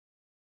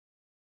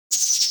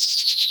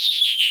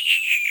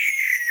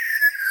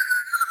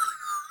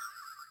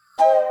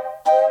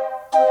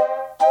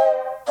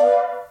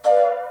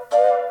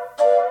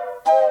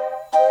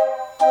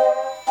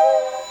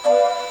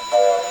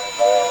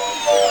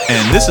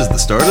this is the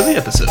start of the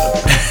episode.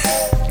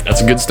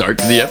 That's a good start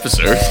to the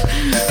episode.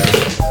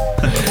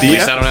 At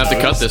least I don't have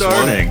to cut this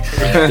starting.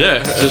 one.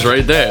 Yeah, it's just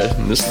right there.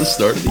 And this is the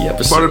start of the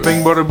episode. Bada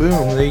bing, bada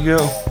boom. There you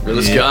go.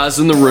 Realest guys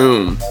in the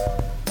room.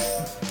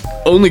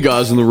 Only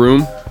guys in the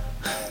room.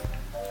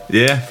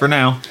 Yeah, for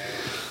now.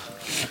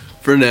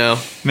 For now.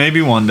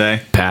 Maybe one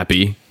day.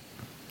 Pappy.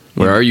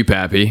 Where are you,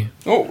 Pappy?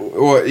 Oh,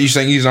 what? You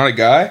saying he's not a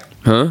guy?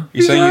 Huh?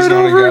 You saying he's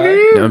not a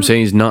guy? No, I'm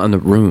saying he's not in the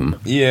room.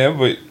 Yeah,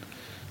 but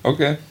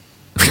okay.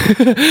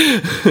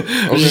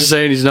 I'm just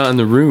saying he's not in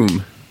the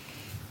room.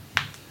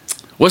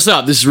 What's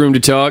up? This is Room to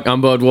Talk.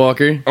 I'm Bud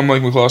Walker. I'm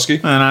Mike McCloskey.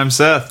 And I'm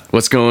Seth.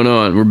 What's going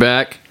on? We're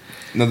back.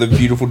 Another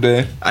beautiful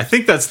day. I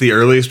think that's the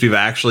earliest we've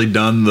actually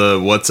done the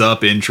What's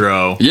Up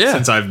intro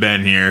since I've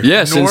been here.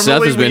 Yeah, since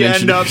Seth has been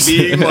introduced. Normally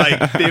we end up being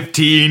like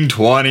 15,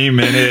 20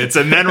 minutes,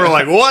 and then we're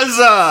like, what's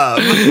up?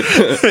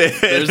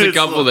 There's a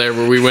couple there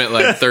where we went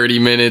like 30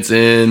 minutes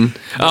in.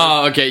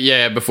 Oh, okay,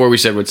 yeah, before we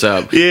said what's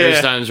up. Yeah.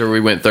 There's times where we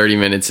went 30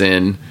 minutes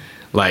in,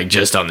 like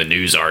just on the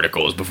news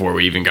articles before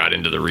we even got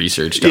into the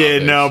research topics. Yeah,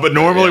 no, but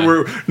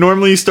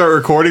normally you start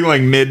recording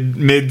like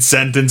mid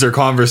sentence or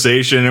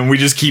conversation, and we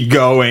just keep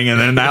going, and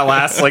then that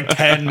lasts like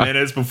 10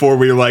 minutes before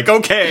we're like,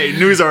 okay,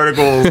 news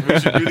articles, we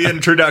should do the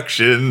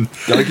introduction.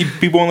 Gotta keep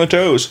people on their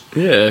toes.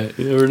 Yeah,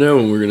 you never know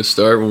when we're gonna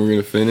start, when we're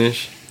gonna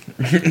finish.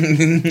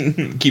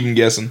 Keep them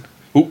guessing.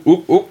 Oop,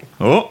 oop, oop.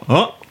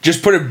 Oh.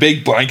 Just put a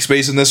big blank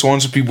space in this one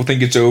so people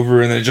think it's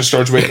over, and then it just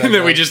starts waiting. And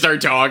then we just start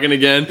talking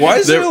again. Why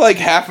is there like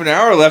half an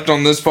hour left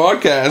on this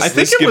podcast? I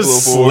think it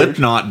was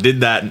Slipknot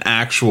did that in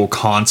actual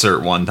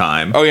concert one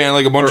time. Oh yeah, and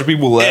like a bunch of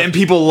people left. And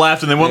people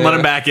left, and they wouldn't let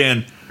them back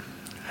in.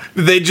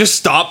 They just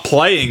stopped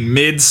playing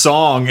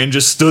mid-song and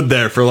just stood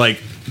there for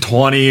like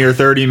 20 or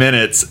 30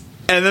 minutes.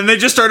 And then they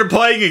just started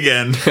playing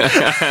again.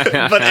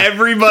 But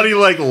everybody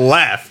like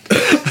left.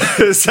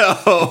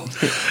 So,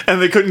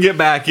 and they couldn't get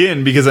back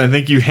in because I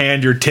think you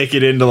hand your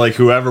ticket in to like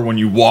whoever when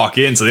you walk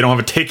in, so they don't have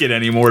a ticket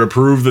anymore to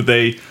prove that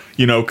they,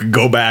 could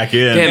go back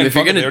in. Damn, if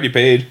you're gonna, they already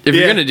paid. If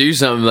you're gonna do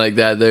something like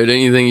that, though, don't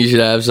you think you should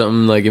have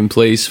something like in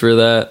place for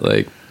that?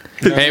 Like,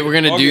 hey, we're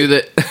gonna do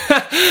that.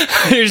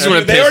 You just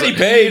want to. They already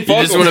paid. You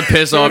just want to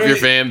piss off your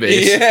fan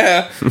base.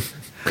 Yeah.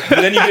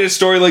 But then you get a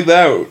story like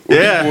that.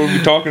 We'll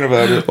be talking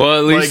about it. Well,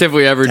 at least like if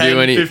we ever 10,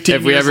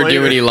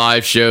 do any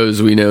live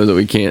shows, we know that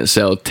we can't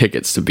sell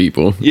tickets to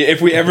people. Yeah,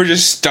 if we ever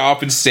just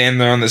stop and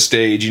stand there on the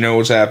stage, you know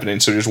what's happening.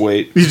 So just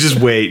wait. You just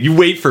wait. You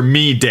wait for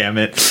me, damn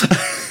it.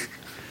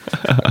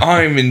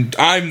 I'm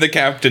the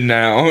captain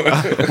now.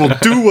 Well,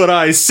 do what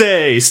I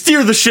say.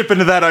 Steer the ship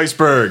into that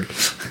iceberg.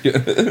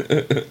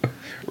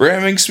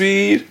 Ramming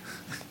speed.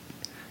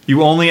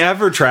 You only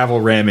ever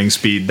travel ramming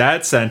speed.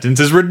 That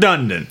sentence is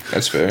redundant.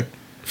 That's fair.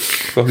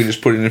 Fucking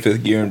just put it in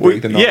fifth gear and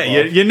break the knob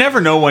off. You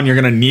never know when you're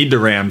going to need to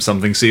ram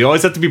something, so you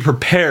always have to be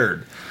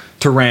prepared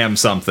to ram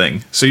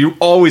something. So you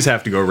always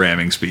have to go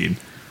ramming speed.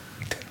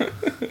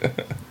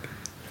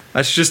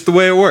 That's just the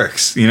way it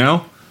works,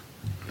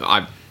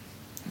 I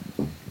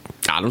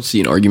don't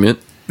see an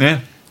argument.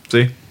 Yeah,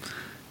 see?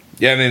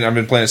 Yeah, I mean, I've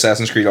been playing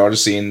Assassin's Creed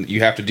Odyssey, and you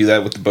have to do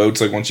that with the boats.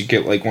 Like once you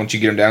get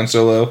them down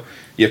so low,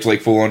 you have to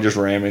like full on just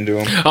ram into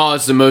them. Oh,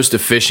 it's the most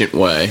efficient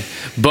way,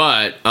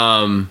 but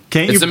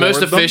it's the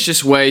most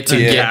efficient way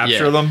to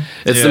capture them.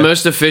 It's the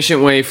most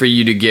efficient way for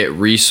you to get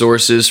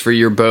resources for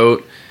your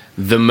boat.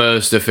 The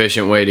most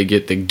efficient way to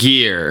get the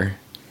gear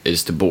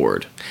is to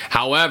board.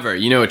 However,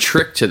 a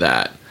trick to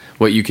that.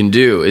 What you can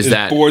do is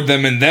that board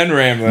them and then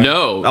ram them.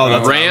 No,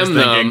 that's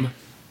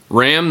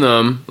ram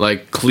them,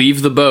 like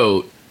cleave the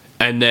boat.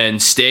 And then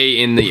stay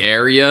in the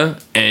area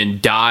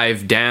and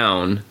dive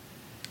down,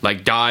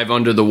 like dive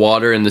under the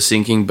water in the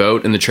sinking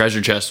boat, and the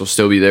treasure chest will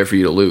still be there for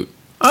you to loot.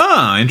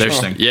 Ah,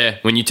 interesting. Yeah,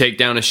 when you take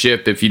down a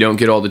ship, if you don't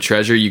get all the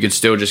treasure, you can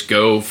still just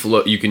go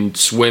float. You can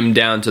swim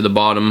down to the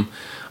bottom.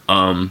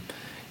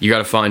 You got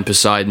to find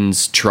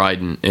Poseidon's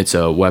trident. It's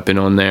a weapon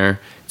on there.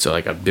 It's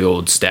like a big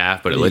old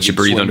staff, but it lets you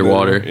breathe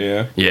underwater.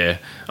 Better. Yeah.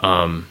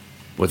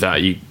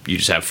 Without you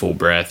just have full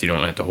breath. You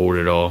don't have to hold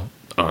it all.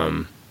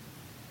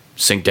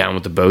 Sink down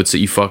with the boats that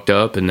you fucked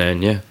up, and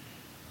then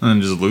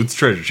and just loot the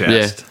treasure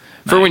chest.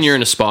 Yeah, for when you're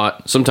in a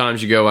spot.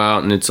 Sometimes you go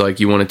out and it's like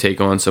you want to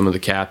take on some of the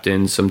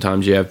captains.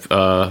 Sometimes you have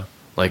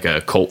like a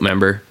cult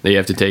member that you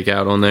have to take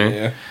out on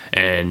there,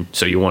 and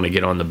so you want to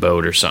get on the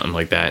boat or something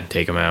like that and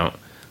take them out,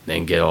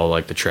 then get all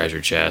like the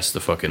treasure chest, the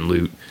fucking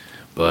loot.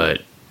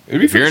 But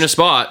if you're in a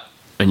spot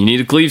and you need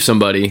to cleave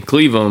somebody,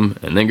 cleave them,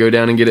 and then go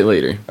down and get it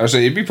later. I would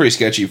say it'd be pretty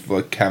sketchy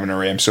for like having to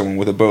ram someone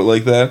with a boat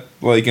like that,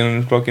 like in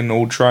a fucking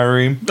old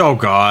trireme. Oh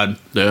God,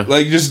 yeah.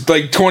 Like just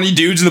like 20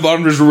 dudes in the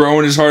bottom just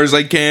rowing as hard as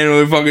I can, and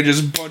they're fucking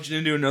just punching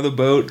into another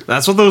boat.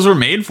 That's what those were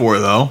made for,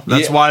 though.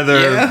 That's why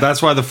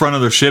That's why the front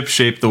of their ship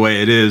shaped the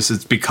way it is.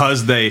 It's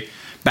because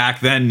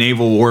back then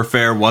naval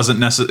warfare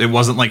wasn't It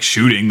wasn't like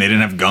shooting. They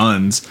didn't have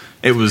guns.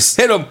 It was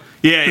hit them.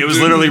 Yeah, it was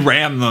literally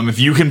ram them. If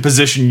you can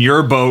position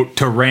your boat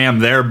to ram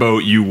their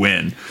boat, you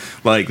win.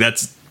 Like,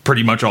 that's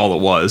pretty much all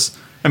it was.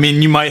 I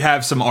mean, you might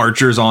have some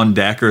archers on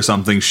deck or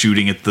something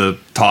shooting at the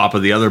top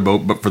of the other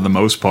boat, but for the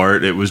most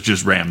part, it was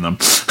just ram them.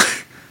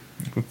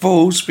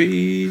 Full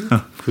speed.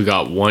 We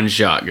got one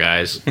shot,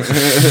 guys.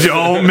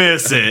 Don't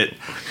miss it.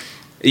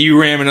 You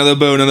ram another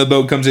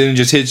boat comes in and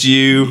just hits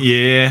you.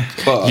 Yeah.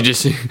 Fuck. You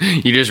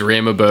just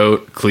ram a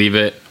boat, cleave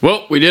it.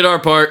 Well, we did our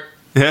part.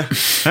 Yeah.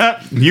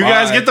 You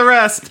guys Bye. get the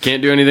rest.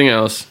 Can't do anything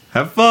else.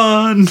 Have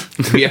fun.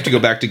 We have to go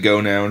back to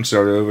go now and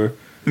start over.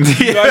 You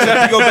guys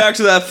have to go back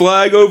to that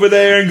flag over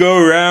there and go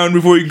around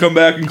before you can come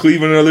back and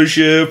cleave another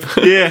ship.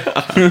 Yeah.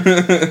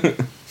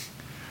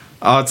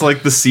 Oh, it's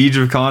like the siege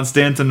of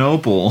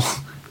Constantinople.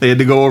 They had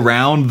to go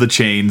around the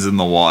chains in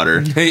the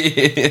water.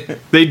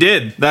 They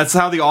did. That's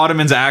how the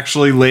Ottomans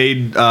actually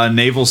laid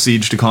naval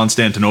siege to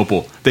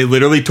Constantinople. They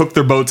literally took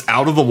their boats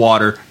out of the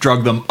water,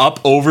 dragged them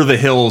up over the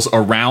hills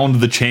around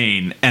the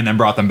chain, and then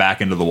brought them back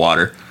into the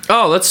water.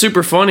 Oh, that's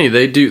super funny.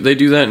 They do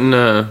that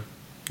in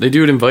they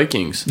do it in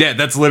Vikings. Yeah,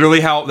 that's literally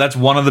that's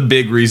one of the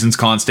big reasons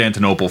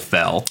Constantinople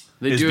fell.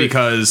 They is do it-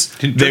 because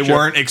they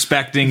weren't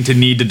expecting to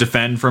need to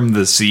defend from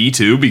the sea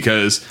too,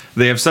 because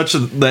they have such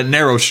that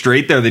narrow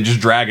strait there. They just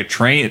drag a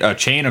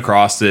chain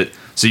across it,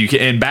 so you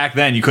can. And back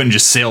then, you couldn't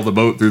just sail the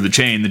boat through the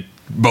chain. The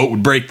boat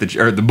would break.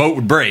 The boat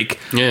would break.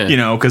 Yeah. You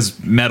know, because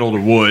metal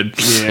to wood.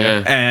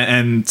 Yeah.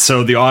 And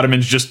so the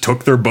Ottomans just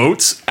took their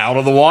boats out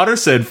of the water,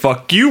 said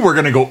 "fuck you," we're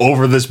gonna go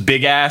over this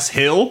big ass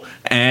hill,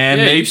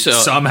 and Yeah, they you saw-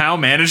 somehow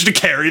managed to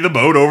carry the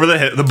boat over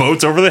the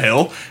boats over the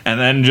hill,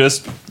 and then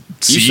just.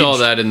 You siege. saw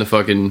that in the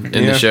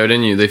show,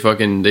 didn't you?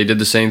 They did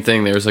the same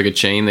thing. There was like a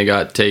chain they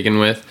got taken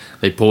with.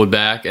 They pulled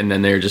back, and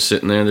then they were just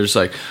sitting there. They're just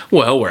like,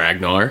 "Well,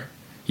 Ragnar,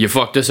 you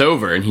fucked us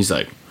over." And he's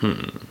like,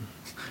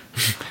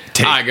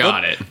 I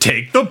got it.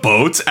 Take the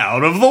boats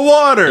out of the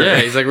water.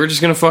 Yeah, he's like, "We're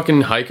just gonna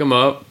fucking hike them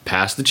up,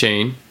 past the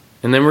chain,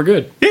 and then we're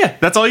good." Yeah,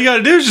 that's all you got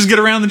to do is just get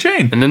around the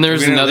chain. And then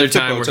there's We're gonna another lift the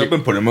time boats where up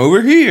and put them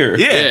over here.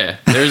 yeah,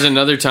 there's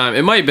another time.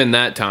 It might have been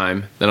that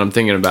time that I'm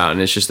thinking about,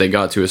 and it's just they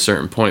got to a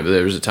certain point, but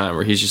there was a time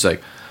where he's just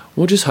like,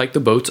 "We'll just hike the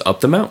boats up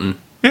the mountain."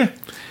 Yeah.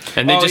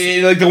 And they just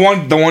yeah, like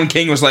the one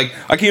king was like,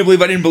 "I can't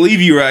believe I didn't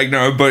believe you,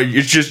 Ragnar, but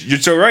you're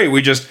so right.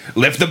 We just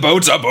lift the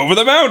boats up over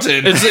the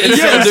mountain." It's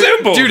so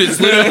simple, dude. It's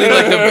literally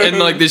like and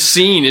like this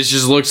scene. It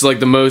just looks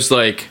like the most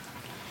like.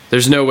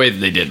 There's no way that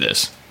they did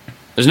this.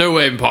 There's no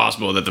way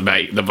possible that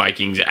the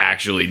Vikings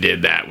actually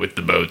did that with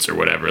the boats or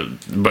whatever.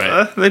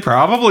 But They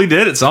probably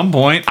did at some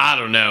point. I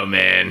don't know,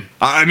 man.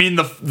 I mean,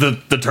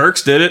 the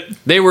Turks did it.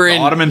 They were The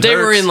in Ottoman they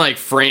were Turks. in like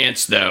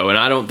France though, and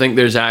I don't think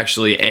there's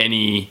actually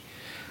any.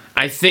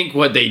 I think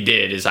what they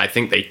did is I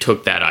think they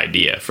took that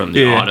idea from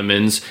the Yeah.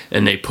 Ottomans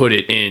and they put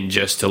it in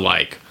just to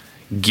like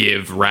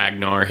give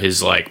Ragnar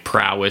his like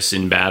prowess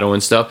in battle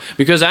and stuff.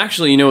 Because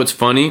actually, you know what's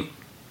funny?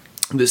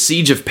 The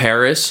Siege of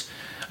Paris.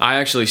 I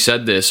actually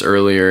said this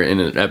earlier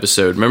in an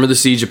episode. Remember the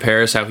Siege of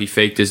Paris? How he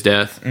faked his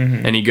death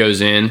and he goes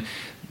in.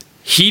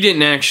 He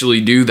didn't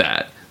actually do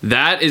that.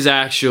 That is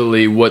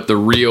actually what the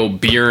real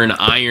Bjorn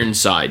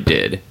Ironside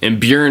did. And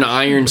Bjorn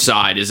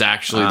Ironside is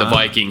actually the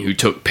Viking who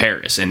took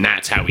Paris, and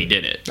that's how he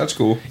did it. That's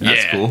cool.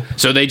 That's cool.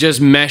 So they just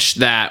meshed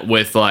that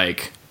with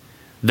like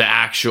the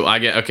actual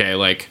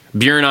like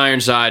Bjorn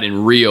Ironside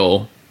in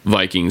real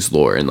Vikings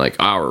lore and like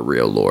our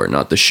real lore,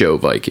 not the show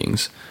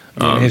Vikings.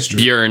 History.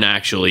 Bjorn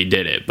actually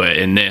did it, but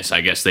in this,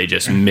 I guess they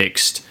just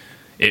mixed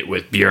it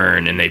with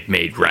Bjorn and they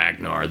made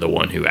Ragnar the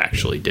one who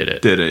actually did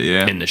it.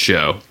 Yeah. In the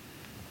show.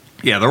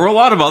 Yeah, there were a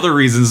lot of other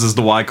reasons as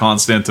to why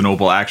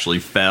Constantinople actually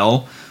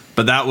fell,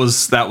 but that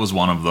was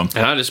one of them.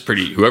 And that is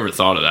pretty. Whoever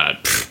thought of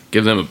that,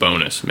 give them a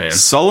bonus, man.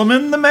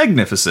 Solomon the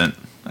Magnificent.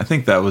 I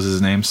think that was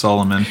his name,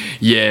 Solomon.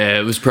 Yeah,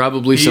 it was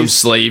probably some He's-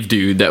 slave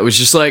dude that was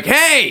just like,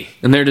 "Hey,"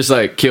 and they're just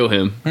like, "Kill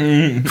him." I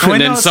And know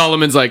then it's-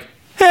 Solomon's like,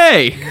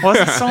 "Hey."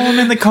 Wasn't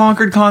Solomon that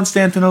conquered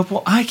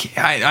Constantinople?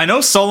 I know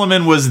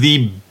Solomon was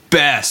the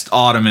best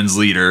Ottoman's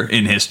leader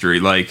in history.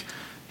 Like,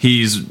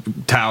 he's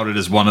touted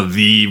as one of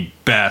the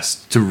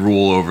best to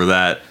rule over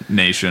that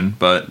nation.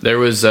 But There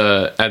was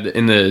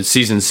in the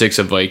season 6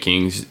 of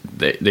Vikings,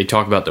 they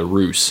talk about the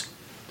Rus.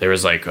 There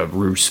was like a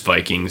Rus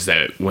Vikings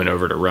that went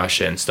over to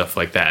Russia and stuff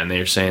like that, and they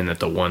were saying that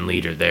the one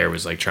leader there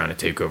was like trying to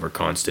take over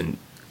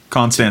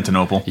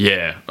Constantinople,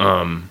 Yeah.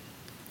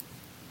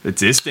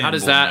 it's Istanbul. How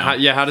does that?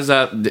 now. How does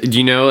that? Do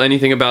you know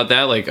anything about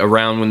that? Like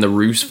around when the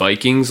Rus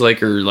Vikings,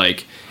 like, or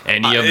like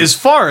any of As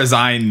far as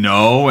I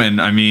know, and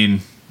I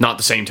mean, not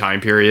the same time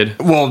period?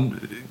 well,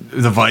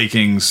 the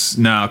Vikings.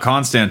 No,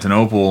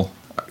 Constantinople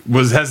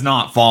has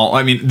not fallen.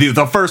 I mean,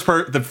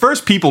 the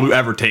first people to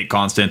ever take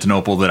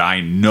Constantinople that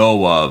I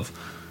know of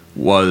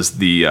was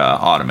the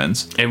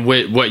Ottomans. And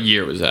what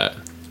year was that?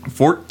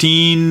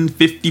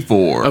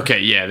 1454. Okay,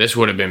 yeah, this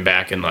would have been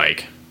back in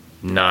like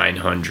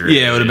 900.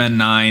 Yeah, it would have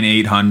been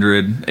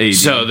 800 AD.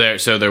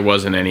 So there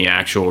wasn't any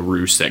actual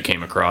Rus that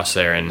came across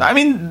there, and I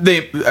mean,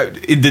 did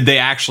they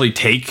actually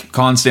take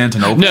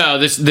Constantinople? no,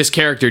 this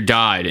character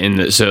died in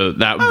the but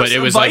so it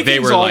was like they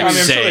Vikings were all- like I mean,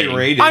 I'm sure they saying.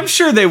 raided. I'm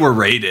sure they were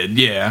raided,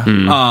 yeah.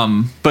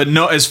 Hmm. But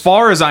no, as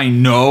far as I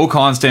know,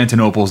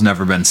 Constantinople's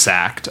never been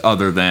sacked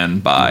other than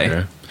by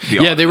the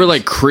Yeah, they were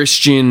like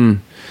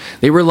Christian.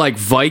 They were like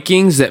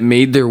Vikings that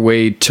made their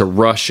way to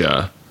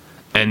Russia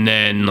and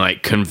then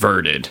like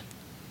converted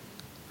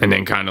and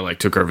then kind of like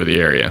took over the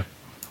area.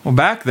 Well,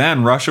 back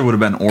then, Russia would have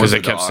been Orthodox. Because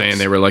they kept saying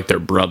they were like their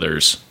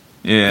brothers.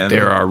 Yeah.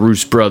 They're our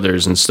Rus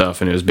brothers and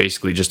stuff, and it was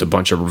basically just a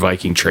bunch of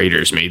Viking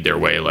traders made their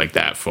way like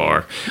that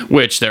far.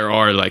 Which there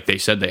are, like they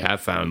said, they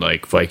have found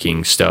like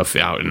Viking stuff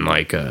out in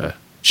like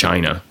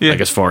China,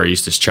 like as far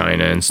east as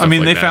China and stuff. I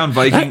mean, they found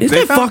Vikings.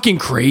 Isn't that fucking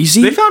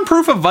crazy? They found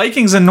proof of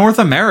Vikings in North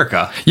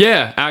America.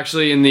 Yeah,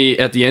 actually,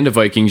 at the end of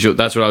Vikings,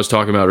 that's what I was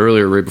talking about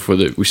earlier, right before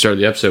we started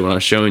the episode when I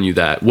was showing you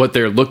that what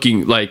they're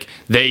looking like.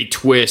 They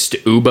twist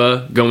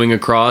Uba going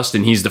across,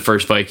 and he's the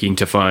first Viking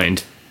to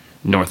find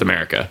North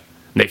America.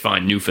 They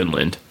find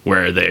Newfoundland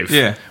where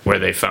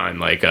they find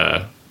like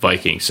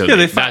Vikings. So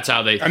that's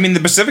how they. I mean, the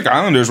Pacific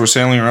Islanders were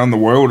sailing around the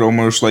world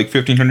almost like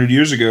 1,500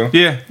 years ago.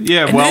 Yeah.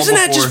 And isn't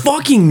that just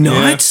fucking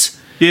nuts?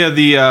 Yeah,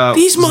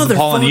 these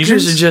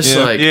motherfuckers are just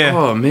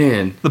oh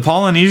man. The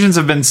Polynesians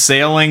have been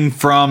sailing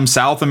from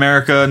South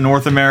America,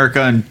 North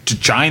America, and to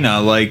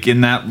China. Like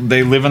in that,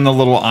 they live in the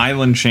little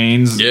island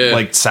chains,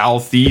 like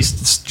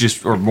southeast,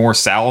 just or more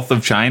south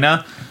of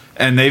China.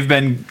 And they've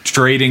been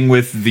trading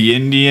with the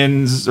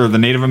Indians or the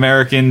Native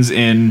Americans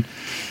in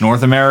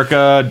North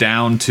America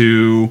down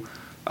to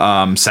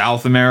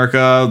South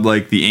America,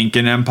 like the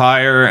Incan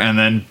Empire, and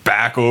then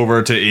back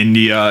over to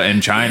India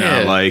and China.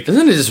 Yeah. Like,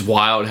 isn't it just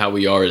wild how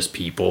we are as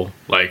people?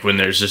 Like when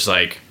there's just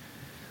like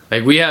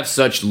we have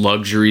such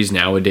luxuries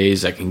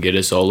nowadays that can get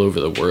us all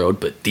over the world,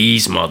 but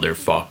these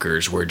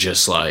motherfuckers were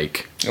just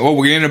like, well,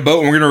 we're getting a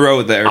boat and we're gonna row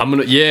it there. I'm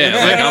gonna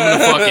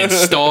fucking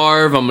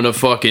starve. I'm gonna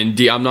fucking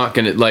I'm not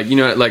gonna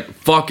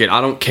fuck it.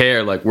 I don't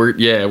care. Like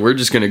we're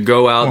just gonna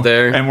go out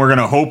there and we're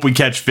gonna hope we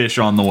catch fish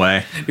on the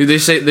way. Dude,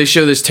 they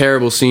show this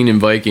terrible scene in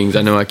Vikings.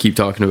 I know I keep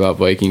talking about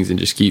Vikings and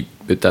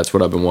but that's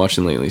what I've been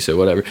watching lately. So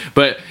whatever.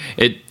 But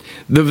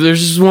there's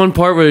just one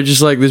part where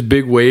just like this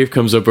big wave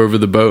comes up over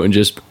the boat and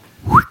just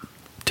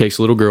takes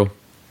a little girl.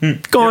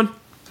 Gone. Yep.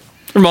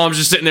 Her mom's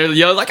just sitting there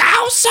yelling like,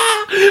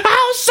 outside!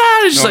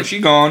 It's just she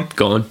gone.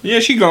 Gone. Yeah,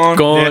 she gone.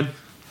 Gone.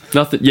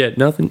 Yeah.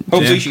 Nothing.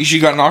 Hopefully she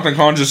got knocked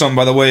unconscious or something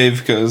by the wave,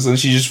 because then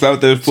she just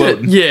out there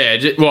floating.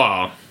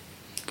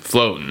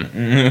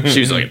 Floating. She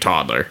was like a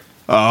toddler.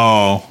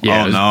 Oh,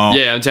 yeah, no.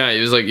 Yeah, I'm telling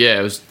you,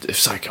 it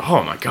was like,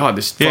 oh my god,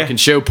 this fucking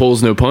show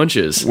pulls no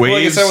punches. Well,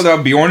 like I said,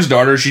 without Bjorn's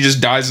daughter, she just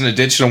dies in a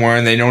ditch somewhere,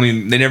 and they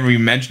never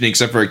even mention it,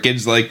 except for her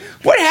kids like,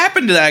 what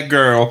happened to that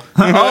girl?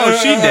 Oh,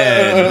 she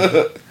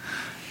dead.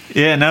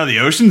 Yeah, no, the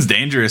ocean's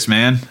dangerous,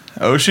 man.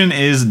 Ocean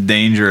is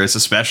dangerous,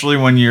 especially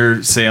when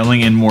you're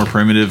sailing in more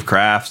primitive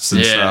crafts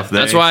and stuff.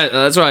 That's why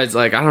it's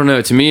like, I don't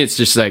know. To me, it's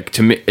just like,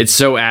 it's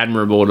so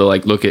admirable to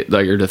like look at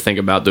or to think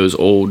about those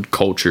old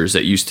cultures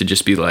that used to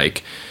just be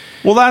like,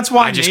 well, that's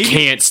why I just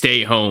can't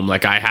stay home.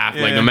 Like I have,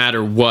 like no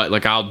matter what,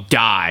 like I'll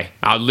die.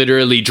 I'll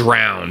literally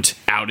drown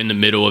out in the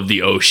middle of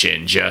the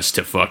ocean just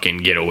to fucking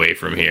get away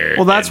from here.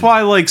 Well, that's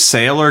why like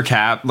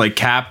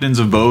captains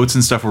of boats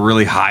and stuff were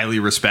really highly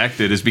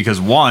respected. Is because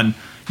one,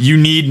 you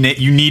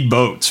need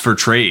boats for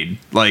trade.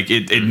 Like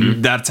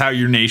that's how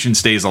your nation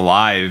stays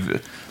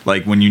alive.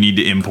 Like when you need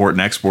to import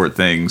and export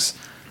things,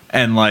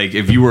 and like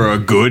if you were a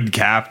good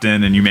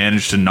captain and you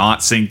managed to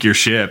not sink your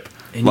ship.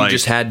 And you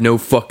just had no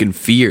fucking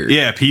fear.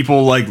 Yeah,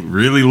 people like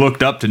really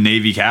looked up to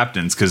Navy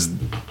captains because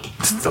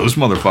those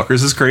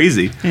motherfuckers is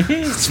crazy.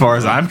 As far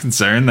as I'm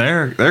concerned,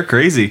 they're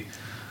crazy.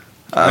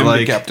 I'm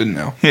the captain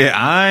now. Yeah,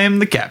 I'm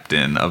the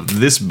captain of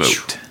this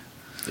boat.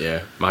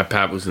 Yeah, my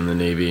pap was in the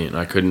Navy, and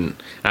I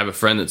have a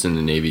friend that's in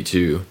the Navy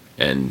too,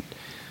 and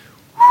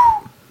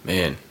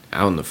man,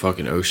 out in the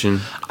fucking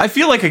ocean. I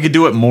feel like I could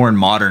do it more in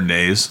modern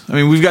days. I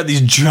mean, we've got these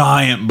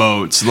giant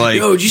boats. Like,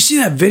 yo, did you see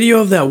that video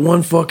of that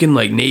one fucking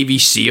like Navy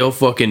SEAL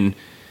fucking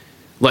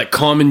like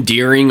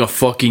commandeering a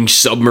fucking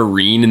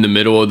submarine in the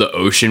middle of the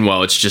ocean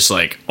while it's just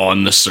like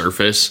on the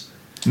surface?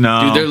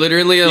 No, dude, they're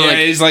literally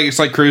it's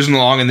like cruising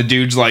along, and the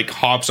dude's like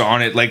hops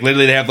on it. Like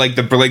literally, they have like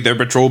their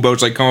patrol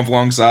boats like come up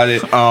alongside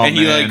it, and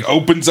he like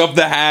opens up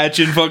the hatch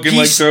and fucking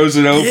like throws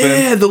it open.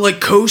 Yeah, the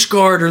like Coast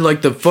Guard or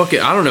like the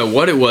fucking I don't know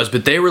what it was,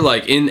 but they were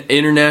like in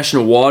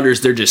international waters.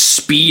 They're just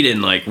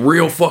speeding like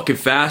real fucking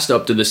fast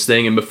up to this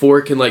thing, and before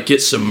it can like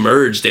get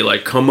submerged, they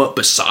like come up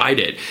beside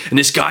it, and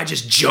this guy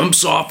just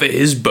jumps off of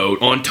his boat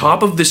on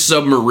top of this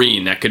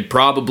submarine that could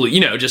probably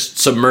just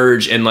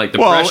submerge, and like the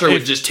pressure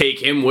would just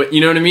take him with, you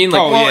know what I mean?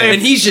 Like.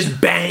 And he's just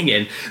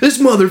banging.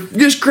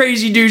 This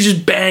crazy dude's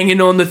just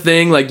banging on the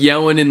thing, like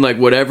yelling in like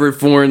whatever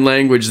foreign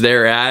language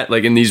they're at,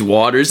 like in these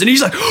waters. And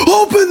he's like,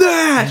 open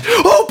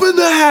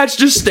the hatch,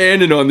 just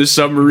standing on the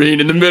submarine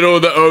in the middle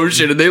of the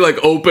ocean. And they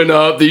like open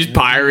up, these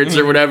pirates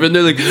or whatever. And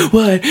they're like,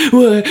 what?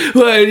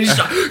 And he's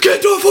like,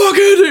 get the fuck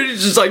in. And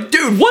he's just like,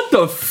 dude, what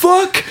the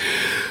fuck?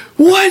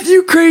 What,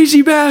 you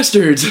crazy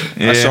bastards?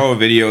 Yeah. I saw a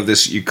video of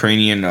this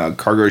Ukrainian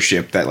cargo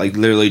ship that like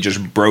literally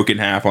just broke in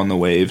half on the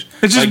waves.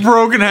 It's just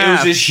broken in half.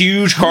 It was this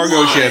huge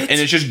cargo ship,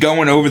 and it's just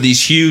going over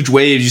these huge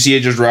waves. You see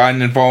it just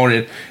riding and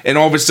falling, and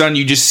all of a sudden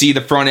you just see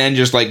the front end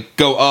just like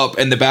go up,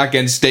 and the back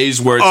end stays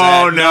where it's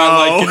at,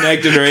 not like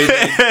connected or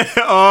anything. And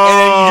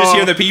then you just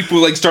hear the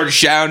people like start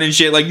shouting and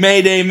shit, like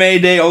Mayday,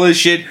 Mayday, all this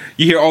shit.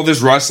 You hear all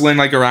this rustling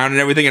like around and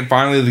everything, and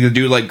finally the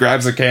dude like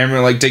grabs the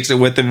camera, like takes it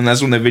with him, and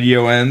that's when the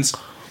video ends.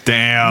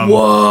 Damn.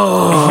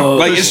 Whoa.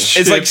 Like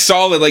it's like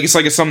solid, like it's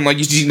like something like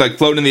you see like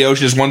floating in the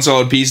ocean, just one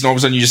solid piece, and all of a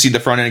sudden you just see the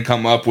front end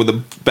come up with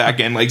the back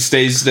end like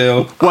stays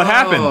still. What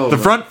happened? The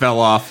front fell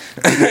off.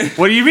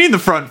 What do you mean the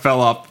front fell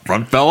off?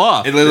 Front fell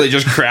off. It literally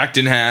just cracked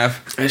in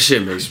half. That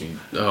shit makes me.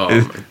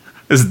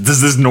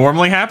 Does this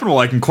normally happen? Well,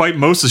 I can quite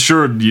most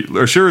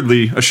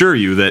assuredly assure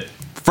you that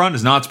the front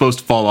is not supposed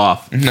to fall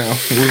off. No,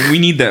 we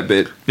need that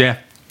bit. Yeah.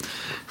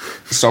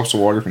 It stops the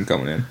water from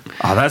coming in.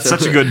 Oh, that's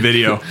such a good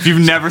video. If you've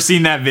never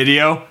seen that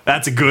video,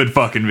 that's a good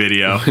fucking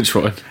video. Which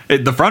one?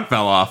 The front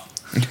fell off.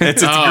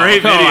 It's a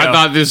great video. I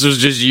thought this was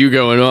just you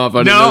going off.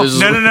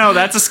 No.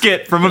 That's a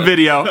skit from a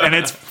video, and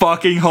it's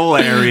fucking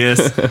hilarious.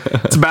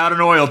 It's about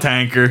an oil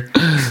tanker.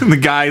 The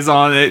guy's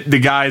on it. The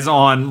guy's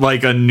on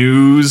like a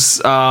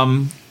news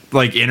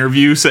like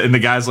interview, and the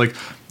guy's like,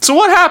 "So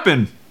what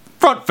happened?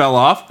 Front fell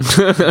off."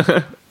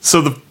 So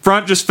the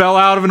front just fell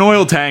out of an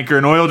oil tanker,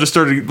 and oil just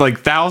started, like,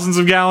 thousands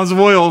of gallons of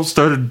oil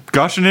started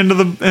gushing into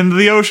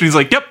the ocean. He's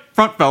like, "Yep,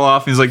 front fell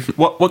off." And he's like,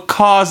 "What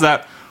caused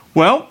that?"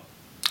 Well,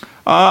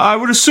 I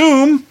would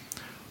assume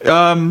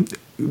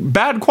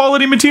bad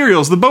quality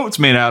materials the boat's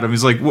made out of.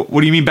 He's like, what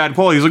do you mean bad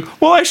quality? He's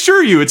like, "Well, I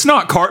assure you, it's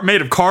not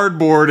made of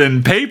cardboard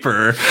and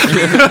paper."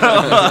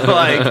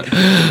 Like,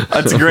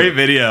 that's a great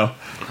video.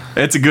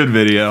 It's a good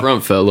video.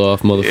 Front fell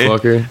off,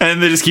 motherfucker.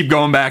 And they just keep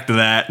going back to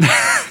that.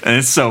 And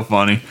it's so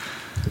funny.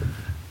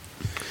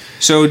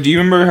 So, do you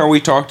remember how we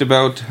talked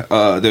about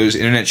those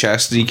internet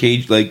chastity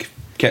cages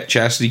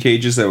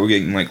that were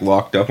getting like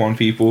locked up on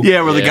people?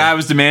 Yeah, where the guy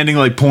was demanding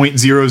like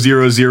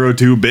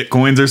 0.0002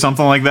 bitcoins or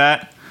something like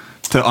that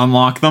to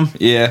unlock them.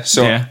 Yeah.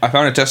 So I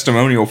found a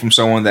testimonial from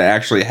someone that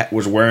actually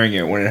was wearing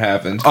it when it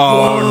happened.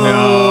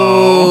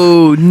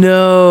 Oh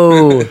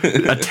no!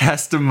 A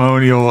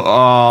testimonial.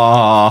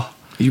 Oh,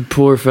 you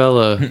poor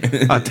fella.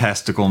 A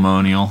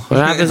testimonial.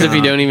 What happens if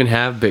you don't even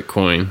have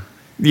Bitcoin?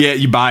 Yeah,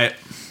 you buy it.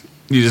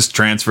 You just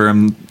transfer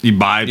them. You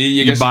buy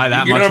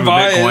that much of a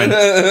Bitcoin.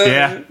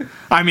 Yeah.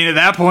 I mean, at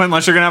that point,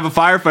 unless you're going to have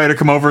a firefighter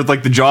come over with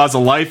like the jaws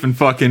of life and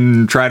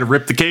fucking try to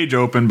rip the cage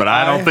open, but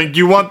I don't think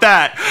you want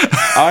that.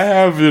 I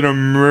have an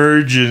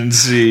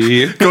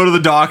emergency. Go to the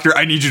doctor.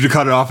 I need you to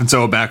cut it off and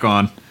sew it back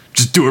on.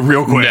 Just do it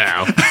real quick.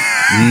 No.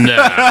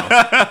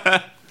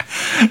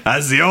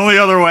 That's the only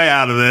other way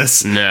out of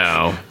this.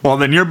 No. Well,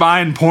 then you're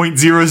buying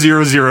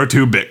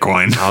 0.0002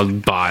 Bitcoin. I'll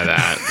buy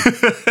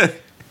that.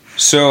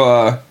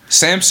 So,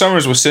 Sam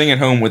Summers was sitting at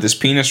home with his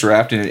penis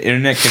wrapped in an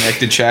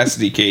internet-connected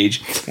chastity cage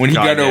when he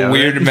got a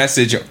weird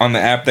message on the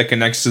app that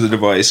connects to the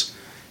device.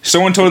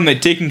 Someone told him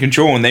they'd taken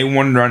control and they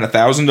wanted around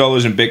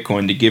 $1,000 in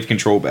Bitcoin to give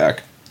control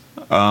back.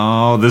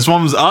 Oh, this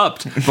one was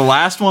upped. The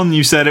last one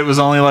you said it was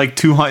only like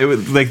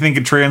 200. I think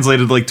it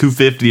translated like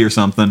 250 or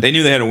something. They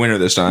knew they had a winner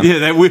this time.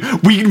 Yeah,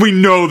 we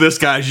know this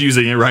guy's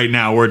using it right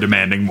now. We're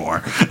demanding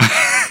more.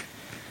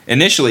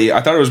 Initially,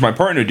 I thought it was my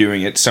partner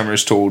doing it,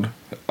 Summers told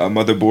a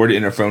motherboard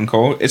in a phone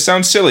call. It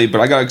sounds silly,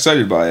 but I got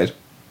excited by it.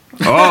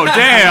 Oh,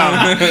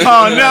 damn.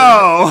 Oh,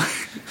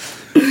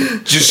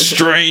 no. Just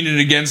straining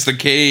against the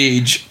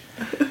cage.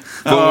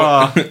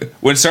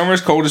 When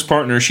Summers called his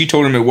partner, she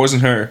told him it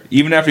wasn't her,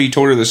 even after he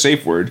told her the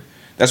safe word.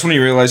 That's when he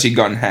realized he'd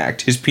gotten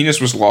hacked. His penis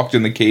was locked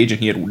in the cage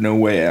and he had no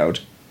way out.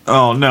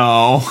 Oh,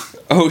 no.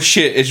 Oh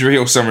shit, it's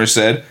real, Summers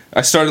said.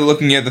 I started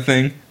looking at the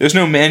thing. There's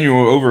no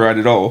manual override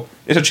at all.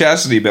 It's a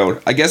chastity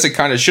belt. I guess it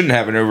kinda shouldn't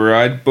have an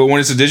override, but when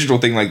it's a digital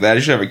thing like that,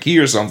 it should have a key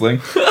or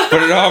something.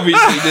 But it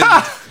obviously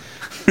didn't.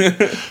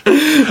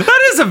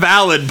 That is a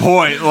valid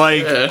point.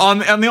 Like, on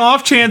the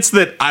off chance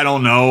that, I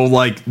don't know,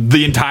 like,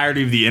 the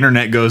entirety of the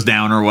internet goes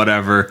down or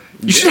whatever,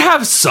 you should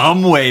have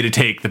some way to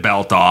take the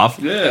belt off.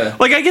 Yeah.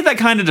 Like, I get that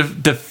kind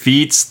of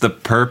defeats the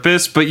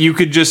purpose, but you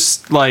could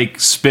just, like,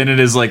 spin it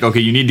as, like, okay,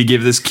 you need to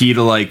give this key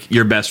to, like,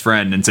 your best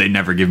friend and say,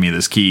 never give me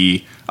this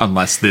key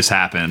unless this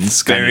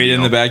happens. Buried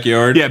in the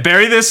backyard. Yeah,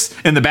 bury this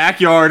in the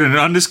backyard in an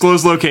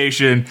undisclosed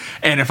location,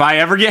 and if I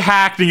ever get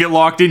hacked and get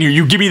locked in here,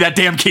 you give me that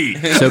damn key.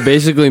 So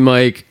basically,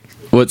 Mike,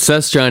 what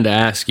Seth's trying to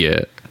ask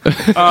you.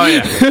 Oh,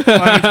 yeah.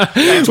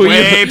 It's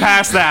way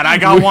past that. I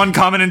got one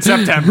coming in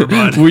September,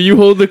 bud. Will you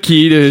hold the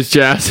key to his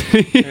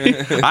chastity?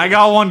 I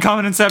got one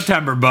coming in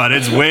September, bud.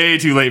 It's way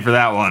too late for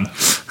that one.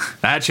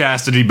 That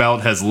chastity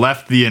belt has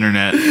left the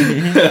internet.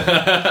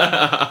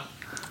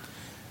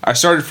 I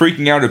started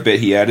freaking out a bit,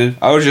 he added.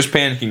 I was just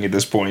panicking at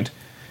this point.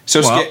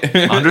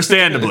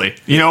 Understandably.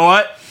 You know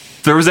what?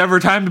 If there was ever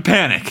a time to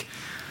panic,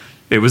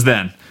 it was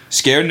then.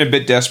 Scared and a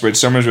bit desperate,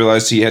 Summers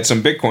realized he had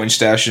some Bitcoin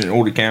stashed in an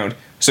old account,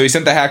 so he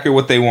sent the hacker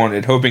what they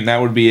wanted, hoping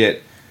that would be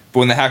it. But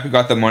when the hacker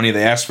got the money,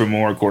 they asked for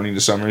more, according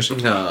to Summers.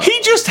 No.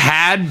 He just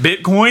had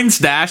Bitcoin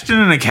stashed in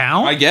an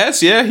account? I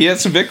guess, yeah. He had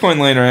some Bitcoin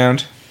laying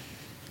around.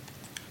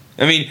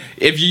 I mean,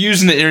 if you're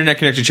using the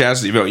internet-connected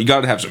chastity belt, you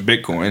gotta have some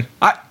Bitcoin.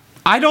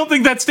 I don't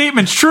think that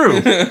statement's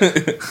true.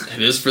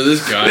 It is for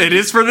this guy. It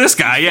is for this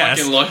guy, yes.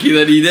 Fucking lucky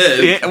that he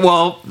did. Yeah,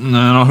 well,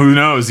 no, who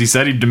knows? He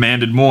said he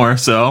demanded more,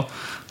 so...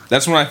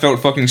 That's when I felt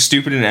fucking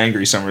stupid and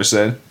angry, Summers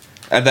said.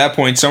 At that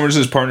point,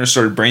 Summers' partner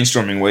started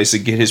brainstorming ways to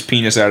get his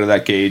penis out of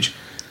that cage.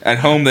 At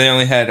home, they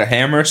only had a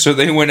hammer, so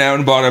they went out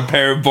and bought a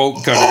pair of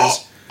bolt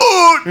cutters.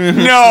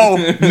 no,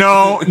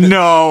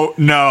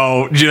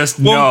 just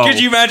Well, no. could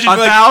you imagine,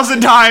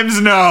 1,000 times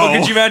no? Well,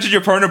 could you imagine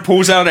your partner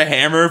pulls out a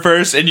hammer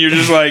first, and you're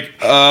just like,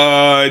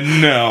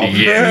 no.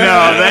 Yeah.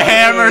 No, the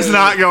hammer's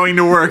not going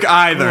to work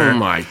either. Oh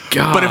my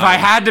god. But if I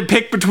had to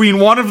pick between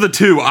one of the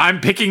two,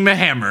 I'm picking the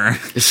hammer.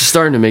 This is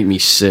starting to make me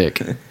sick.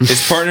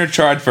 His partner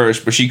tried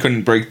first, but she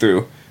couldn't break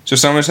through. So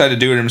Summers had to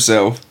do it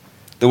himself.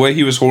 The way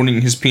he was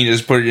holding his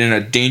penis put it in a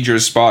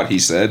dangerous spot, he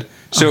said.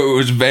 So it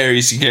was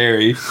very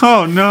scary.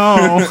 Oh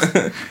no.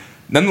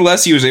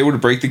 Nonetheless, he was able to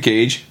break the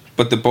cage,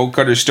 but the bolt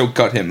cutter still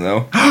cut him,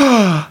 though.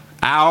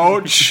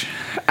 Ouch.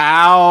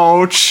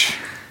 Ouch.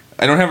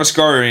 I don't have a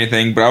scar or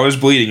anything, but I was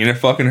bleeding, and it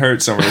fucking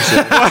hurt, Summers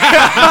said.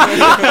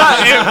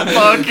 It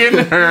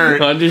fucking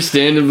hurt.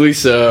 Understandably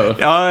so.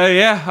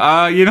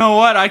 Yeah. You know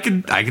what? I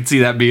could see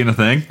that being a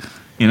thing.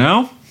 You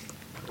know?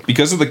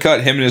 Because of the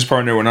cut, him and his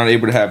partner were not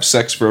able to have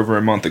sex for over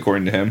a month,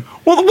 according to him.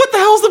 Well, what the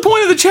hell's the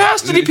point of the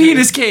chastity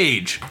penis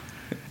cage?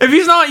 If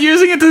he's not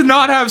using it to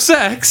not have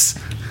sex,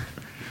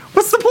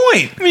 what's the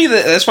point? I mean,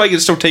 that's why you can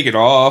still take it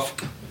off.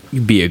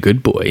 You be a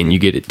good boy and you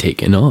get it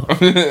taken off.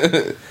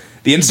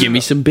 The incident, Give me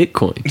some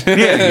Bitcoin.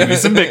 Yeah, give me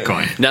some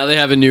Bitcoin. Now they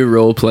have a new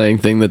role playing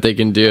thing that they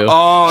can do.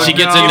 Oh, she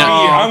gets no.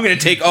 I'm going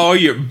to take all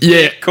your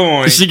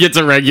Bitcoin. She gets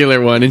a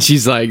regular one and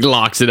she's like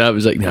locks it up.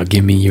 It's like, now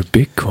give me your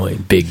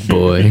Bitcoin, big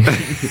boy.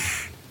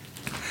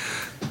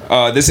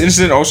 This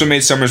incident also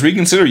made Summers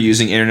reconsider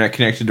using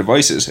internet-connected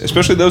devices,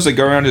 especially those that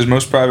go around his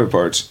most private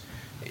parts.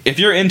 If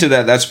you're into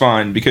that, that's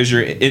fine, because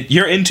you're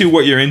into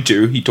what you're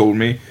into, he told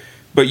me.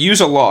 But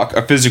use a lock,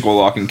 a physical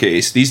lock in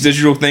case. These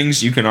digital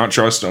things, you cannot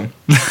trust them.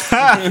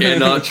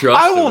 Cannot trust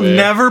I will them, man.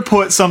 never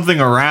put something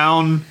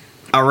around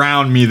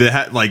me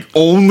that like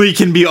only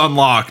can be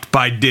unlocked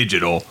by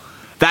digital.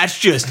 That's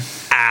just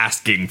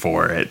asking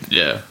for it.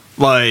 Yeah.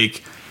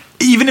 Like,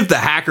 even if the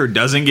hacker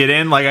doesn't get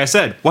in, like I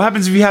said, what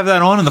happens if you have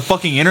that on and the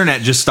fucking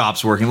internet just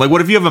stops working? Like, what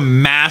if you have a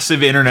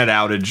massive internet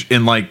outage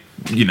in, like,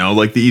 you know,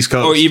 like the East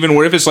Coast? Or even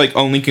what if it's like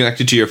only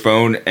connected to your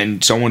phone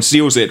and someone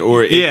steals it,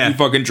 or you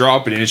fucking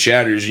drop it and it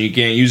shatters and you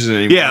can't use it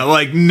anymore? Yeah,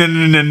 like,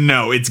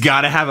 no. It's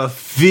got to have a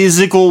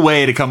physical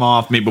way to come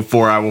off me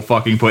before I will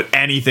fucking put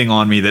anything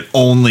on me that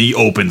only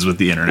opens with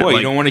the internet. What,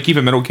 like, you don't want to keep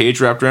a metal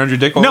cage wrapped around your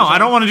dick all the No, time? I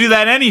don't want to do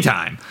that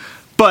anytime.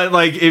 But,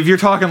 like, if you're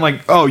talking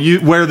like, oh, you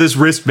wear this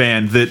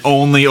wristband that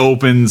only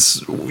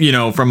opens, you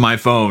know, from my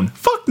phone.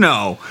 Fuck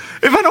no.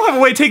 If I don't have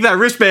a way to take that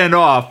wristband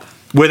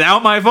off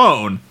without my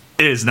phone,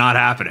 it is not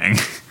happening.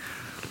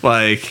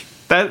 Like,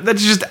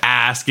 that's just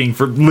asking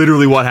for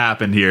literally what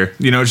happened here.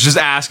 You know, it's just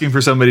asking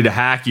for somebody to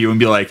hack you and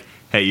be like,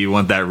 hey, you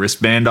want that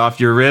wristband off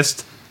your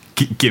wrist?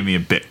 Give me a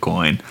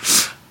Bitcoin.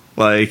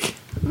 Like,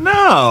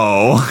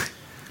 no.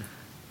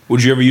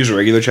 Would you ever use a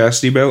regular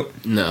chastity belt?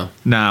 No.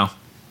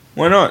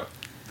 Why not?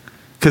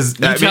 Because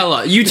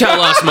You tell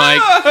us, Mike.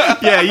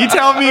 yeah, you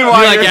tell me You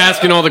why. like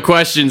asking all the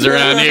questions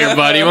around here,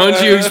 buddy. Why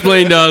don't you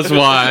explain to us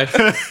why?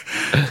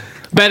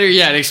 Better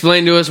yet,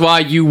 explain to us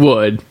why you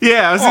would.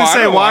 Yeah, I was gonna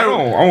say why. I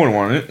wouldn't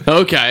want it.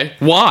 Okay,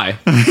 why?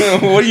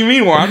 What do you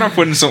mean? Why? I'm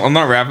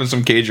not wrapping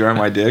some cage around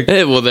my dick.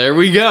 Hey, well, there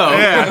we go.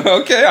 Yeah,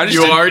 Okay, I just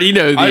You already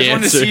know the I just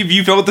wanted to answer. see if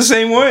you felt the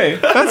same way.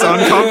 that's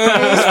uncomfortable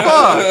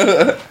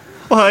as fuck.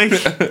 Like,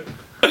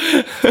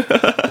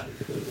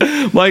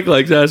 Mike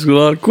likes asking a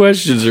lot of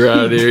questions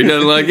around here. He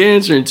doesn't like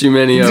answering too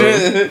many of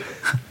them.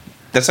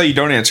 That's how you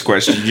don't answer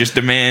questions. You just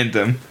demand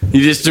them.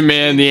 You just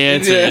demand the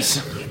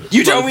answers.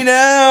 You tell me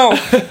now.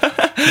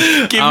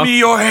 give me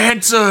your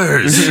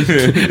answers.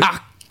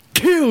 I'll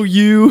kill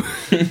you.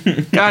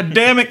 God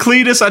damn it,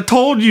 Cletus! I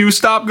told you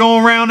stop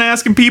going around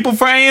asking people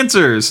for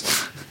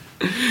answers.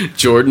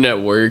 Jordan at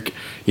work,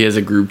 he has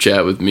a group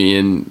chat with me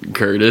and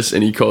Curtis,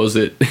 and he calls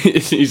it,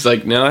 he's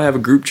like, now I have a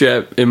group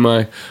chat in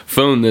my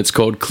phone that's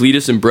called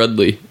Cletus and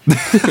Bradley.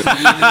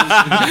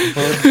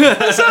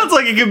 That sounds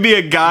like it could be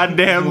a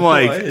goddamn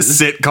like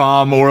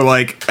sitcom or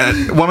like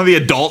one of the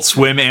Adult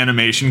Swim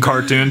animation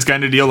cartoons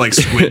kind of deal, like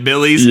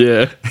Squidbillies.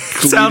 Yeah.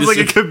 Sounds like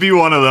it could be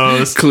one of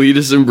those.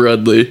 Cletus and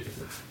Bradley.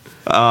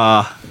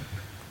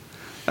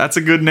 That's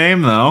a good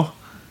name though.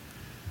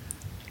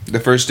 The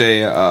first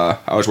day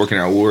I was working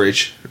at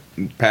Woolrich,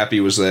 Pappy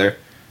was there.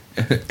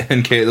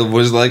 And Caleb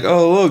was like,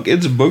 oh, look,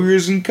 it's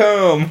boogers and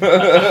cum.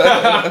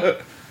 I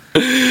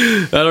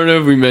don't know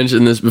if we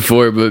mentioned this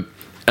before, but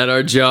at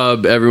our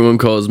job, everyone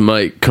calls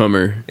Mike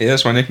Cummer. Yeah,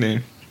 that's my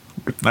nickname.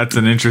 That's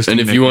an interesting.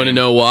 And if you want to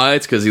know why,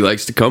 it's because he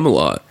likes to cum a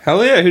lot.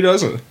 Hell yeah, who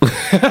doesn't?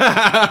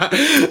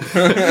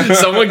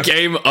 Someone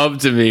came up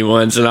to me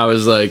once, and I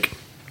was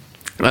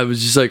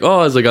just like, oh,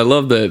 I was like, I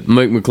love that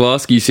Mike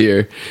McCloskey's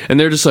here. And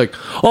they're just like,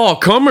 oh,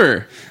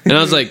 Cummer. And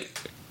I was like,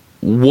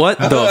 what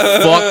the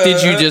fuck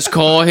did you just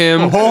call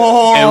him?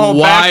 Oh, and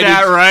why back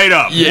that right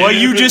up. Yeah. What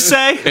you just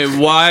say?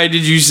 And why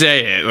did you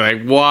say it?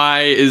 Like,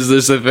 why is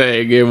this a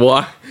thing? And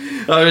why?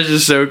 I was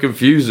just so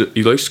confused.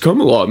 He likes to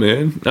come a lot,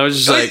 man. I was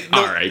just like,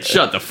 all right,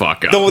 shut the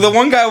fuck up. The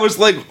one guy was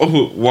like,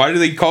 oh, why do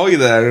they call you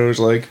that? And I was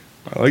like,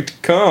 I like to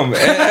come. You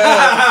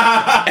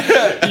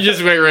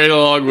just went right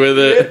along with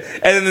it.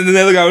 And then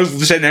the other guy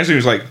was sitting next to me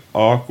was like,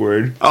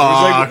 awkward.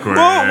 Awkward.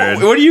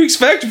 Like, what do you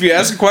expect? If you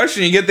ask a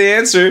question, you get the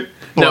answer.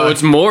 No,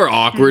 what's more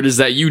awkward is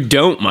that you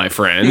don't, my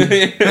friend.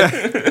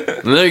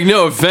 Like,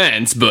 no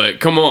offense, but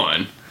come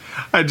on.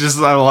 I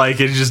like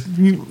it. Just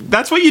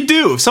that's what you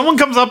do. If someone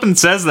comes up and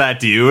says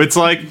that to you, it's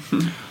like,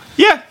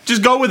 yeah,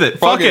 just go with it.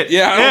 Fuck it.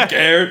 Yeah, I don't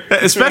care.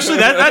 Especially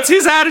that's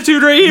his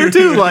attitude right here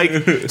too. Like,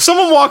 if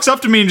someone walks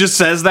up to me and just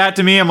says that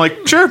to me, I'm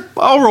like, sure,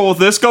 I'll roll with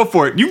this. Go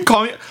for it. You can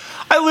call me.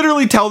 I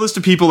literally tell this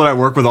to people that I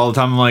work with all the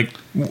time. I'm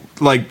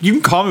like, you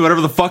can call me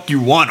whatever the fuck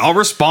you want. I'll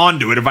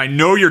respond to it. If I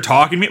know you're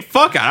talking to me,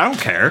 fuck it, I don't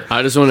care.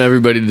 I just want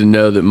everybody to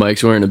know that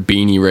Mike's wearing a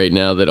beanie right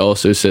now that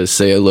also says,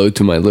 say hello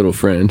to my little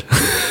friend.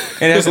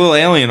 And it has a little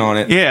alien on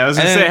it. Yeah, I was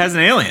going to say it has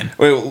an alien.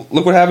 Wait,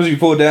 look what happens if you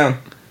pull it down.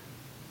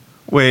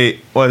 Wait,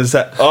 what is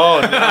that?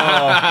 Oh, no.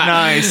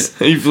 Nice.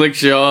 He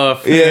flicks you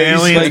off. Yeah,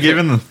 Alien's like,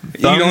 giving the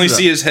you can only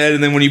see his head,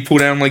 and then when you pull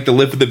down like the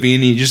lip of the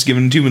beanie, you just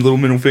giving him 2 little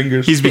middle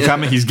fingers. He's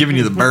giving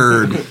you the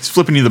bird. He's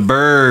flipping you the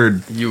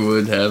bird. You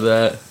would have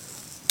that.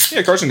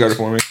 Yeah, Carson got it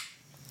for me.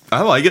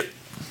 I like it.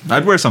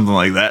 I'd wear something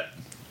like that.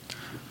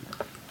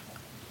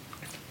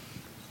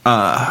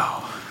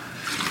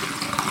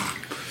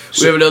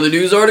 We have another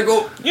news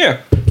article?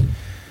 Yeah.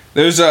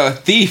 There's a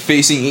thief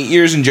facing 8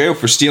 years in jail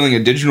for stealing a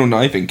digital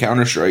knife in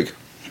Counter-Strike.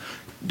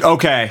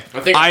 Okay.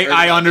 I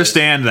I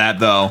understand that,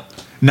 though.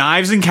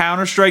 Knives in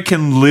Counter-Strike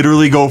can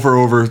literally go for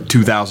over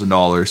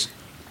 $2,000.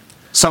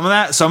 Some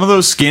of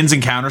those skins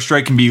in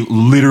Counter-Strike can be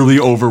literally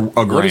over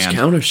 $1,000. What is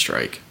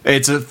Counter-Strike?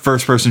 It's a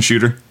first-person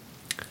shooter.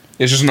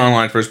 It's just an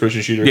online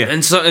first-person shooter. Yeah.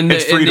 And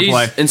It's free to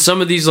play. And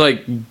some of these,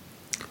 like,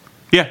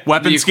 Yeah,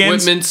 weapon the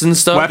skins. equipments and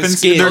stuff. Weapons,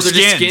 skins. they're Oh, they're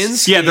just skins.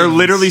 skins? Yeah, they're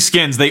literally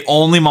skins. They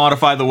only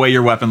modify the way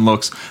your weapon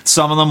looks.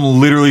 Some of them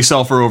literally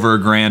sell for over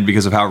 $1,000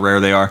 because of how rare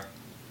they are.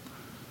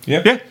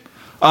 Yep. Yeah.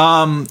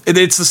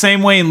 It's the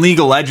same way in League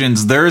of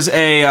Legends. There's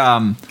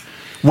a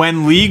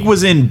when League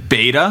was in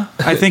beta,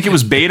 I think it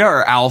was beta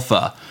or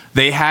alpha,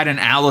 they had an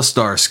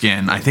Alistar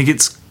skin. I think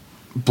it's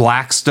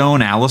Blackstone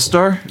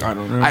Alistar. I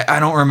don't know. I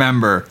don't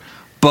remember,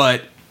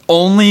 but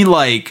only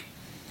like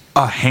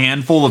a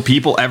handful of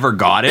people ever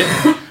got it.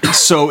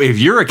 So if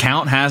your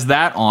account has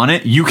that on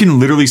it, you can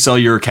literally sell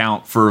your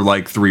account for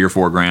like $3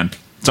 or $4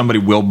 Somebody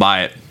will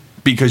buy it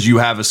because you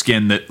have a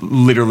skin that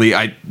literally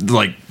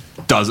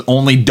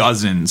only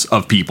dozens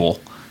of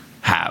people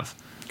have.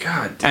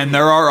 God damn. And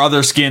there are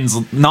other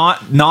skins,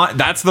 not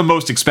that's the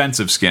most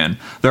expensive skin.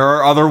 There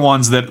are other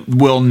ones that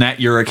will net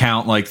your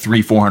account like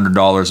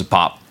 $300-$400 a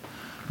pop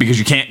because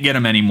you can't get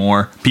them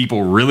anymore.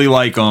 People really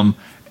like them,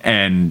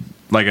 and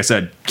like I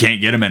said, can't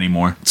get them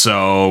anymore.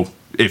 So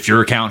if your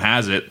account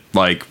has it,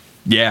 like,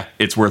 yeah,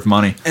 it's worth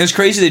money. And it's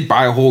crazy they'd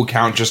buy a whole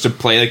account just to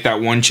play like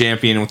that one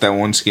champion with that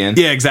one skin.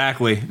 Yeah,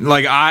 exactly.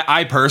 Like,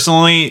 I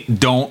personally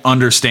don't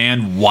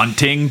understand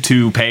wanting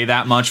to pay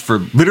that much for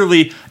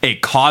literally a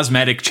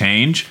cosmetic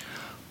change.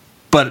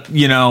 But,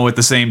 you know, at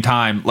the same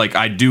time, like,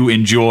 I do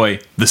enjoy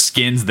the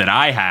skins that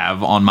I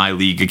have on my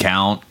League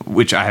account,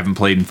 which I haven't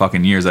played in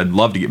fucking years. I'd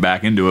love to get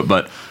back into it,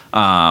 but,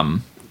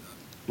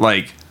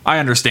 like, I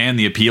understand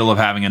the appeal of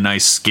having a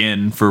nice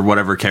skin for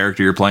whatever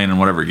character you're playing in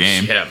whatever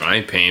game. Yeah, but I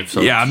ain't paying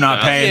for Yeah, I'm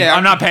not paying. Yeah.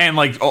 I'm not paying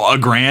like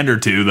 $1,000 or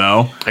 $2,000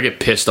 though. I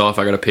get pissed off.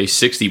 I gotta pay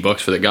 $60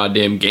 for the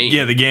goddamn game.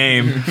 Yeah, the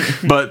game.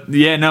 But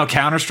yeah, no,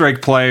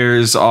 Counter-Strike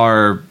players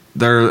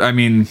they're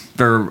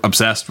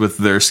obsessed with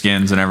their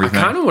skins and I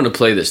everything. kind of want to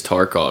play this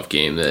Tarkov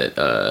game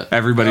that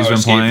Everybody's been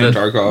Escape playing.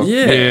 from Tarkov.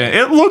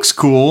 Yeah, it looks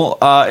cool.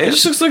 it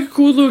just looks like a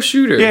cool little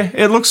shooter. Yeah,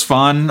 it looks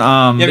fun. Yeah,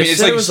 I mean, They it's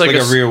said like, it was like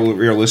a a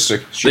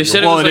realistic shooter. They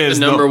said Well, it was it like is,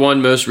 the though. number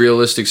one most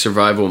realistic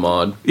survival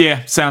mod.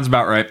 Yeah, sounds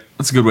about right.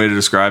 That's a good way to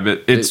describe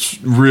it.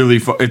 It's really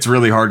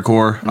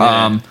hardcore.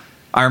 Yeah.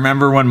 I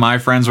remember when my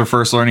friends were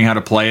first learning how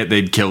to play it,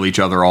 they'd kill each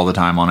other all the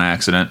time on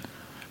accident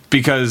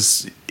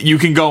because you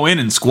can go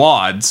in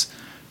squads.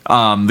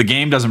 The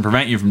game doesn't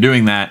prevent you from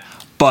doing that,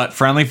 but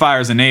friendly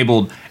fire is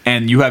enabled,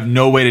 and you have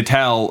no way to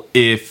tell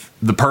if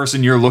the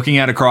person you're looking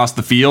at across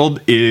the field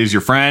is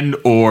your friend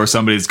or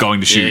somebody that's going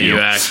to shoot Yeah, you. you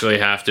actually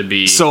have to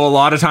be. So a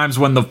lot of times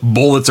when the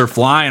bullets are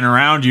flying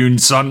around you and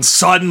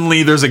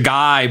suddenly there's a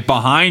guy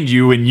behind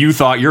you and you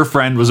thought your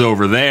friend was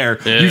over there,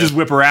 you just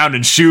whip around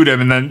and shoot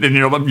him, and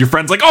your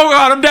friend's like, "Oh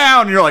God, I'm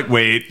down!" And you're like,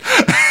 "Wait."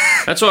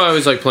 That's why I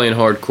always like playing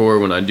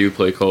hardcore when I do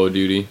play Call of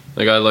Duty.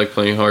 Like, I like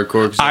playing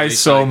hardcore because I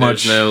so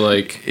much prefer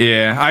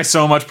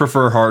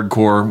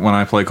hardcore when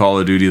I play Call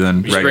of Duty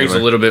than just regular. brings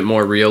a little bit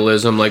more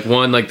realism. Like,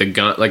 like the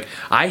gun. Like,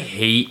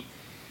 I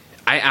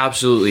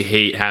absolutely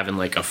hate having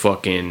like a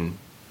fucking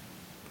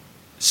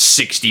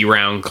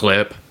 60-round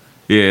clip.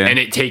 Yeah. And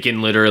it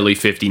taking literally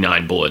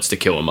 59 bullets to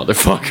kill a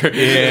motherfucker.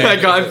 Yeah.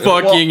 Like, I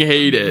fucking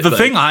hate it. The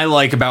thing I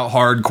like about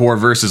hardcore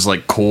versus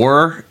like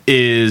core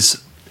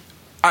is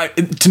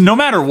no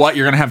matter what,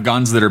 you're going to have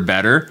guns that are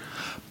better.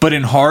 But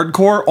in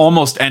hardcore,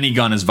 almost any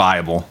gun is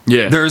viable.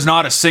 Yeah. There's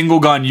not a single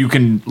gun you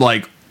can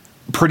like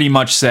pretty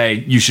much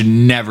say you should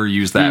never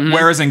use that.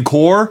 Whereas in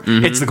core,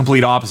 it's the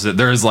complete opposite.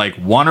 There's like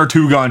 1 or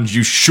 2 guns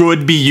you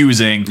should be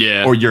using,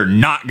 or you're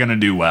not gonna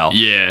do well.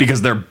 Yeah,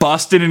 because they're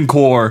busted in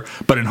core,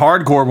 but in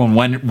hardcore,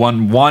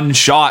 when one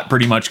shot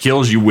pretty much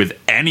kills you with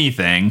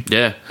anything.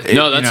 Yeah,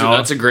 no,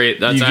 that's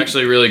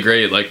actually really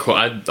great. Like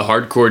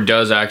hardcore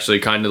does actually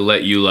kind of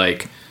let you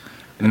like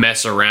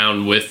mess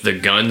around with the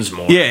guns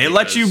more. Yeah, it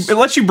lets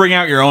you bring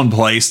out your own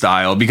play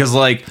style, because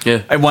like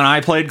when I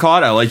played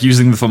COD, I like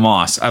using the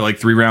FAMAS. I like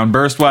 3-round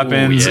burst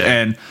weapons,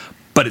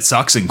 but it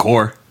sucks in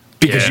core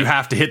because you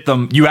have to hit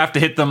them. You have to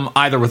hit them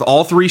either with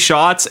all 3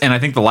 shots, and I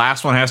think the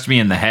last one has to be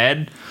in the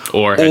head,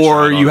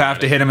 or you have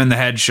to hit them in the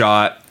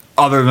headshot.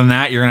 Other than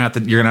that, you're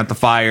gonna have to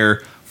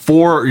fire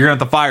 4. You're gonna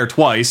have to fire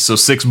twice, so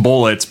 6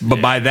 bullets.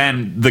 But by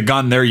then, the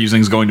gun they're using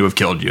is going to have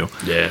killed you.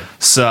 Yeah.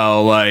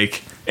 So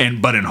like.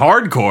 But in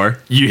hardcore,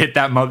 you hit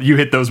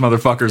those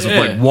motherfuckers with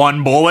like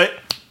 1 bullet,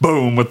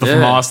 boom, with the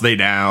FAMAS, they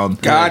down.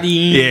 Got him.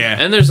 Yeah.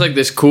 And there's like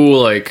this cool,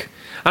 like,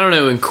 I don't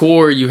know, in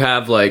core you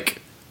have like,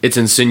 it's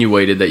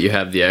insinuated that you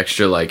have the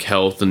extra like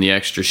health and the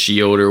extra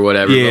shield or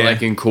whatever. Yeah. But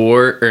like in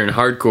core or in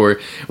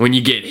hardcore, when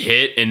you get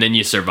hit and then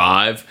you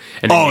survive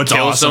and then you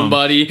kill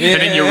somebody and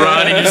then you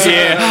run and you see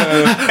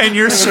and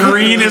your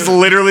screen is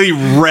literally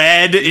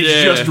red.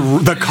 It's just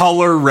the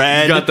color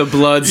red. You got the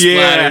blood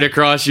splattered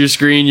across your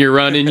screen. You're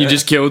running. You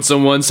just killed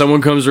someone.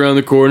 Someone comes around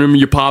the corner and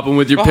you pop them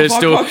with your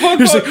pistol. You're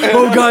just like,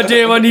 oh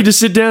goddamn! I need to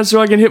sit down so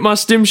I can hit my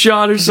stim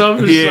shot or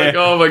something. It's like,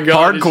 oh my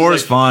god, hardcore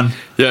is fun.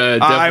 Yeah,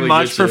 I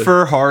much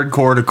prefer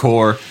hardcore to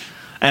core,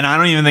 and I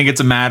don't even think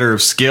it's a matter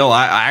of skill.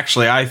 I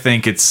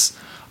think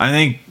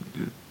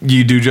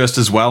you do just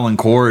as well in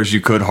core as you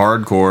could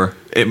hardcore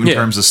in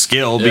terms of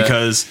skill,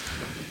 because,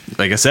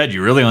 like I said,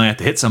 you really only have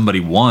to hit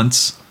somebody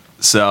once.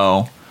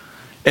 So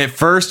at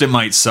first it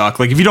might suck.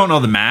 Like if you don't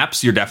know the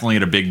maps, you're definitely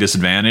at a big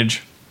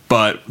disadvantage.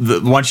 But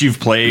once you've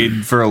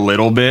played for a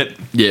little bit,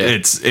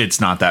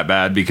 it's not that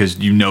bad because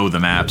you know the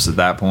maps at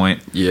that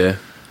point. Yeah.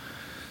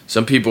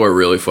 Some people are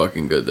really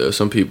fucking good, though.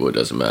 Some people, it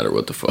doesn't matter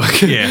what the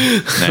fuck.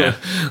 Yeah.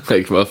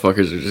 Like,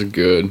 motherfuckers are just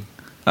good.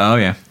 Oh,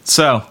 yeah.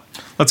 So,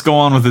 let's go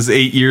on with this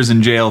 8 years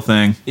in jail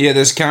thing. Yeah,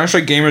 this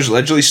Counter-Strike gamer's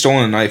allegedly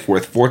stolen a knife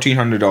worth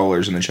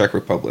 $1,400 in the Czech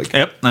Republic.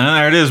 Yep,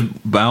 there it is.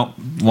 About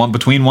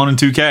between 1 and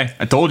 2K.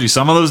 I told you,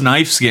 some of those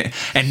knives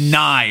and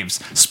knives,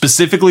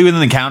 specifically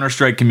within the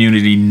Counter-Strike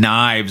community,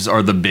 knives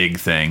are the big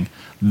thing.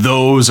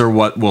 Those are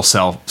what will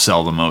sell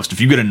the most. If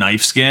you get a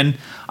knife skin,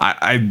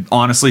 I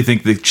honestly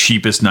think the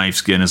cheapest knife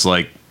skin is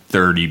like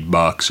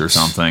 $30 or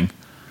something.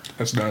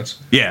 That's nuts.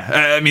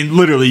 Yeah, I mean,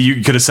 literally,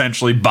 you could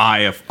essentially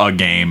buy a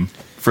game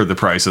for the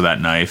price of that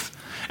knife.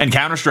 And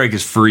Counter-Strike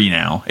is free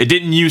now. It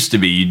didn't used to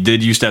be. You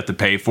did used to have to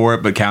pay for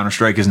it, but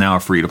Counter-Strike is now a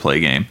free-to-play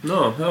game.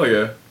 No, hell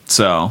yeah.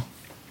 So.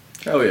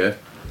 Hell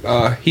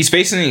yeah. He's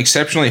facing an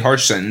exceptionally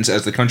harsh sentence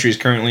as the country is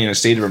currently in a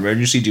state of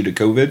emergency due to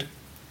COVID.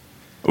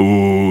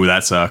 Ooh,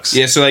 that sucks.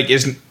 Yeah, so it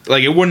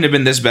wouldn't have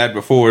been this bad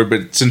before,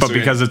 but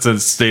because it's a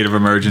state of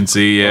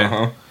emergency, yeah.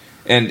 Uh-huh.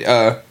 And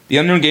the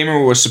unknown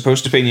gamer was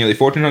supposed to pay nearly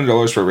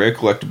 $1,400 for a rare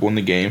collectible in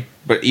the game,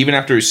 but even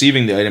after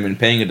receiving the item and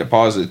paying a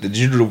deposit, the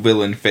digital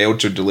villain failed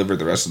to deliver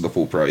the rest of the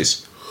full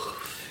price.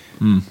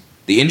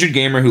 The injured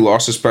gamer who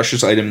lost his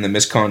precious item in the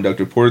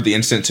misconduct reported the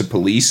incident to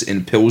police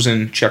in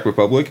Pilsen, Czech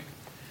Republic.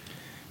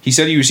 He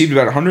said he received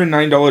about a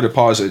 $109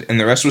 deposit, and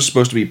the rest was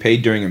supposed to be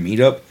paid during a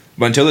meetup.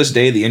 But until this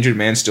day, the injured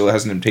man still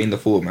hasn't obtained the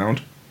full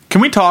amount.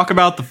 Can we talk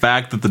about the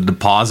fact that the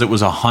deposit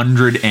was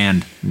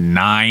 $109?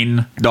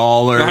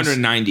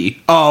 $190.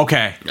 Oh,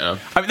 okay. Yeah.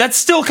 I mean, that's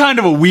still kind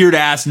of a weird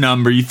ass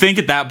number. You think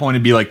at that point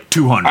it'd be like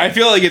 $200. I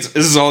feel like this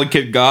is all the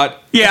kid got.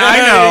 Yeah, I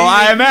know.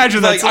 I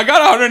imagine like I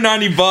got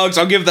 $190.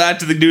 I'll give that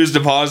to the dude's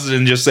deposit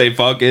and just say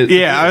fuck it.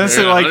 Yeah, I was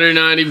like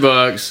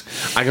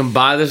 $190. I can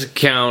buy this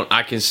account.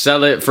 I can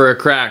sell it for a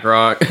crack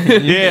rock.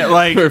 Yeah,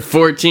 like for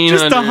 $1,400.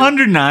 Just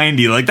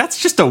 $190. Like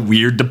that's just a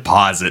weird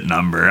deposit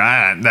number.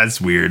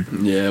 That's weird.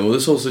 Yeah, well,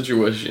 this whole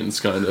situation's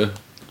kind of.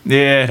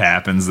 Yeah, it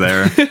happens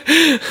there.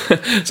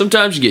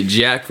 Sometimes you get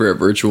jacked for a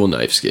virtual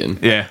knife skin.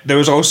 Yeah, there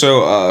was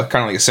also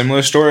kind of like a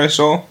similar story I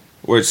saw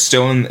where it's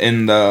still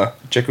in the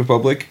Czech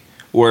Republic.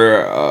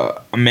 Where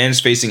a man's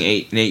facing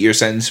an 8-year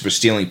sentence for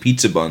stealing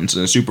pizza buns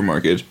in a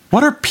supermarket.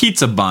 What are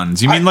pizza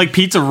buns? You mean like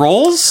pizza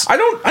rolls? I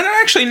don't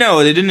actually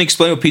know. They didn't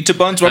explain what pizza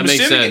buns. But I'm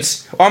assuming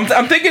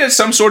I'm thinking it's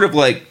some sort of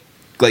like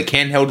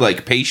handheld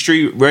like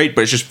pastry, right?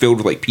 But it's just filled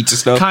with like pizza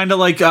stuff. Kind of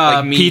like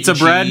meat, pizza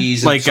bread,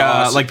 like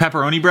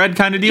pepperoni bread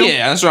kind of deal.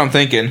 Yeah, that's what I'm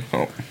thinking.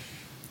 Oh.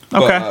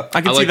 Okay,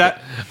 I can see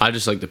that. I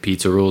just like the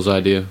pizza rolls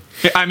idea.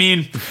 I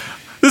mean.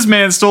 This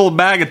man stole a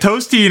bag of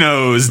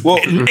Tostinos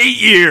in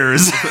 8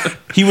 years.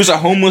 He was a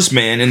homeless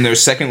man in their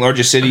second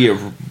largest city of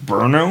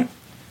Brno,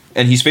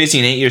 and he's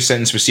facing an 8-year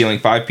sentence for stealing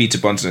 5 pizza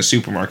buns in a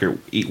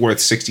supermarket worth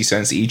 60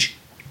 cents each.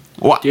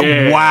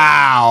 Yeah.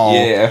 Wow.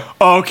 Yeah.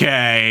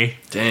 Okay.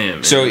 Damn.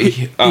 Man. So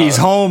he's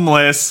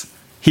homeless.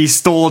 He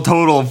stole a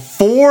total of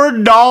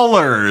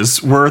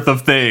 $4 worth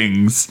of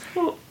things.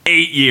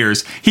 8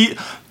 years.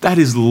 That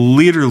is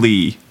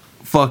literally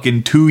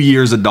fucking 2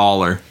 years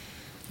 $1.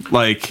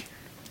 Like.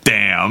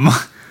 Damn.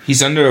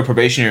 He's under a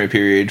probationary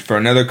period for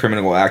another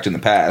criminal act in the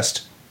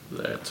past.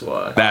 That's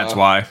why. That's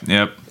why.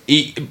 Yep.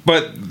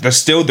 But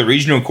the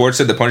regional court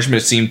said the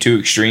punishment seemed too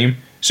extreme,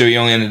 so he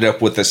only ended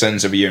up with a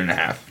sentence of 1.5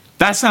 years.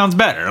 That sounds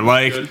better.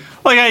 Like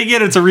I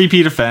get it's a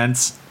repeat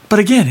offense, but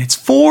again, it's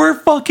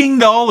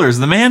 $4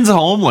 the man's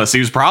homeless. He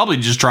was probably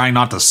just trying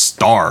not to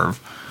starve,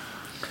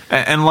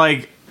 and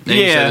like,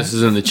 yeah, this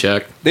is in the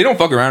Czech. They don't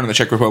fuck around in the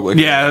Czech Republic.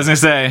 Yeah, I was gonna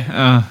say,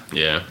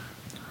 yeah.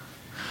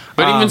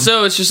 But even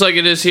so, it's just like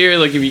it is here.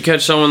 Like if you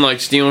catch someone like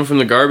stealing from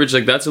the garbage,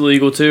 like that's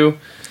illegal too.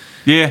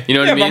 Yeah, you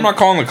know what I mean. But I'm not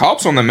calling the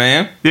cops on them,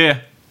 man.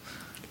 Yeah.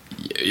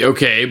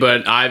 Okay,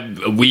 but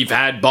we've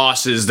had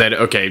bosses that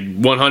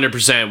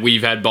 100%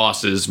 we've had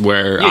bosses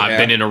where I've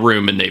been in a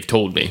room and they've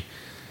told me,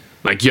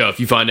 like, yo, if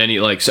you find any,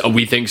 like,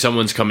 we think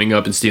someone's coming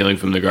up and stealing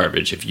from the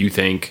garbage. If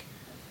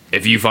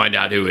you find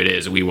out who it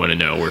is, we want to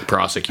know. We're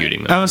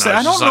prosecuting them.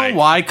 I don't know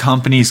why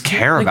companies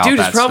care about dude,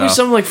 that it's probably stuff.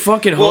 some like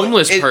fucking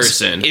homeless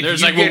person. If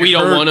There's you like, get we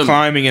don't hurt want them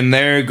climbing in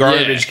their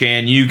garbage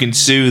can, you can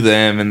sue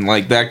them and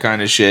like that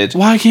kind of shit.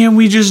 Why can't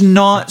we just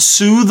not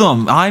sue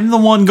them? I'm the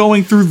one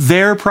going through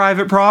their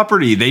private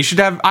property. I should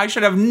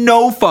have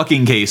no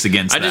fucking case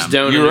against them. I just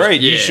don't. You're right.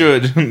 You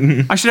should.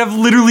 I should have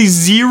literally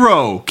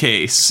zero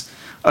case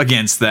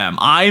against them.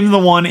 I'm the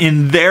one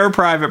in their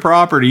private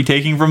property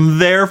taking from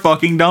their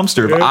fucking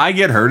dumpster. If I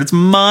get hurt, it's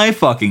my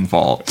fucking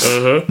fault,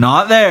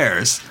 not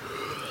theirs.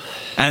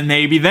 And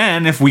maybe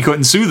then, if we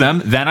couldn't sue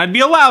them, then I'd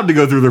be allowed to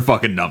go through their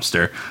fucking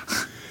dumpster.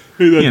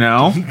 You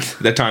know?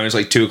 That time it's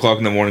like 2:00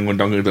 in the morning when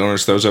Dunkin'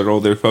 Donuts throws out all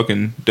their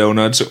fucking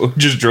donuts.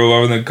 Just drove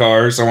over in the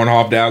car. Someone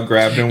hopped out,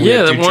 grabbed him. We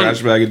had two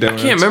trash bag of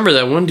donuts. I can't remember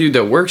that one dude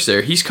that works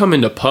there. He's come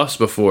into Puffs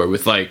before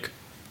with like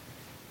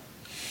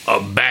a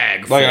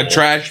bag full. Like a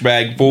trash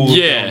bag full of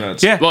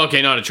donuts. Yeah. Well,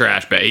 okay, not a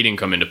trash bag. He didn't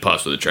come into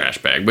Puffs with a trash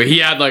bag. But he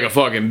had like a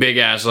fucking big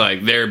ass,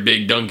 like their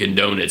big Dunkin'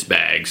 Donuts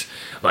bags,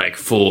 like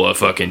full of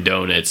fucking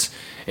donuts,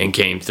 and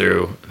came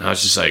through. And I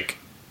was just like,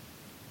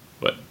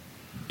 what?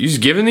 You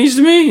just giving these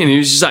to me? And he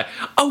was just like,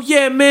 oh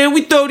yeah, man,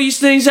 we throw these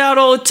things out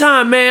all the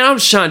time, man. I'm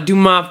just trying to do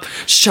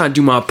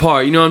my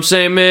part. You know what I'm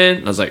saying, man?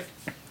 And I was like,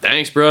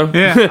 thanks, bro.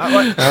 Yeah.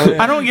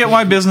 I don't get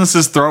why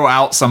businesses throw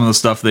out some of the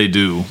stuff they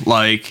do.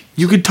 Like,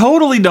 you could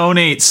totally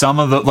donate some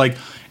of the, like,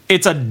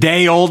 it's a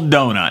day-old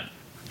donut.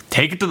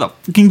 Take it to the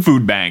fucking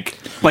food bank.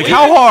 Like,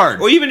 how hard?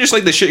 Or even just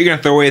like the shit you're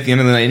gonna throw away at the end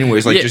of the night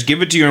anyways. Like, just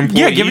give it to your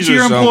employees. Yeah, give it to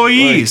your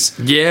employees.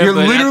 Like, you're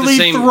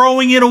literally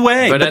throwing it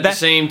away. But at the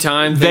same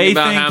time, think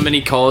about how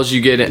many calls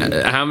you get.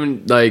 How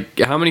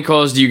many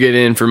calls do you get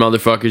in for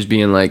motherfuckers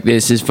being like,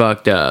 "This is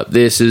fucked up.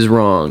 This is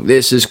wrong.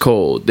 This is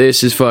cold.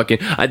 This is fucking.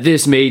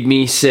 This made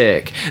me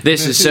sick.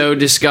 This is so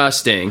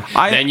disgusting."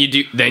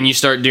 Then you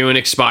start doing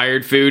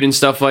expired food and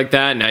stuff like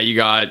that. Now you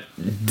got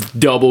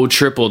double,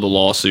 triple the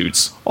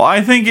lawsuits. Well,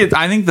 I think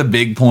the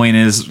big point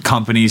is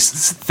companies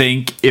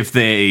think if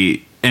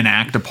they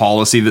enact a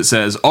policy that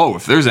says, oh,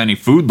 if there's any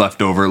food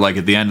left over, like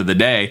at the end of the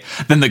day,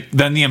 then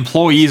the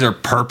employees are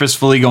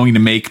purposefully going to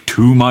make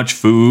too much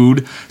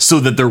food so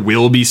that there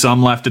will be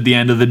some left at the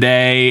end of the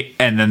day,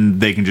 and then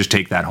they can just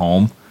take that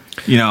home.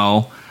 You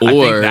know, or I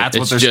think that's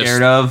what they're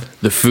scared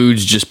of. The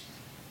food's just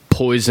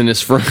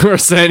poisonous for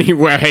us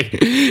anyway,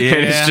 and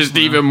it's just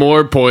even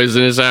more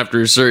poisonous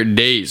after a certain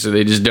date, so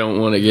they just don't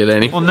want to get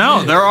any. Well,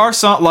 no, there are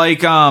some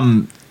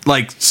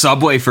like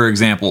Subway, for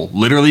example,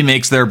 literally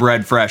makes their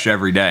bread fresh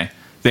every day.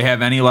 They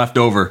have any left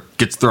over,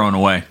 gets thrown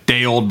away.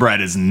 Day-old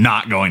bread is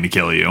not going to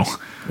kill you.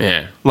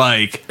 Yeah.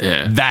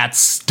 That's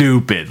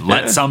stupid.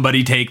 Let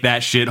somebody take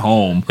that shit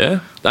home. Yeah.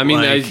 I mean,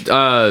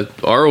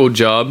 our old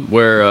job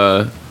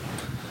where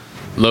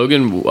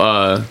Logan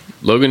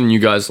and you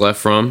guys left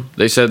from,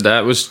 they said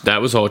that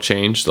was all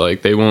changed.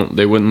 Like they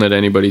wouldn't let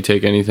anybody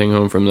take anything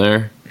home from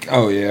there.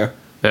 Oh yeah.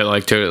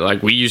 That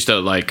we used to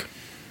like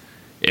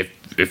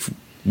if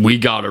we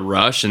got a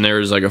rush and there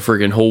was like a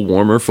freaking whole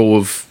warmer full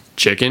of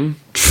chicken.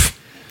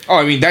 Oh,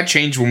 I mean, that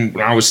changed when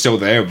I was still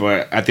there,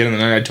 but at the end of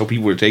the night, I told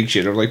people to take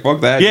shit. I was like,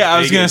 fuck that. Yeah, I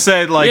was going to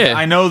say,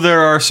 I know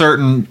there are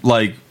certain,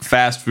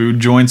 fast food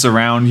joints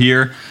around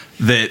here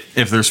that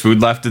if there's food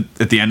left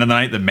at the end of the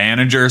night, the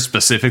manager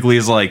specifically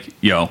is like,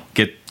 yo,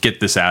 get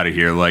this out of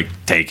here.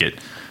 Take it.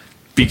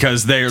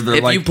 Because they're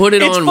if like, you put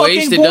it on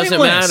waste, it doesn't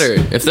pointless.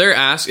 matter. If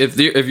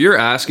you're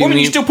asking me,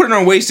 you still put it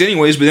on waste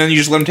anyways, but then you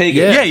just let them take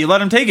it. Yeah, you let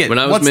them take it. When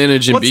I was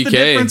managing what's BK, the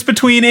difference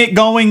between it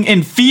going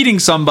and feeding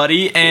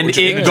somebody and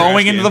it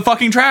going into the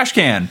fucking trash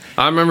can?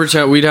 I remember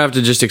we'd have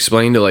to just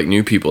explain to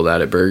new people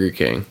that at Burger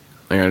King.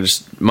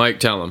 Mike,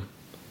 tell him,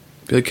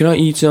 be like, can I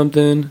eat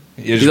something?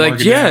 Be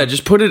like, yeah,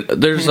 just put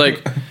it. There's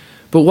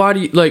but why do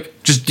you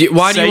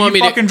why do you want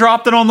me to fucking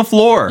dropped it on the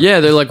floor? Yeah,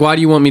 they're like, why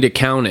do you want me to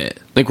count it?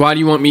 Why do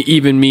you want me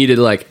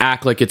to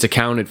act like it's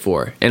accounted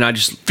for? And I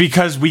just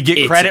because we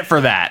get credit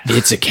for that.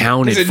 It's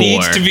accounted for. It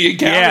needs to be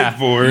accounted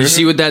for. You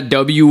see what that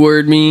W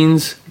word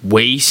means?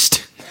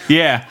 Waste.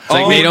 Yeah.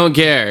 It's they don't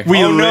care.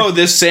 No,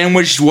 this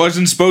sandwich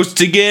wasn't supposed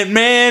to get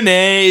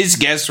mayonnaise.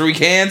 Guess we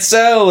can't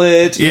sell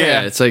it.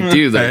 Yeah, it's like,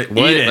 dude,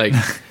 what?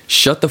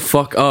 shut the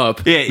fuck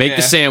up. Yeah, make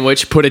the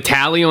sandwich, put a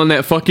tally on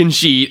that fucking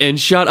sheet, and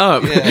shut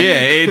up.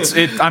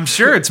 I'm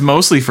sure it's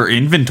mostly for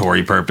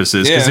inventory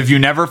purposes, because if you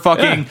never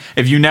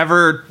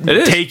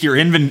take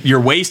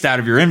your waste out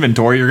of your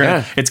inventory,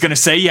 it's gonna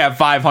say you have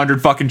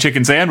 500 fucking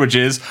chicken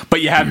sandwiches,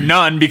 but you have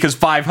none because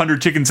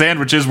 500 chicken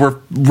sandwiches were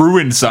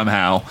ruined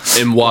somehow.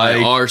 And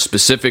why our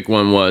specific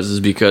one is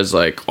because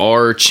like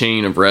our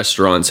chain of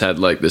restaurants had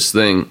like this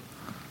thing,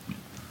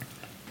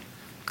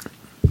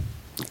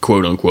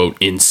 quote unquote,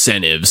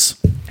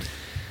 incentives,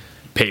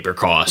 paper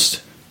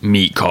cost,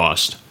 meat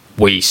cost,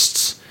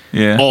 wastes,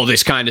 all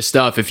this kind of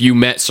stuff. If you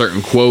met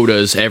certain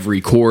quotas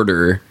every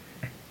quarter,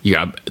 you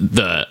got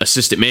the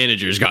assistant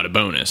managers got a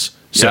bonus.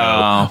 So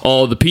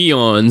all the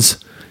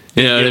peons,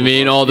 you know what I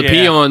mean? All the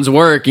peons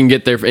work and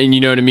get their, and you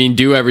know what I mean,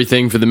 do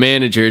everything for the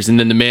managers, and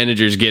then the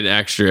managers get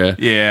extra.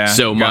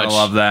 So much. Gotta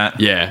love that.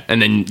 Yeah,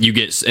 and then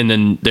and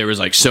then there was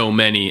like so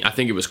many. I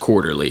think it was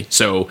quarterly.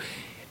 So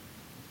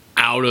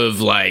out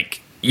of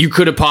like, you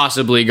could have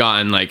possibly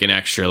gotten like an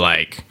extra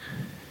like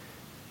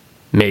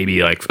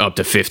maybe like up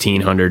to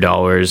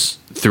 $1,500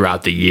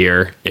 throughout the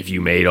year if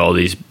you made all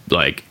these,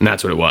 like, and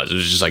that's what it was. It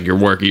was just like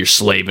you're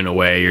slaving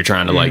away, you're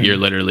trying to like, you're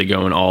literally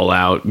going all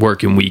out,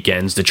 working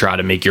weekends to try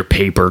to make your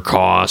paper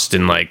cost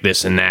and like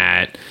this and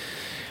that,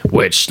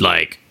 which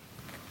like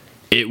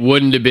it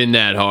wouldn't have been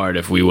that hard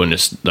if we wouldn't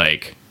have,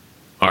 like,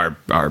 our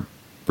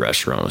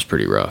restaurant was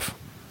pretty rough.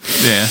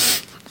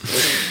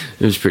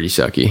 It was pretty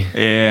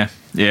sucky.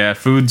 Yeah,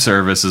 food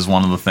service is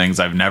one of the things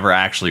I've never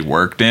actually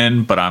worked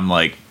in, but I'm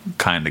like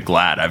kind of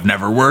glad I've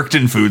never worked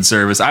in food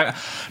service.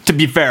 To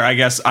be fair, I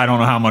guess I don't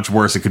know how much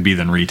worse it could be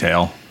than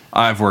retail.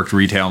 I've worked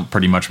retail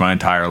pretty much my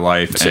entire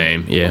life.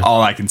 Same, yeah.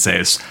 All I can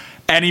say is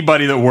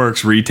anybody that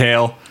works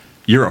retail,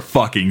 you're a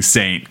fucking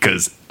saint,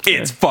 because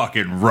it's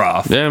fucking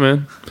rough. Yeah,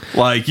 man.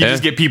 Like, you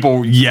just get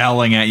people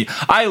yelling at you.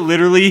 I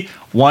literally,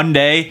 one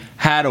day,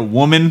 had a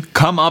woman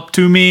come up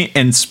to me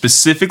and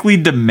specifically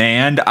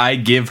demand I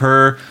give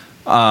her,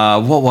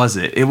 what was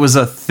it? It was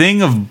a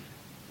thing of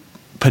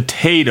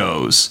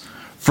potatoes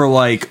for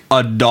like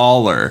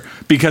 $1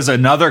 because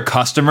another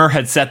customer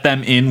had set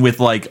them in with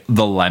like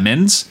the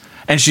lemons.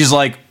 And she's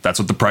like, that's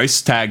what the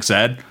price tag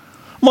said.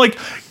 I'm like,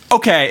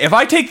 okay, if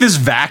I take this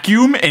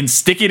vacuum and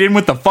stick it in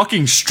with the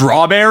fucking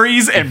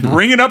strawberries and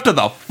bring it up to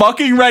the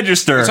fucking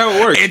register, that's how it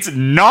works. It's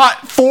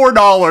not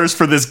 $4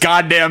 for this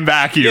goddamn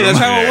vacuum. Yeah, that's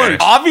how it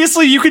works.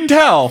 Obviously, you can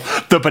tell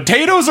the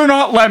potatoes are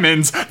not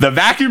lemons, the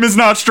vacuum is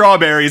not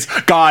strawberries.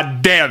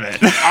 God damn it!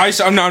 I'm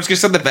just gonna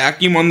set the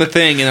vacuum on the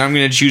thing, and I'm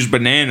gonna choose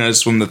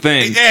bananas from the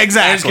thing.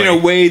 Exactly. I'm just gonna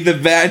weigh the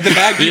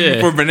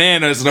vacuum for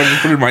bananas, and I'm gonna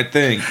put it in my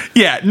thing.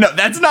 Yeah, no,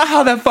 that's not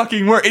how that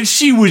fucking works. And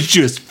she was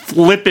just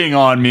flipping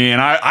on me,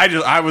 and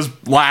I was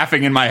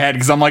laughing in my head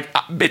because I'm like,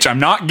 bitch, I'm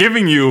not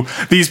giving you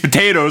these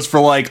potatoes for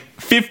like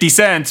 50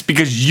 cents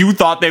because you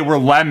thought they were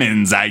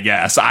lemons, I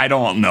guess. I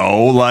don't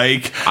know.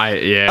 Like,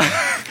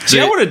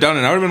 See, I would have done it.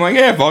 I would have been like,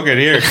 yeah, fuck it,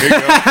 here you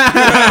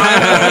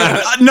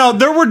go. No,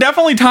 there were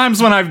definitely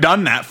times when I've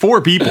done that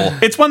for people.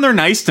 It's when they're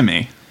nice to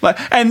me.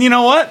 And you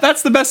know what?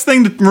 That's the best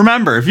thing to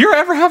remember. If you're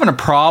ever having a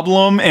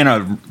problem in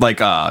a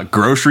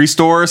grocery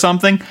store or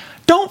something,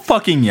 don't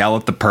fucking yell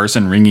at the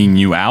person ringing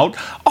you out.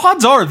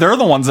 Odds are they're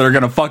the ones that are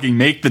going to fucking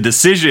make the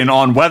decision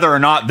on whether or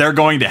not they're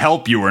going to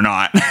help you or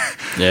not.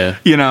 Yeah.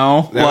 You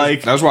know?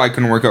 That was why I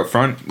couldn't work up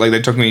front. Like,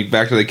 they took me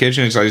back to the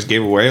kitchen because I just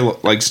gave away,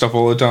 like, stuff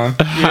all the time.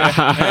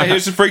 Hey,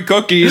 here's some free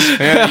cookies.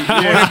 Hey, you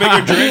want a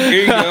bigger drink?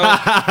 Here you go.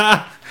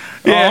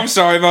 Yeah. Oh, I'm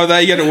sorry about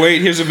that. You got to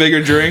wait. Here's a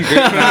bigger drink. Mike,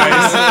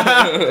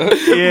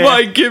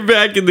 get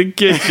back in the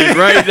kitchen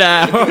right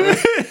now.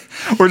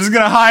 We're just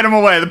gonna hide them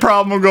away. The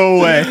problem will go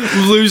away.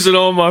 I'm losing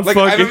all my fucking.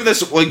 I remember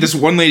this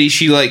one lady.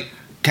 She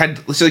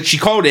she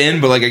called in,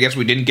 but like I guess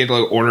we didn't get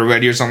like order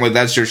ready or something like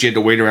that, so she had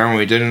to wait around when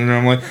we did it. And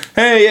I'm like,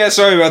 hey, yeah,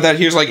 sorry about that.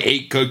 Here's like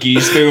 8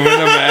 cookies too in the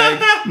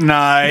bag.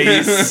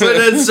 Nice. But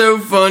it's so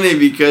funny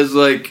because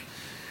like.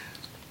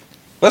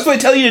 That's what they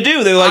tell you to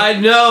do. They're like, I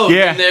know.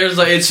 Yeah. And there's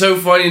like, it's so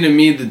funny to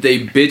me that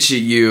they bitch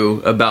at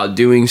you about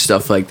doing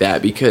stuff like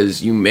that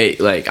because you make,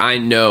 like, I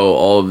know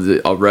all of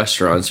the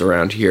restaurants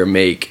around here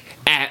make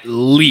at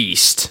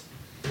least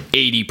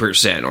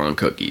 80% on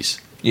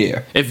cookies.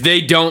 Yeah. If they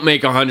don't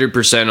make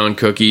 100% on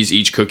cookies,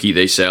 each cookie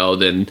they sell,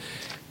 then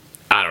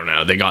I don't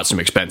know, they got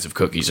some expensive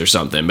cookies or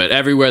something. But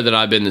everywhere that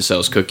I've been that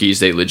sells cookies,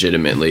 they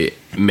legitimately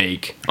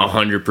make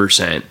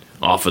 100%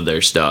 off of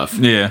their stuff.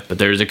 Yeah. But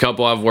there's a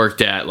couple I've worked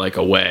at like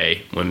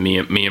away when me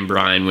and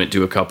Brian went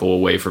to a couple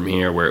away from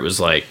here where it was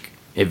like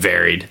it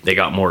varied. They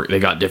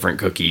got different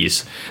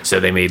cookies, so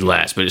they made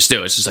less. But it's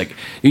just like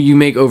you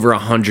make over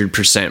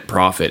 100%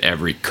 profit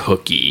every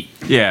cookie.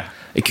 Yeah.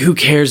 Like, who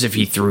cares if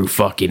he threw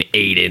fucking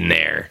 8 in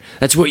there?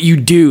 That's what you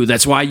do.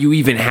 That's why you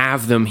even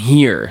have them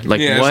here.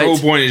 Like, yeah, what? The whole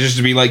point is just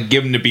to be like,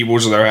 give them to people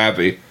so they're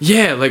happy.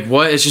 Yeah, like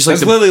what? It's just like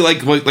that's literally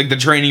like the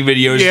training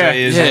videos. Yeah,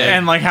 say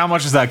and like, how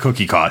much does that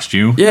cookie cost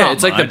you? Yeah, Not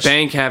it's like much. the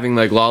bank having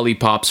like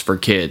lollipops for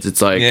kids.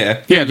 It's like,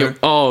 yeah.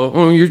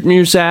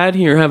 you're sad.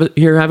 Here,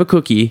 have a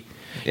cookie.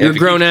 You're a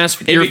grown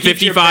ass. You're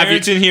 55.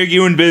 Your in here,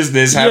 you in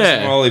business. Have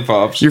some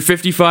lollipops. You're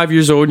 55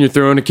 years old and you're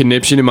throwing a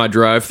conniption in my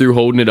drive-through,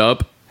 holding it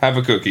up. Have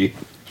a cookie.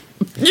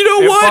 You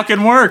know what? It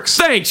fucking works.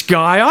 Thanks,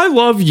 guy. I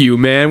love you,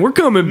 man. We're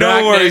coming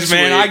back. No worries, next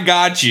man. week. I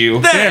got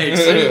you.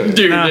 Thanks,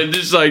 dude. And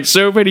just like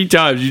so many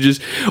times, you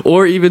just,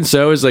 or even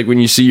so is like when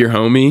you see your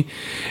homie,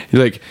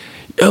 you're like,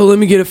 oh, let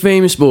me get a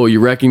famous bowl.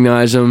 You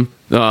recognize him.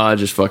 Oh, I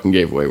just fucking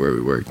gave away where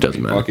we work.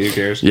 Doesn't matter. Fuck, who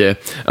cares? Yeah.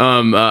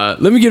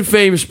 Let me get a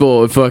famous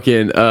bowl and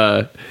fucking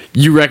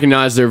you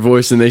recognize their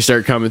voice and they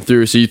start coming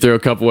through, so you throw a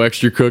couple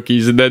extra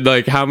cookies, and then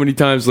like how many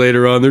times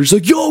later on they're just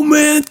like, yo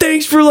man,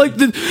 thanks for like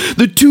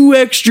the 2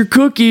 extra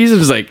cookies. It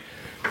was like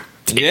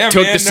Yeah,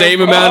 took man, the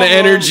same amount of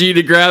energy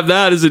to grab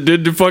that as it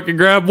did to fucking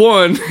grab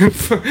one.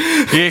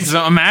 Yeah, so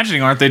I'm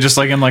imagining, aren't they just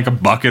like in like a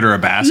bucket or a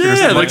basket or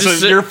something? Like,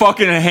 so your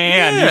fucking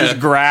hand, you just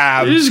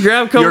grab. You just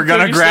grab a couple. You're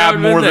gonna grab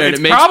more than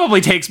it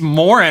probably takes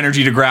more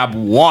energy to grab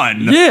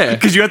one. Yeah,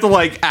 because you have to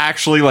like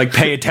actually like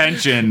pay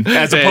attention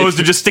as opposed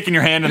to just sticking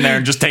your hand in there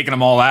and just taking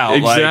them all out.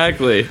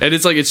 Exactly, and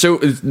it's like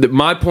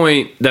my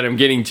point that I'm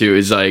getting to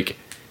is like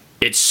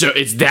it's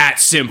that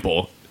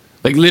simple.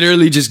 Like,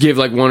 literally just give,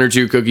 like, 1 or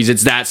 2 cookies.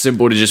 It's that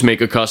simple to just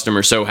make a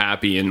customer so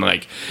happy and,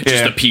 like,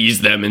 just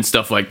appease them and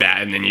stuff like that.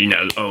 And then, you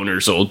know,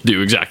 owners will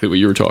do exactly what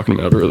you were talking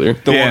about earlier.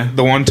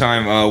 The one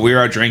time we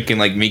were out drinking,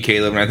 like, me,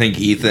 Caleb, and I think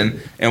Ethan,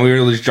 and we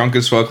were just drunk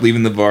as fuck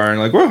leaving the bar, and,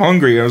 like, we're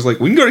hungry. I was like,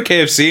 we can go to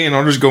KFC, and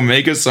I'll just go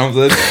make us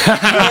something.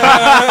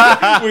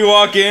 We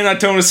walk in, I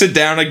tell him to sit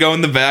down, I go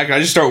in the back, and I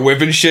just start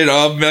whipping shit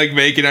up, like,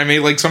 I made,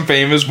 like, some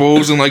famous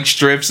bowls and, like,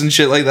 strips and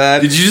shit like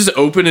that. Did you just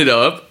open it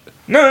up?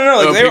 No,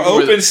 like they were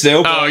open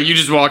still. Oh, you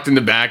just walked in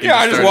the back. And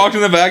I just walked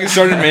in the back and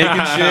started making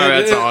shit.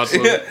 That's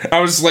awesome.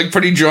 I was like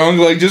pretty drunk,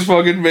 like just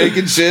fucking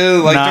making shit.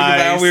 Like took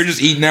it out, we were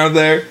just eating out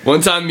there.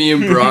 One time, me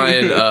and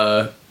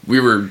Brian, we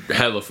were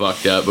hella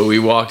fucked up, but we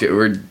walked it.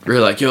 We're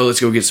like, yo, let's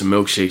go get some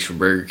milkshakes from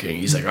Burger King.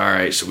 He's like, all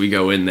right. So we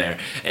go in there,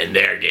 and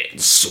they're getting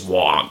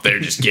swamped. They're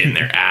just getting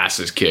their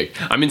asses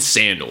kicked. I'm in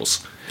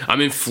sandals. I'm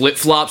in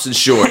flip-flops and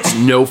shorts,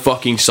 no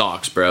fucking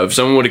socks, bro. If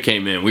someone would have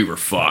came in, we were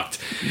fucked.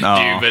 No.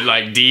 Dude, but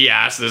like D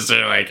asked us,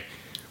 they're like,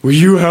 will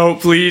you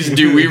help, please?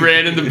 Dude, we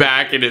ran in the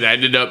back, and it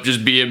ended up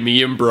just being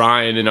me and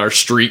Brian in our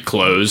street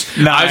clothes.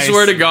 Nice. I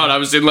swear to God, I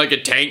was in like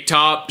a tank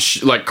top,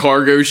 like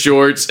cargo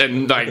shorts,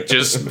 and like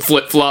just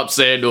flip-flop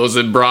sandals,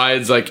 and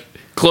Brian's like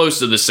close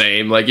to the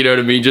same, like, you know what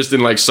I mean, just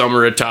in like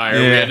summer attire.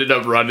 We ended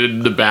up running in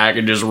the back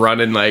and just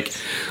running like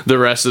the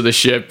rest of the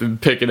ship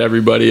and picking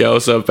everybody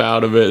else up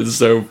out of it. And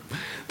so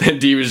then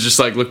Dee was just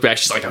like, look back.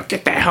 She's like, oh,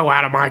 get the hell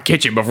out of my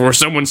kitchen before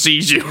someone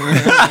sees you.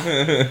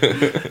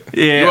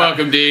 You're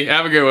welcome, Dee.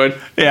 Have a good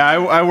one. Yeah,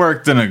 I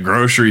worked in a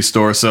grocery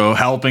store, so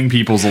helping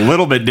people's a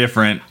little bit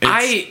different.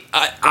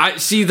 I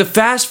see the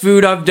fast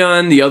food I've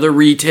done, the other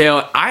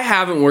retail. I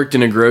haven't worked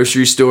in a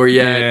grocery store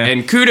yet,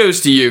 and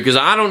kudos to you, because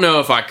I don't know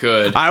if I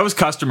could. I was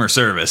customer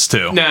service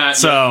too. Nah,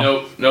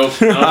 so nope.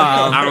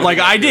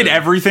 I did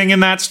everything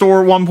in that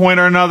store at one point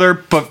or another,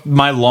 but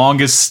my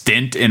longest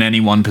stint in any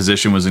one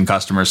position was in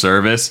customer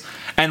service.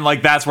 And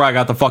like that's where I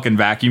got the fucking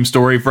vacuum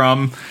story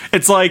from.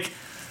 It's like,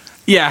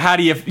 yeah, how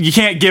do you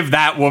can't give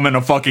that woman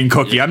a fucking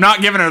cookie. I'm not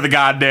giving her the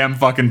goddamn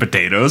fucking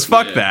potatoes.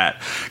 Fuck that.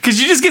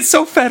 Because you just get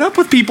so fed up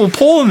with people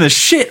pulling this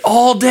shit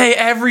all day,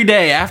 every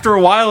day. After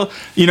a while,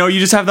 you know, you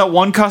just have that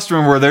one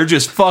customer where they're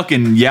just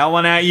fucking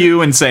yelling at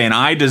you and saying,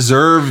 I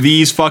deserve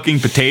these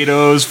fucking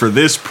potatoes for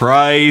this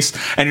price.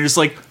 And you're just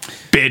like,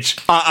 bitch,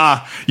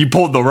 you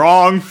pulled the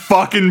wrong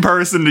fucking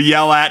person to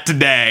yell at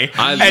today.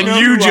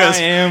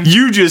 And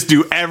you just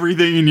do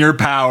everything in your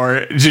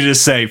power to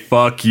just say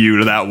fuck you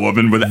to that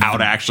woman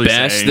without actually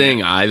saying it. Best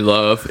thing I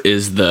love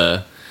is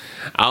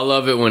I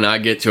love it when I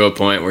get to a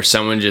point where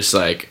someone just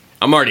like,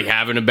 I'm already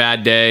having a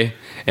bad day,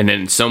 and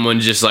then someone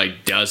just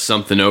like does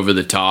something over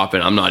the top,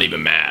 and I'm not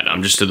even mad.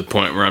 I'm just to the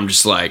point where I'm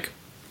just like,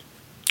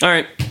 all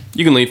right,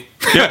 you can leave.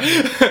 Yeah.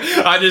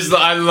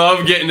 I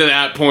love getting to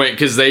that point,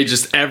 because they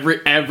just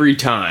every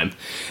time,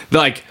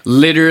 like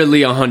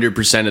literally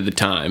 100% of the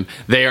time,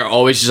 they are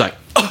always just like,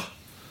 oh,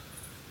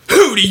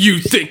 who do you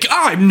think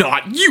I'm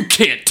not? You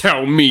can't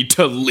tell me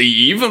to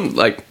leave. I'm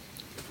like,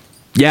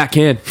 yeah, I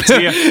can.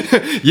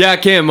 Yeah, I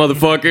can,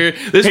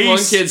 motherfucker. This one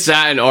kid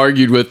sat and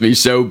argued with me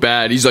so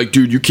bad. He's like,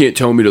 dude, you can't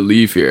tell me to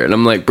leave here. And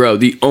I'm like, bro,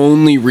 the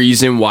only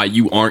reason why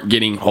you aren't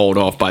getting hauled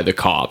off by the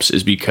cops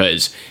is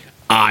because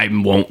I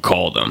won't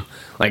call them.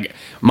 Like,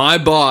 my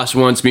boss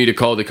wants me to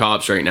call the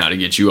cops right now to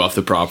get you off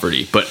the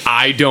property, but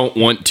I don't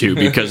want to,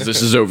 because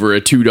this is over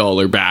a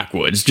 $2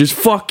 backwoods. Just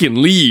fucking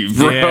leave,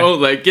 bro. Yeah.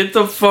 Like, get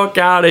the fuck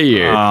out of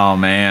here. Oh,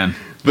 man.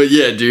 But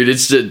yeah, dude,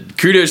 it's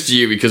kudos to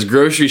you, because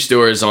grocery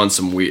store is on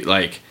some weird,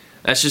 like,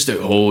 that's just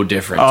a whole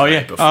different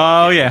type of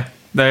fucking, yeah.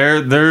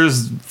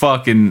 There's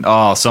fucking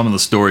some of the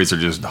stories are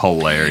just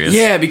hilarious.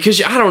 Yeah,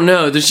 because I don't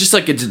know, there's just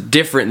like it's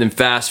different than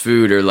fast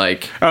food, or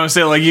like I would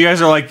say, like, you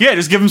guys are like, yeah,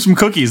 just give them some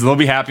cookies, they'll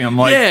be happy. I'm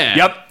like,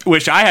 yep,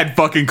 wish I had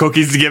fucking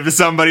cookies to give to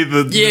somebody.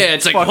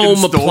 It's like fucking home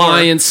store.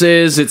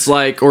 appliances. It's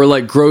like, or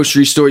like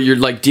grocery store. You're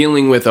like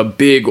dealing with a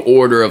big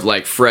order of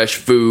like fresh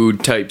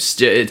food type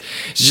shit.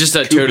 It's just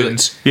a totally.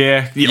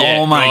 Yeah. Yeah.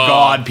 Oh my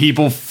God.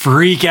 People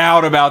freak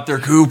out about their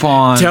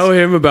coupons. Tell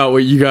him about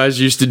what you guys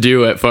used to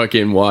do at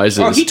fucking Wise's.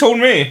 Oh, he told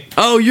me.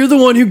 Oh, you're the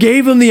one who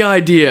gave him the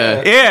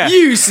idea. Yeah.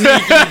 You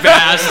sneaky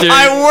bastard.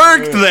 I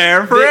worked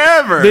there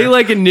forever. They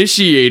like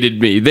initiated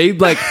me. They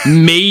like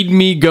made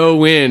me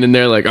go in, and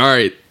they're like, all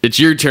right, it's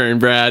your turn,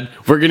 Brad.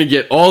 We're going to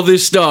get all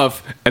this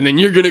stuff, and then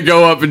you're going to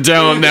go up and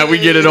tell them that we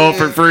get it all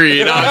for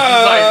free. And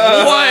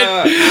I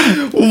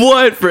was like,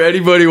 what? For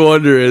anybody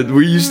wondering,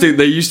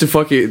 they used to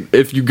fucking,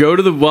 if you go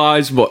to the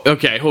Wise,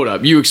 okay, hold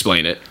up. You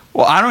explain it.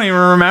 Well, I don't even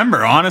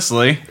remember,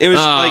 honestly. It was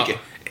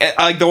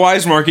like the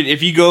Wise Market.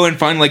 If you go and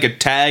find like a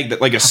tag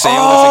that like a sale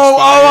that's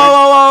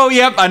Oh, expired.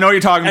 yep. I know what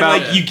you're talking And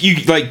about.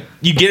 like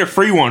you get a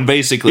free one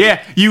basically.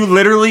 Yeah, you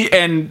literally,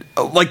 and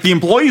like the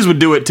employees would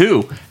do it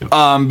too,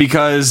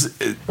 because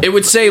It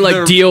would say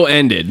like deal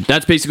ended.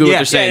 That's basically what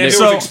they're saying. And it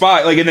was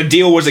expired. Like, and the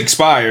deal was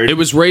expired. It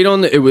was right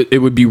on the. It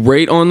would be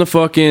right on the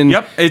fucking.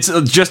 Yep, it's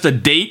just a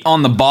date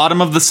on the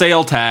bottom of the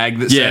sale tag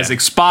that says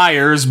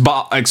expires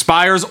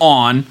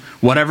on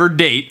whatever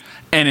date.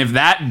 And if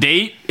that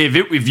date,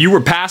 if you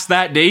were past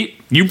that date,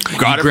 you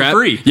got it for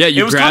free. Yeah,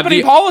 it was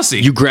company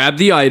policy. You grab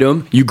the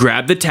item, you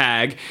grab the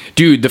tag.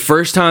 Dude, the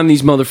first time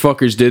these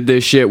motherfuckers did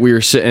this shit, we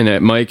were sitting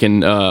at Mike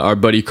and our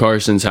buddy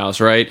Carson's house,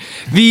 right?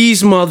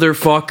 These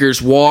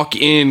motherfuckers walk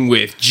in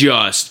with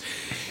just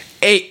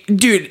a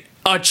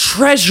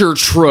treasure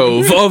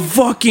trove of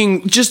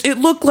fucking just. It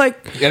looked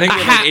like I think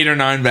we had like 8 or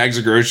 9 bags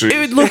of groceries. It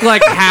would look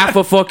like half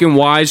a fucking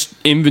Wise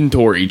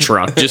inventory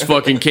truck just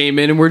fucking came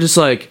in, and we're just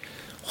like,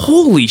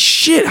 holy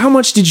shit, how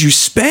much did you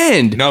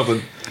spend?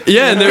 Nothing.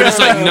 Yeah, and they're just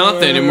like,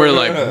 nothing. And we're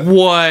like,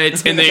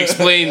 what? And they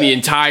explained the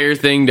entire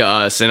thing to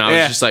us. And I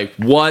was just like,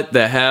 what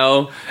the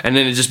hell? And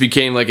then it just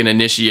became like an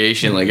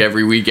initiation. Like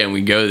every weekend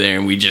we go there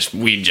and we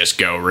just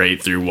go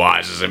right through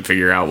Wise's and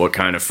figure out what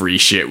kind of free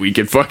shit we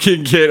could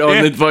fucking get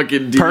on the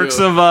fucking deal. Perks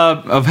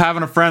of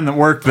having a friend that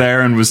worked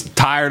there and was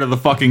tired of the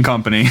fucking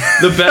company.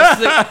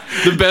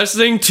 The best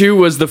thing too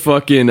was the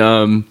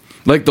fucking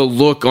like the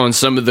look on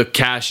some of the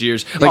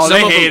cashiers. Like they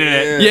hated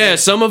it. Yeah,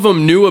 some of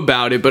them knew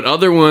about it, but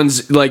other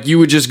ones, like you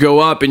would just go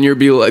up and you'd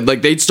be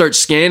like they'd start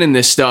scanning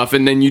this stuff,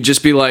 and then you'd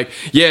just be like,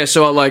 yeah,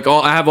 so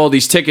I have all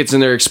these tickets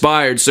and they're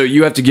expired, so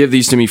you have to give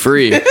these to me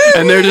free.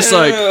 And they're just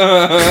like,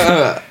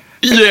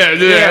 yeah,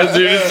 dude,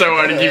 it's so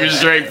hard to keep a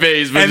straight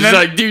face, but it's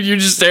like, dude, you're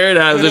just staring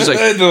at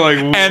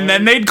them. And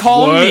then they'd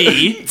call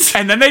me,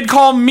 and then they'd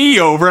call me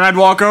over, and I'd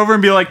walk over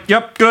and be like,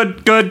 yep,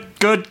 good.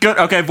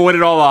 Okay, void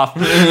it all off.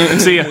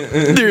 See ya.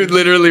 Dude,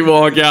 literally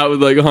walk out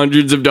with like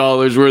hundreds of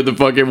dollars worth of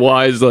fucking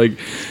Wise. Like,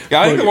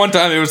 yeah, I think the one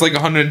time it was like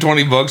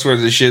 $120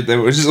 worth of shit that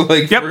was just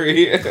like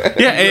free.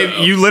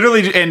 Yeah, you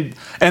literally, and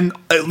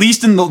at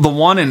least in the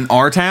one in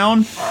our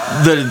town,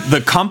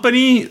 the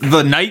company,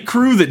 the night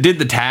crew that did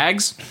the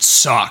tags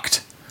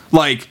sucked.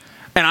 Like,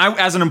 and I,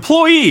 as an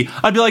employee,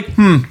 I'd be like,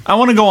 I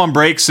want to go on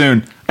break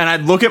soon. And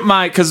I'd look at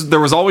because there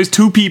was always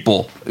 2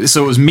 people.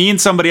 So it was me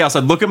and somebody else.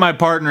 I'd look at my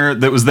partner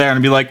that was there and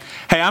I'd be like,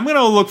 hey, I'm going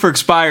to look for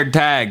expired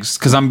tags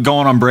because I'm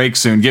going on break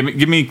soon. Give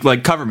me,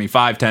 like, cover me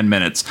 5-10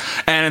 minutes.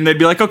 And they'd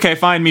be like, okay,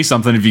 find me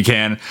something if you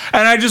can.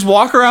 And I'd just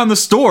walk around the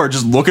store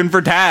just looking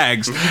for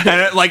tags.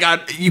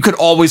 And you could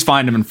always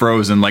find them in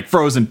frozen, like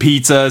frozen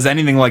pizzas,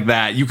 anything like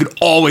that. You could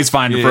always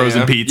find a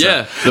frozen pizza.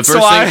 Yeah, the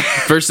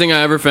first thing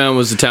I ever found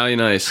was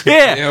Italian ice.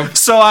 Yeah.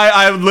 So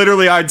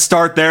I'd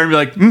start there and be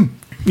like,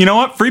 you know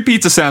what? Free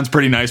pizza sounds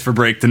pretty nice for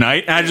break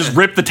tonight. And I just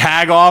rip the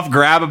tag off,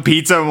 grab a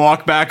pizza, and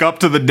walk back up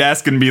to the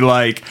desk and be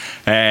like,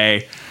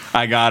 hey,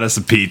 I got us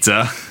a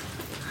pizza.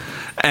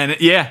 And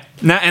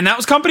and that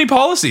was company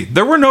policy.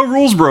 There were no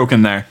rules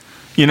broken there.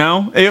 You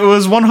know, it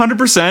was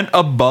 100%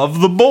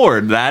 above the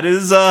board. That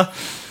is,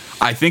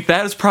 I think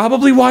that is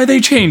probably why they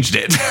changed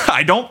it.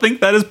 I don't think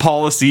that is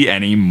policy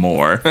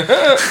anymore.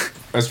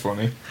 That's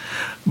funny.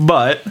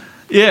 But,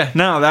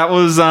 that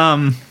was,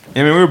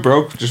 I mean, we were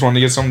broke, just wanted to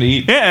get something to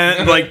eat. Yeah,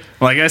 and like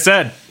I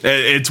said,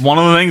 it's one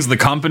of the things, the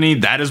company,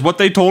 that is what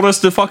they told us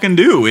to fucking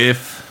do.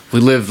 If we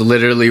lived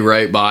literally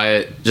right by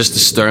it, just a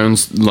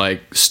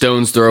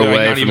stone's throw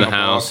away from the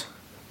house.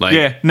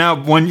 Like,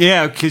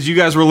 because you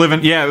guys were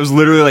living, it was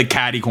literally like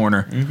catty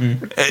corner.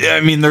 Mm-hmm.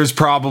 I mean, there's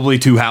probably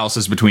 2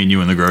 houses between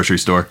you and the grocery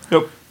store.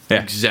 Yep.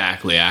 Yeah.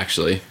 Exactly,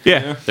 actually.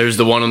 Yeah. There's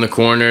the one on the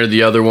corner,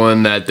 the other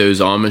one that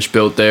those Amish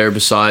built there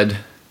beside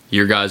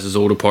your guys'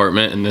 old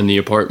apartment, and then the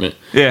apartment.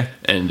 Yeah.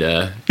 And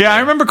I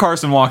remember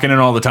Carson walking in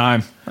all the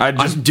time.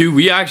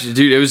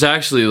 It was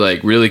actually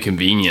like really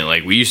convenient.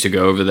 Like, we used to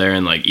go over there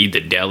and like eat the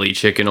deli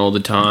chicken all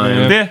the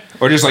time. Yeah.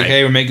 Or just like,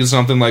 hey, we're making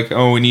something like,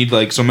 oh, we need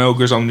like some milk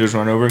or something, just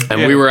run over.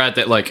 And we were at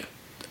that, like,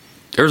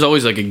 there was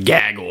always like a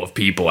gaggle of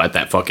people at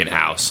that fucking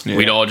house. Yeah.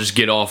 We'd all just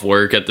get off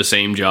work at the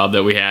same job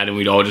that we had, and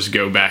we'd all just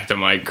go back to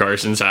Mike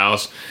Carson's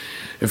house.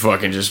 and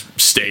fucking just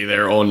stay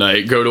there all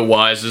night. Go to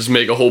Wise's,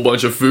 make a whole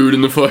bunch of food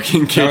in the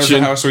fucking kitchen. That was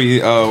the house where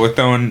you were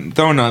throwing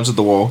knives at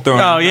the wall.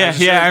 Oh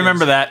yeah, I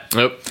remember that.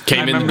 Yep.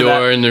 Came in the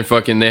door and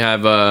they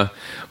have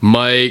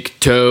Mike,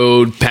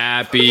 Toad,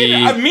 Pappy,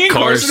 me and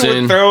Carson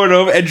would throw it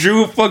over, and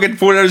Drew fucking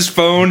pulled out his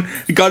phone.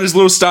 He got his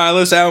little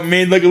stylus out,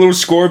 made like a little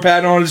score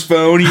pad on his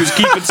phone. He was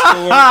keeping score,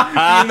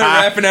 and the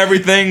ref and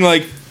everything.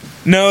 Like,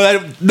 no,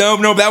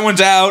 that one's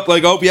out.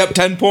 Like, oh, yep,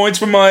 10 points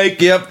for Mike.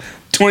 Yep.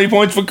 20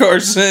 points for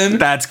Carson.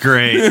 That's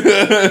great.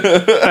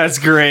 That's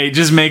great.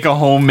 Just make a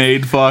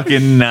homemade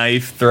fucking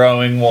knife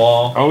throwing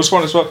wall. I always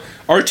want to swap.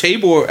 Our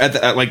table at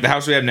the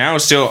house we have now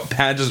still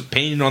had just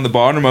painted on the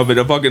bottom of it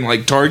a fucking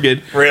like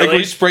target. Really? Like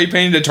we spray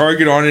painted a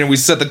target on it and we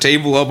set the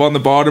table up on the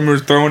bottom and we're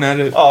throwing at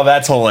it. Oh,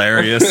 that's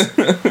hilarious.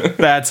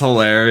 That's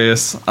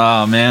hilarious.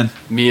 Oh man.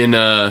 Me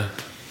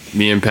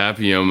and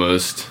Pappy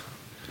almost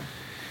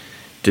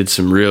did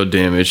some real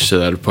damage to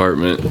that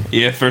apartment.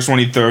 Yeah, first one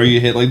you throw, you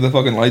hit like the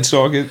fucking light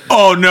socket.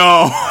 Oh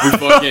no.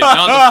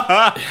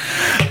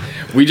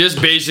 We just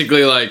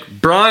basically like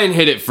Brian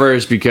hit it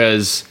first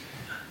because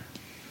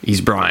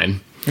he's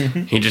Brian.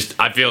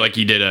 I feel like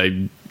he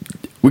did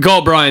we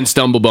call Brian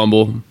Stumble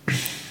Bumble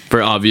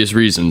for obvious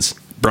reasons.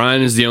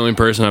 Brian is the only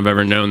person I've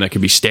ever known that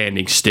could be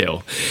standing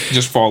still.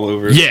 Just fall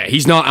over. Yeah,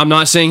 he's not. I'm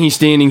not saying he's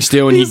standing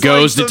still and he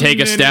goes like to take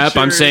a step.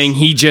 I'm saying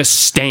he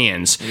just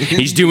stands.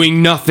 He's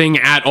doing nothing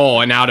at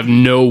all, and out of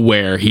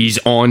nowhere, he's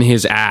on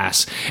his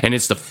ass. And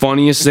it's the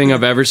funniest thing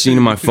I've ever seen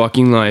in my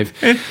fucking life.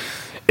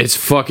 It's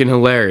fucking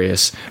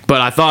hilarious.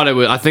 But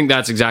I think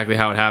that's exactly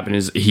how it happened.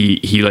 Is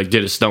he like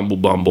did a stumble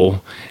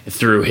bumble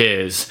through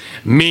his.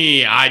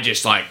 Me, I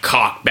just like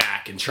cocked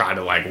back and tried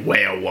to like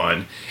whale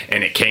one,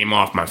 and it came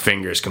off my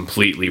fingers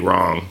completely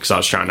wrong because I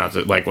was trying not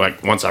to like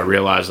once I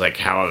realized like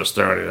how I was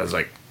throwing it, I was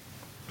like,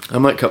 I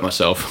might cut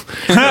myself.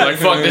 Like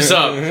fuck this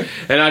up.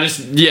 And I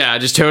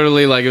just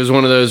totally like it was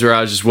one of those where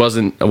I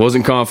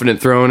wasn't confident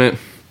throwing it.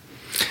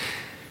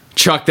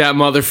 Chuck that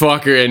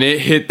motherfucker, and it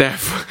hit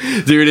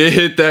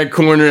that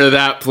corner of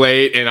that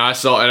plate, and I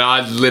was like,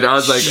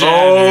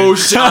 oh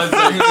shit, I was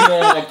like,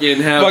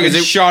 fucking hell. Fucking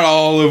shot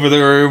all over the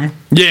room.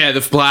 Yeah,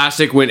 the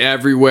plastic went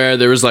everywhere.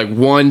 There was like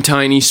one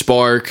tiny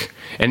spark,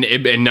 and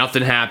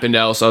nothing happened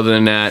else other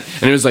than that.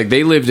 And it was like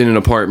they lived in an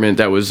apartment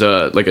that was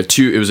it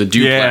was a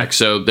duplex.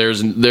 Yeah. So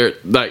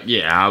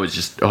I was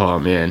just, oh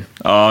man.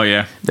 Oh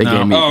yeah.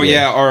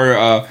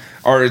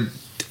 Our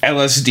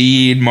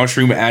LSD and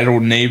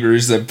mushroom-addled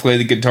neighbors that play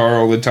the guitar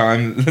all the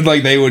time,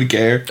 like they would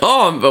care.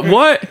 Oh, but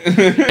what?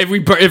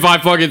 if I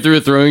fucking threw a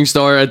throwing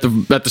star at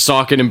the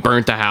socket and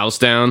burnt the house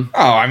down?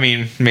 Oh, I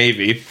mean,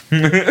 maybe.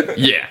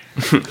 Yeah.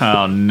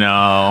 Oh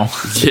no.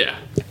 Yeah.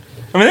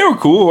 I mean, they were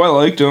cool. I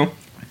liked them.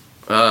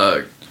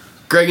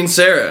 Greg and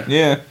Sarah.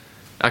 Yeah.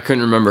 I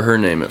couldn't remember her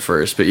name at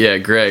first, but yeah,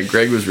 Greg.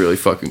 Greg was really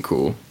fucking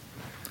cool.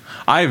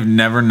 I've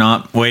never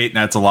not... Wait,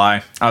 that's a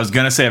lie. I was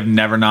going to say I've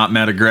never not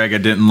met a Greg I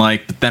didn't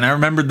like, but then I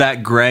remembered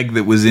that Greg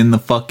that was in the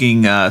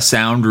fucking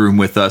sound room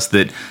with us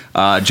that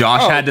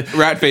Josh had to...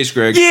 Rat-faced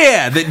Greg.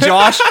 Yeah,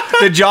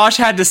 that Josh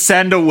had to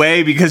send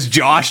away because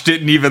Josh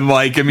didn't even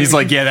like him. He's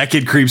like, yeah, that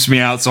kid creeps me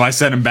out, so I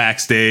sent him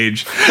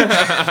backstage. We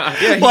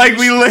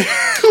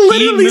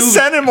literally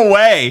sent him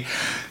away.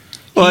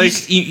 Like,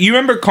 you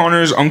remember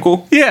Connor's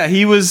uncle? Yeah,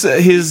 he was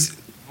his...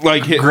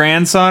 like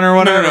grandson or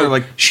whatever. No.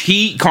 Like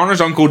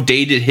Connor's uncle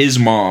dated his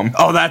mom.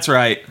 Oh, that's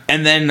right.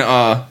 And then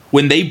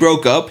when they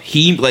broke up,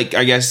 he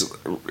I guess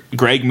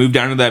Greg moved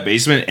down to that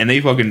basement and they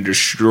fucking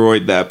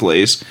destroyed that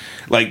place.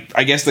 Like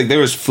I guess like there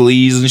was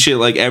fleas and shit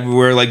like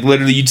everywhere. Like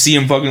literally you'd see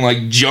him fucking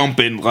like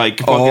jumping like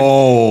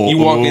fucking. You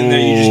walk in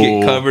there, you just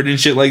get covered and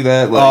shit like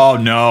that. Like, oh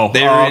no,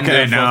 they were in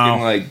there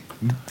fucking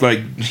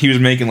like he was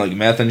making like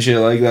meth and shit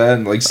like that.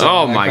 And like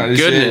oh my goodness.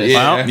 Shit.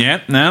 Yeah. Well,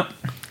 yeah, no.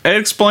 It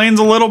explains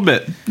a little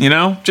bit,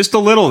 just a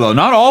little though,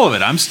 not all of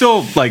it. I'm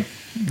still like,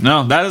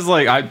 no, that is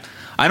like,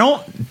 I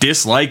don't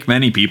dislike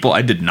many people.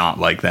 I did not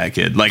like that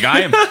kid. Like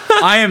I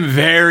am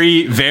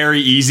very, very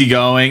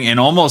easygoing and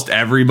almost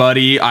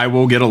everybody I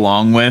will get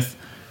along with.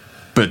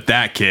 But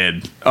that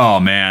kid,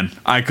 oh man,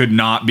 I could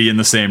not be in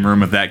the same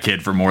room with that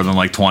kid for more than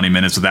like 20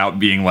 minutes without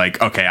being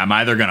like, okay, I'm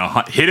either going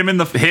to hit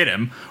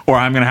him or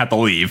I'm going to have to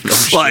leave.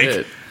 Oh,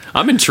 shit.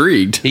 I'm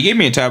intrigued. He gave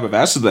me a tab of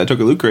acid that I took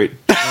a loot crate.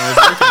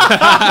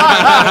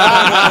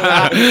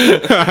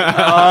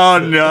 Oh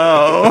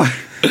no!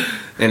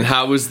 And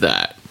how was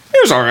that? It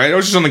was all right. I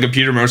was just on the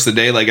computer most of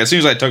the day. Like as soon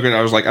as I took it,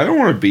 I was like, I don't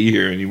want to be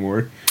here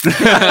anymore.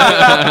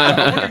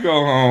 I want to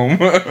go home.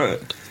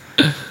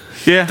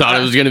 Yeah, thought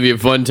it was going to be a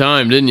fun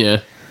time, didn't you?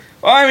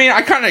 Well, I mean,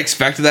 I kind of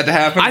expected that to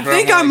happen. I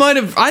think I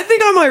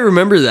might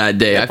remember that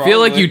day. Yeah, I feel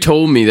like you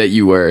told me that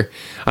you were.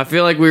 I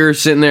feel like we were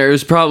sitting there. It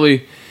was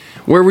probably.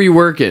 Where were you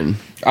working?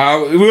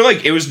 We were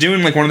like, it was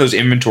doing like one of those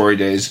inventory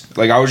days.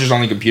 Like I was just on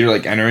the computer,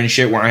 like entering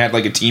shit when I had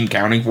like a team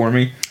counting for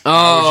me. Oh,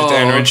 I was just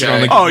entering shit on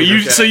the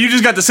computer. So you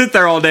just got to sit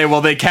there all day while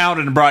they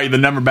counted and brought you the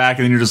number back,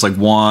 and then you're just like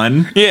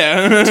 1,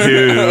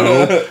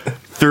 2,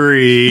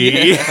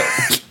 3. Yeah.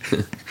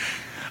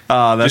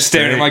 That's just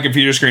staring at my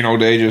computer screen all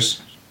day,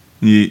 just.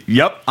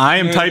 Yep, I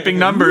am typing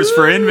numbers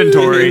for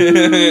inventory.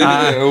 Yep.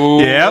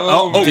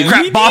 Oh,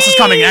 crap! Boss is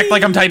coming. Act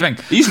like I'm typing.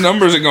 These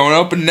numbers are going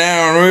up and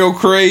down real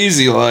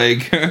crazy, like.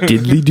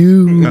 Diddly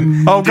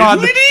doo. Oh God,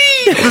 the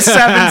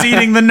 7's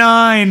eating the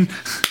 9.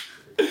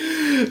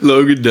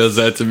 Logan does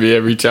that to me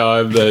every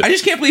time. I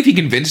just can't believe he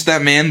convinced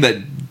that man that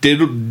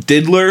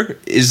diddler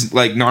is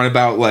like not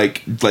about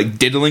like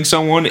diddling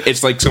someone.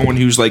 It's like someone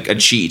who's like a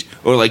cheat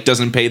or like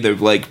doesn't pay their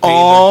like.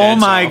 Oh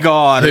my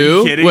God! Who? Are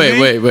you kidding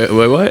me? Wait!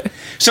 What?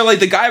 So like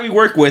the guy we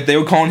work with, they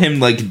were calling him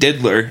like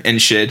diddler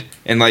and shit,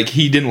 and like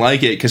he didn't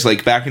like it because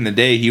like back in the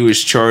day he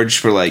was charged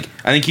for like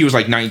I think he was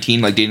like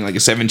 19, like dating like a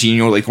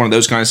 17-year-old, like one of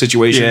those kind of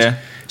situations. Yeah.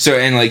 So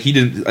and like he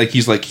didn't like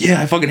he's like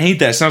I fucking hate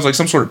that. It sounds like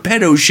some sort of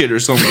pedo shit or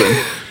something.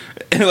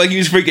 And like he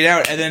was freaking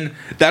out, and then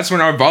that's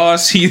when our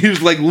boss he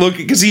was like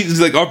looking because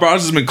he's like our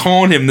boss has been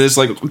calling him this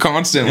like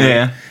constantly.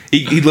 Yeah.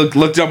 He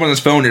looked up on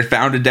his phone and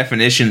found a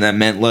definition that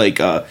meant like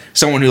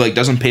someone who like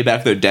doesn't pay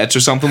back their debts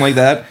or something like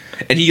that,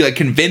 and he like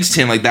convinced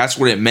him like that's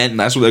what it meant and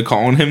that's what they're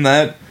calling him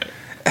that.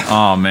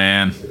 Oh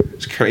man,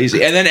 it's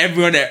crazy. And then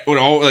everyone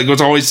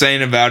was always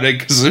saying about it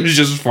because it was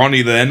just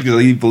funny then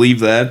because he believed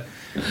that.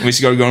 And we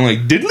started going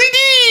like diddly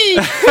dee.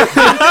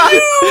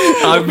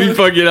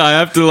 I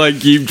have to like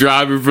keep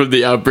driving from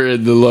the upper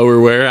and the lower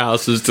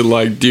warehouses to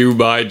like do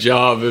my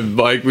job, and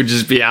Mike would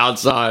just be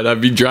outside.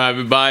 I'd be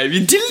driving by and be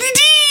diddly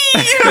dee.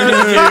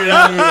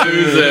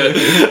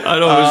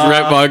 I'd almost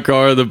wreck my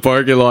car in the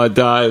parking lot,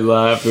 dying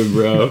laughing,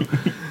 bro.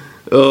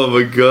 Oh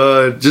my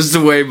God, just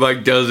the way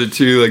Mike does it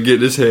too, like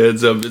getting his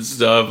hands up and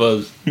stuff.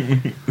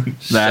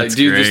 That's like,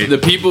 dude, great. the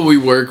people we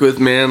work with,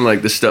 man,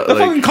 like the stuff. The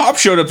like, fucking cop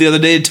showed up the other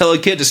day to tell a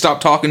kid to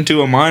stop talking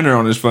to a minor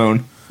on his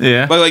phone.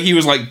 Yeah. Like he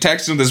was like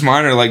texting this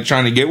minor, like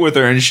trying to get with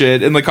her and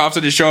shit, and the cops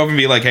had to show up and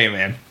be like, "Hey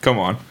man, come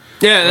on."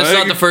 Yeah, that's like,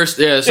 not the first.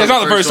 Yeah, it's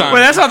not the first time. Wait,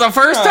 that's not the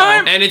first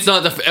time. And it's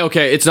not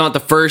it's not the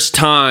first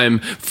time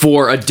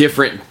for a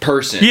different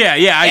person. Yeah,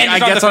 I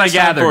guess what I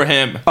gathered for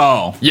him.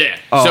 Oh, Yeah.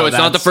 Oh, So it's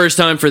not the first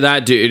time for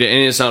that dude,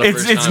 and it's not.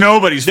 it's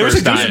nobody's There was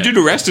first a time. dude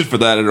arrested for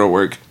that at our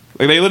work.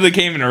 Like they literally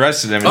came and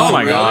arrested him. Oh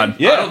my really? God.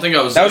 Yeah, I don't think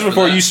I was. That was there for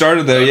before you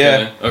started there.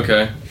 Yeah.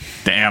 Okay.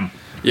 Damn.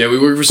 Yeah, we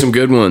work for some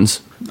good ones.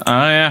 Oh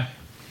yeah.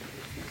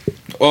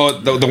 Well,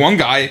 the one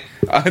guy,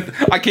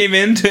 I came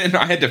in and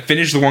I had to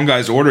finish the one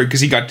guy's order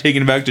because he got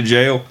taken back to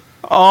jail.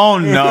 Oh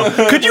no!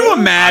 Could you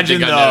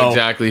imagine I think I know though?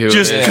 exactly who it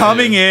just is.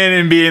 coming in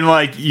and being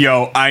like,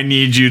 "Yo, I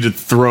need you to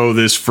throw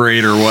this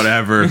freight or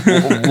whatever."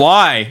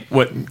 Why?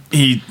 What?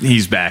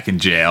 He's back in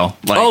jail.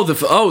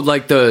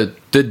 Like,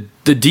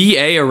 the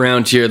DA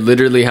around here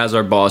literally has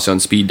our boss on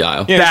speed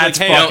dial. Yeah, that's it's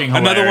like, hey, fucking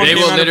another hilarious. They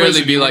came will out of literally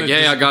prison, be you like, wanna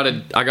 "Hey,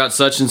 just- I got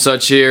such and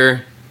such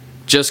here.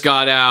 Just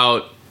got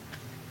out.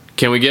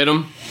 Can we get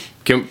him?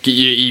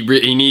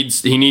 He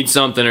needs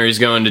something, or he's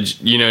going to,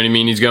 you know what I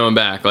mean? He's going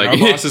back." Like Our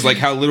boss is like,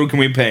 "How little can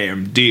we pay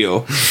him?"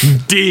 Deal.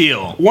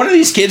 Deal. One of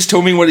these kids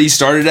told me what he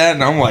started at,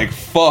 and I'm like,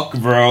 "Fuck,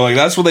 bro! Like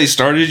that's what they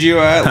started you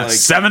at." Like,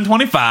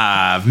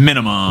 $7.25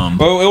 minimum.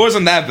 well, it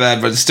wasn't that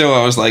bad, but still,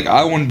 I was like,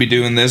 I wouldn't be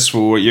doing this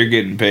for what you're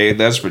getting paid.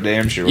 That's for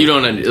damn sure. you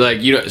don't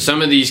like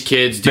some of these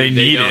kids. Dude, They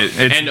need don't- it.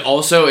 It's- and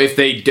also if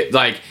they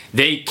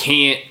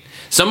can't.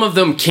 Some of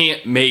them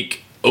can't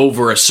make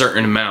over a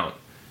certain amount.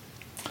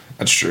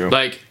 That's true.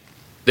 Like,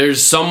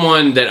 there's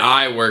someone that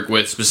I work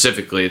with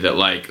specifically that,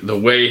 like, the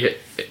way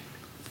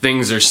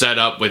things are set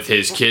up with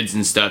his kids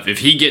and stuff, if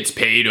he gets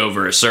paid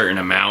over a certain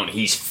amount,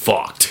 he's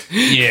fucked.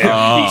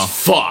 Yeah. He's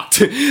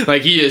fucked.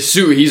 Like,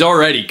 he's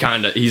already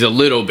he's a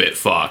little bit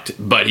fucked,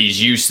 but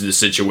he's used to the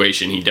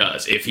situation he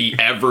does. If he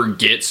ever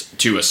gets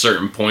to a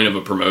certain point of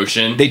a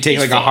promotion, They take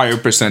he's like fucked. a higher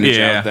percentage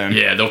Yeah. out then.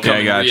 Yeah, they'll come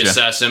and gotcha.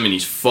 reassess him, and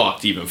he's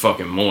fucked even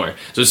fucking more.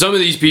 So some of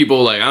these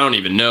people, like, I don't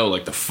even know,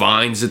 like, the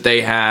fines that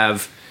they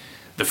have,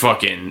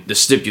 the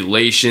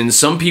stipulations.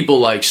 Some people,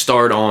 like,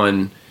 start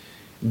on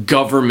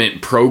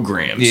government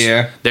programs.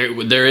 Yeah.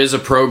 There is a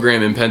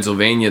program in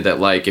Pennsylvania that,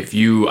 like, if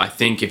you're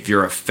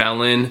a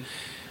felon,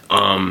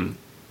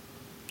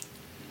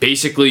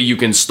 basically you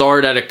can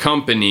start at a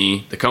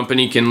company. The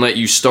company can let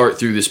you start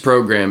through this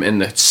program,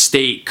 and the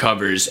state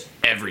covers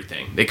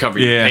everything. They cover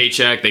your Yeah.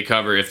 paycheck. They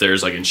cover if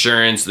there's like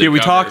insurance. Yeah, we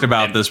talked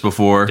about this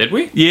before. Did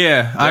we?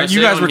 Yeah, I you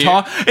say guys on were here?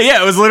 talking.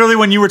 Yeah, it was literally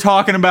when you were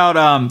talking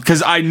about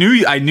because I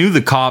knew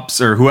the cops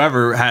or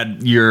whoever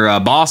had your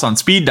boss on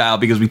speed dial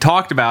because we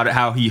talked about it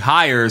how he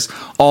hires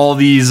all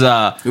these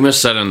We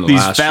must set on the these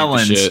last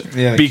felons shit.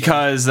 Yeah,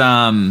 because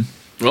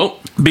Well,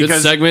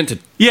 Because- good segment to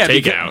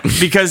take out.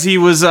 because he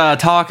was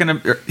talking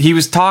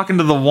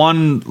to the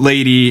one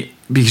lady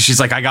because she's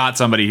like, I got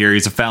somebody here,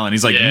 he's a felon.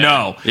 He's like, Yeah.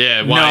 no,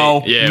 Yeah, why?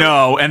 no, Yeah.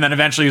 no, and then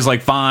eventually he was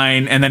like,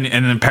 fine, and then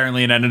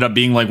apparently it ended up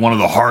being like one of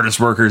the hardest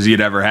workers he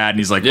had ever had, and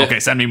he's like, Yeah. okay,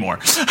 send me more.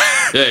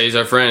 Yeah, he's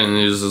our friend, and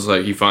it was just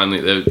like he finally.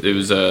 It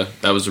was that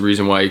was the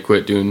reason why he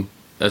quit doing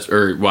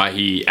or why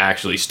he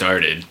actually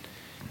started.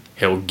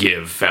 He'll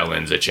give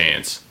felons a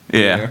chance,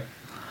 Yeah,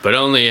 but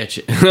only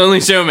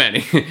only so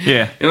many.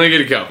 yeah. You only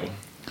get a couple.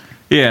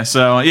 Yeah,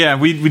 so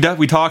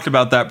we talked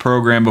about that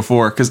program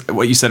before, because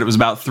what you said, it was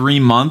about 3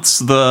 months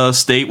the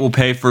state will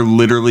pay for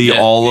literally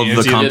all of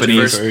the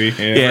companies.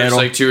 It's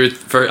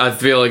like I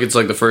feel like it's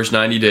like the first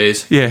 90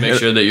 days. Yeah, make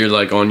sure that you're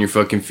like on your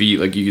fucking feet,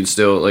 like you can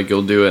still like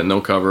you'll do it, and they'll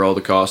cover all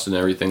the costs and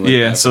everything. Like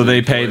that so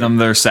they pay them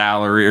their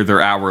salary or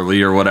their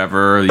hourly or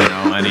whatever,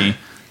 any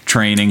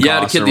training. Yeah,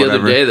 I had a kid the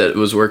other day that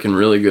was working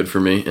really good for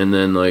me, and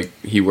then like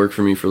he worked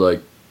for me for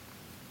like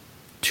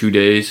 2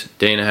 days,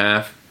 day and a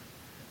half.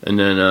 And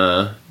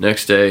then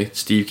next day,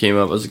 Steve came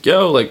up. I was like,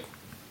 yo, like,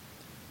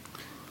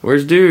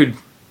 where's dude?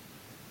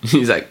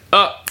 He's like,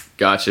 oh,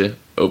 gotcha.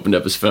 Opened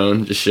up his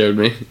phone, just showed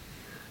me.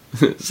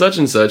 Such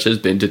and such has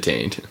been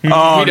detained.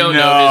 Oh, we don't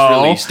know his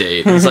release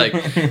date. It's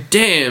like,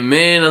 damn,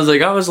 man. I was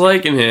like, I was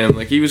liking him.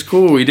 Like, he was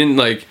cool. He didn't,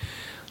 like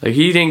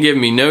he didn't give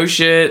me no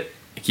shit.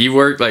 He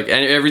worked, like,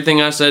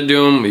 everything I said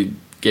to him, he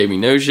gave me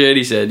no shit.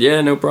 He said,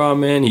 yeah, no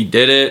problem, man. He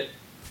did it.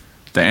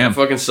 Damn. That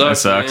fucking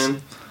sucks,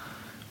 man.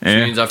 Which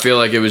means I feel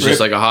like it was just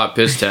like a hot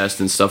piss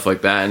test and stuff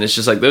like that. And it's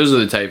just like, those are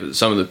the type of,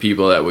 some of the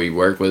people that we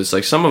work with. It's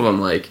like, some of them,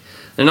 like,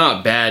 they're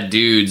not bad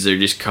dudes. They're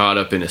just caught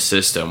up in a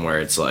system where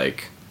it's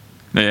like.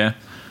 Yeah.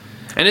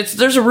 And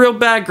there's a real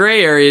bad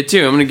gray area,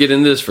 too. I'm going to get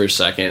into this for a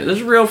second.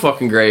 There's a real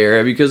fucking gray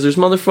area because there's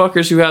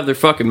motherfuckers who have their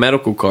fucking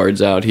medical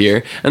cards out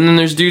here. And then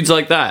there's dudes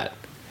like that.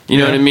 You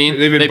know what I mean?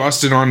 They've been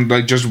busted on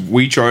like just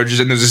weed charges,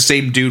 and there's the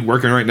same dude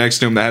working right next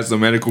to him that has the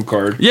medical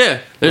card. Yeah,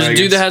 there's a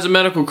dude that has a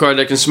medical card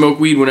that can smoke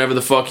weed whenever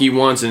the fuck he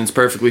wants, and it's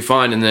perfectly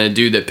fine. And then a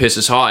dude that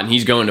pisses hot, and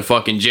he's going to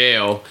fucking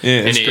jail.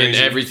 Yeah, and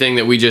everything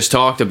that we just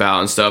talked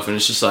about and stuff. And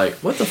it's just like,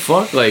 what the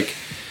fuck? Like,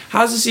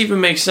 how does this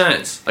even make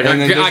sense? Like,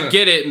 I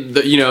get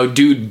it.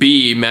 Dude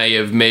B may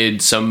have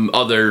made some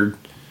other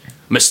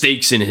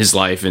mistakes in his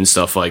life and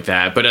stuff like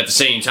that, but at the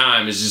same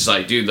time it's just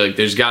like, dude, like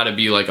there's got to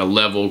be like a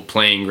level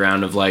playing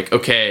ground of like,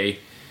 okay,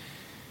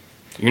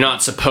 you're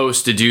not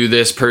supposed to do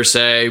this per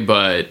se,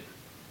 but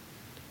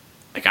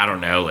like, I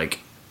don't know, like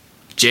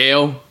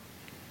jail.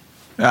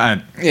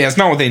 Yeah, it's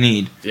not what they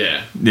need.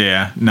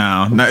 Yeah,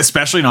 no,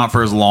 especially not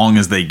for as long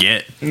as they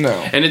get. No.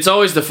 And it's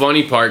always the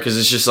funny part because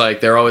it's just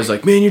like, they're always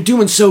like, man, you're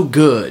doing so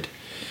good.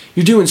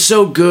 You're doing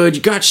so good.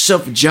 You got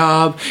yourself a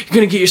job. You're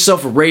going to get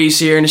yourself a raise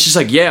here. And it's just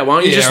like, yeah, why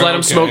don't you just let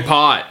him smoke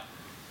pot?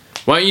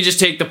 Why don't you just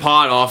take the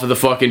pot off of the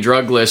fucking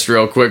drug list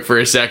real quick for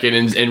a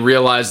second and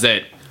realize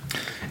that.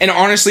 And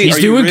honestly, he's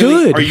doing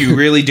good. Are you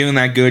really doing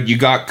that good? You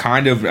got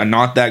kind of a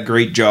not that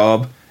great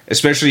job,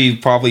 especially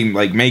probably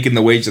like making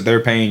the wage that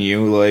they're paying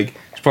you. Like,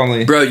 it's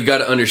probably. Bro, you got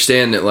to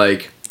understand that,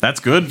 like. That's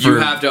good. You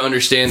have to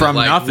understand that,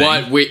 like, nothing.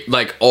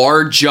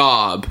 Our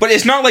job. But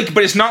it's not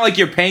like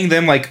you're paying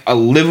them like a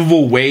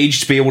livable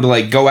wage to be able to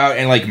like go out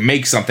and like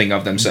make something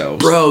of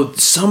themselves. Bro,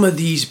 some of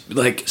these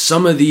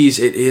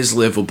it is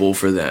livable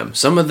for them.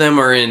 Some of them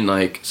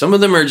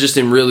are just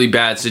in really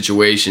bad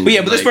situations.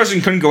 But this person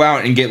couldn't go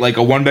out and get like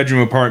a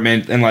 1-bedroom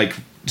apartment and like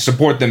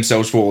support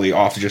themselves fully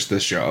off just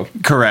this job.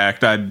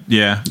 Correct.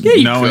 Yeah,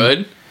 you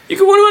could. You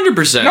could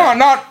 100%. No, I'm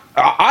not.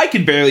 I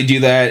could barely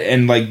do that,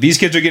 and like these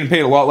kids are getting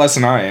paid a lot less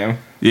than I am.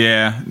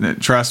 Yeah,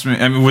 trust me.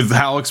 I mean, with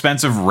how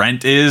expensive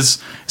rent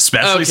is,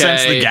 especially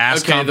since the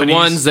gas companies, the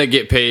ones that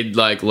get paid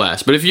like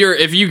less. But if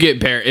you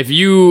get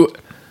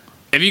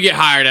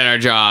hired at our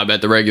job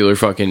at the regular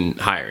fucking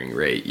hiring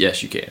rate,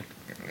 yes, you can.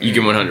 You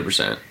can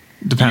 100%.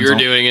 Depends. You're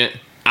doing it.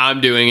 I'm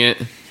doing it.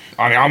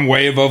 I mean, I'm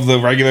way above the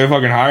regular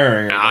fucking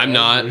hiring. I'm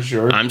not.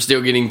 Sure. I'm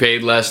still getting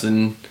paid less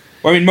than.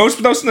 Well, I mean, most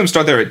of them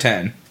start there at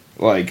 10.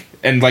 Like,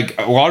 and like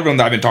a lot of them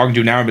that I've been talking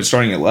to now have been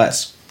starting at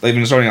less. They've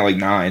been starting at like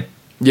 9.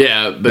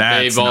 Yeah,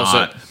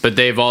 but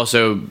they've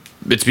also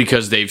it's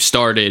because they've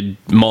started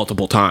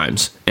multiple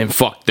times and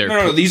fucked their.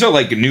 No, these are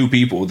like new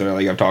people that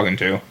like I'm talking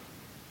to.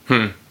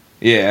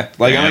 Yeah,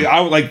 like I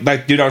like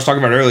that dude I was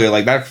talking about earlier.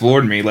 Like that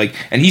floored me. Like,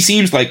 and he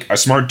seems like a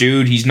smart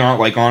dude. He's not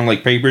like on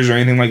like papers or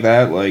anything like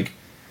that. Like,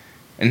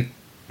 and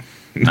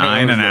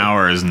 9 an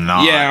hour is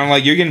not. Yeah, I'm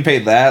like, you're getting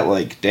paid that.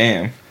 Like,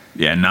 damn.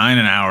 Yeah, 9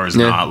 an hour is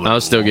not livable. I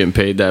was still getting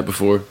paid that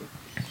before.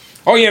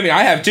 Oh yeah, I mean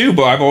I have too,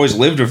 but I've always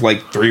lived with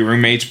like 3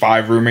 roommates,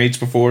 5 roommates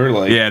before.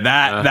 Like, yeah,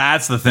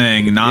 that's the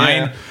thing.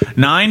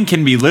 9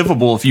 can be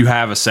livable if you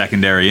have a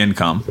secondary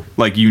income.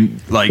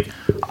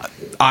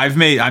 I've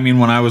made. I mean,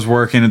 when I was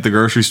working at the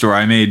grocery store,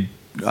 I made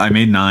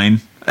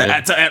 9.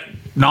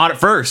 Not at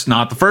first.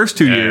 Not the first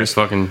 2 years.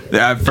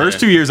 First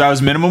 2 years, I was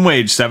minimum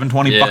wage,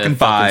 $7.20 fucking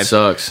 5.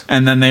 Sucks.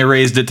 And then they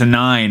raised it to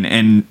 9.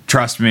 And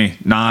trust me,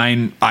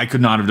 9, I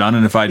could not have done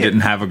it if I didn't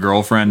have a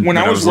girlfriend. When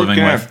that I was working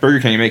living at with. Burger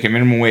King making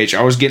minimum wage,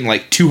 I was getting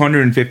like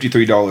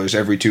 $253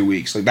 every 2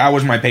 weeks. Like that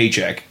was my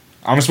paycheck.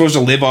 I'm supposed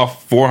to live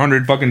off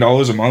 $400 fucking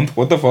a month.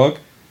 What the fuck?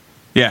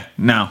 Yeah,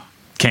 no,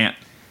 can't.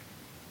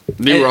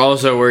 They were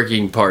also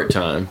working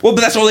part-time. Well,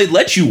 but that's all they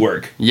let you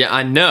work. Yeah,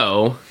 I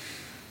know.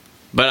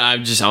 But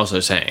I'm just also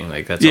saying,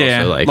 like, that's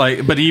also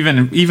like but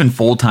even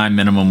full-time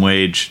minimum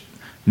wage,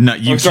 no,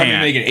 you can't.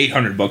 I'm making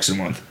 $800 a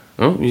month.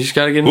 Oh, you just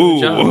gotta get a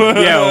job.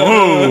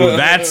 Yeah,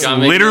 that's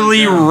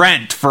literally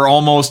rent for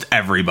almost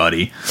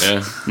everybody.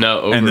 Yeah,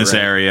 no, over in this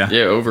rent. area.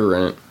 Yeah, over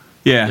rent.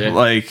 Yeah,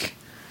 like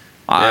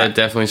Yeah, it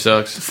definitely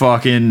sucks.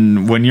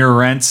 Fucking when your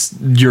rent's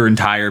your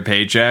entire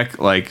paycheck,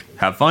 like,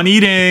 have fun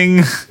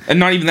eating. And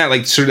not even that,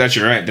 like, so that's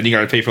your rent. Then you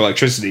gotta pay for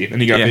electricity. Then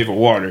you gotta pay for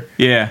water.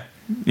 Yeah.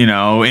 You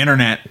know,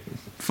 internet,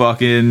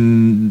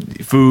 fucking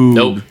food.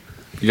 Nope.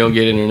 You don't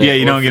get internet. Yeah,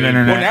 you don't get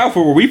internet. Well, now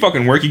for where we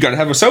fucking work, you gotta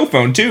have a cell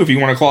phone too if you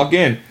want to clock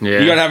in. Yeah.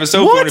 You gotta have a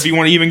cell phone if you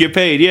want to even get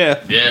paid.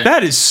 Yeah. Yeah.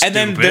 That is stupid.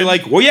 And then they're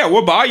like, well, yeah,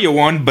 we'll buy you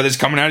one, but it's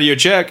coming out of your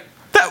check.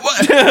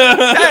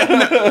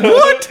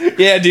 What?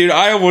 Yeah, dude,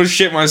 I almost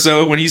shit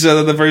myself when he said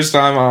that the first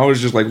time. I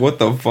was just like, what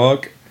the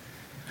fuck?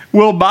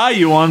 We'll buy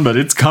you one, but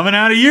it's coming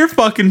out of your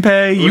fucking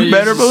pay. You Well,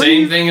 better it's the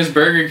believe. Same thing as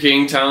Burger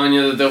King telling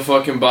you that they'll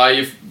fucking buy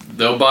you.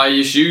 They'll buy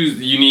you shoes.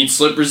 You need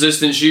slip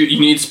resistant shoes. You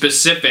need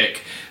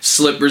specific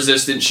slip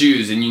resistant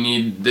shoes, and you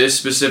need this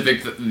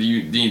specific.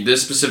 You need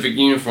this specific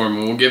uniform,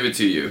 and we'll give it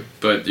to you.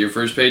 But your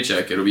first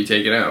paycheck, it'll be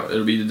taken out.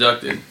 It'll be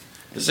deducted.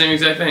 The same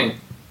exact thing.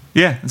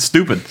 Yeah, it's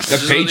stupid. The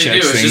just what they do. paychecks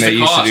It's thing just they a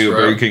used cost, to do at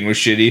bro. Burger King was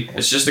shitty.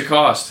 It's just a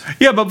cost.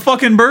 Yeah, but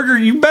fucking Burger,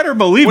 you better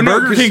believe Well, no,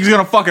 Burger 'cause King's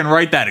gonna fucking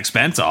write that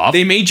expense off.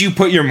 They made you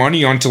put your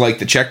money onto like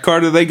the check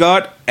card that they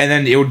got, and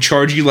then it would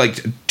charge you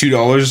like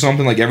 $2 or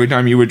something, like every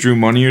time you withdrew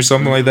money or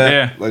something like that.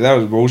 Yeah. Like that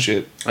was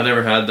bullshit. I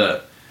never had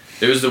that.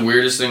 It was the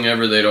weirdest thing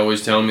ever. They'd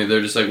always tell me, they're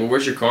just like, well,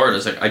 where's your card? I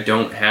was like, I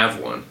don't have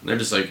one. And they're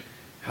just like,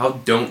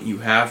 how don't you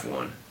have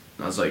one?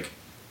 And I was like,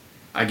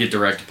 I get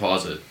direct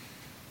deposit.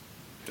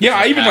 Yeah,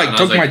 I even And I like was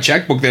took like- my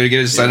checkbook there to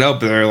get it set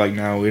up, and they're like,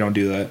 no, we don't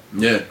do that.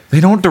 Yeah. They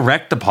don't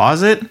direct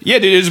deposit? Yeah,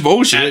 dude, it's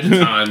bullshit. At the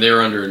time, they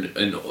were under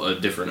a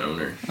different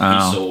owner.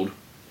 Oh. He sold.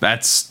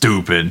 That's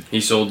stupid.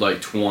 He sold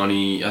like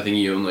 20. I think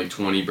he owned like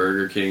 20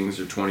 Burger Kings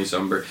or 20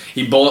 some.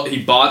 He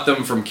bought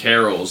them from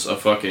Carol's, a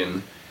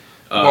fucking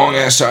Long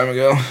ass time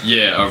ago.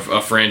 yeah,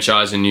 a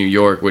franchise in New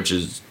York, which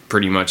is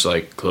pretty much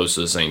like close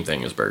to the same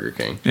thing as Burger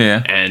King.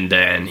 Yeah. And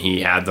then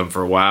he had them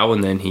for a while,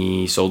 and then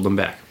he sold them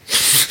back.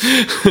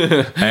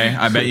 Hey,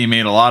 I bet you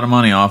made a lot of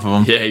money off of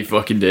them. Yeah, he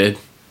fucking did.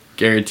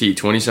 Guaranteed.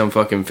 20-some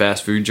fucking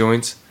fast food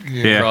joints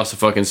Yeah. across the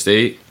fucking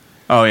state.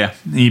 Oh, yeah.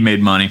 He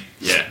made money.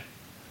 Yeah.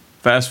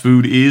 Fast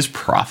food is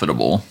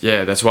profitable.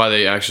 Yeah, that's why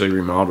they actually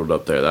remodeled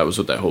up there. That was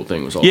what that whole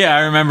thing was all Yeah,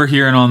 I remember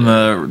hearing on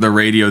the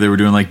radio they were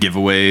doing like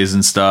giveaways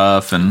and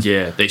stuff. And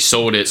Yeah, they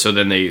sold it, so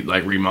then they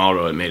like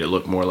remodeled it and made it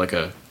look more like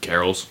a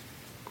Carol's.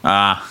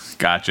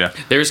 Gotcha.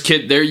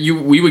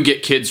 We would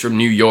get kids from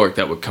New York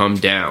that would come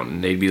down,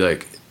 and they'd be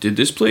like, did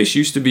this place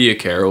used to be a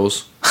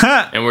Carol's?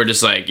 And we're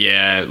just like,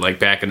 yeah, like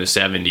back in the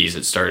 70s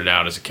it started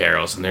out as a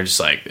Carol's, and they're just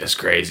like, that's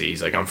crazy.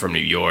 He's like, I'm from New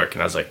York.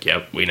 And I was like,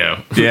 yep, we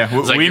know. Yeah,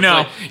 It's like, we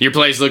know. Your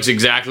place looks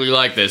exactly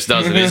like this,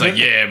 doesn't it? He's like,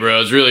 yeah,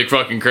 bro, it's really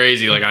fucking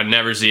crazy. Like, I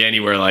never see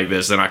anywhere like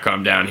this. Then I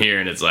come down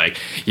here, and it's like,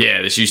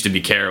 yeah, this used to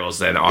be Carol's.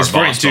 Then our It's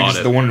funny boss too, bought because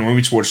it. the one in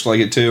Movie Sports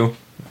like it too.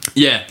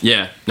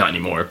 Yeah, not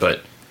anymore,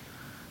 but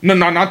No,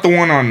 not the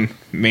one on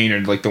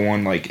Maynard, like the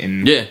one like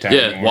in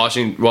town more.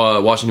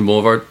 Washington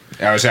Boulevard.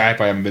 I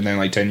probably haven't been there in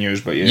like 10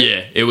 years, but yeah.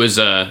 Yeah, it was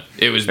done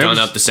was-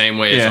 up the same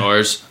way as yeah.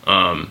 ours.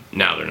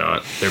 Now they're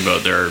not.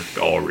 They're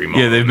all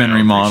remodeled. Yeah, they've been now,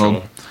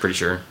 remodeled. Pretty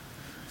sure.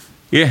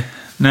 Yeah.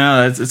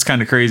 No, it's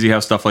kind of crazy how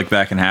stuff like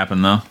that can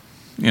happen, though.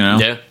 You know?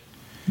 Yeah.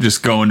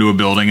 Just go into a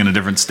building in a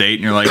different state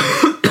and you're like,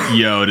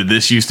 yo, did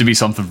this used to be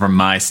something from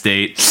my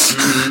state?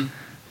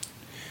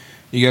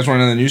 You guys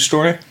want another news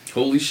story?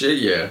 Holy shit!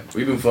 Yeah,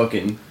 we've been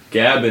fucking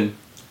gabbing.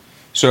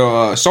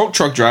 So, salt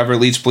truck driver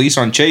leads police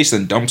on chase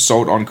and dumps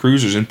salt on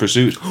cruisers in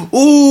pursuit.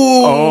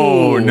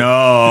 Oh,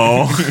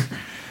 no.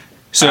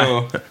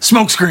 So,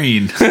 Smoke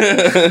screen.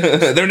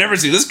 they'll never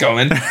see this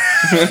coming.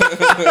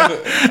 Yeah,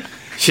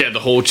 the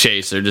whole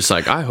chase. They're just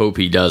like, I hope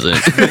he doesn't.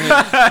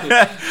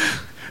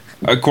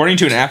 According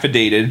to an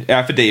affidavit,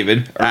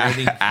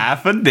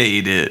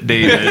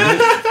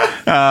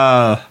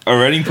 a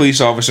Reading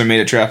police officer made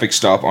a traffic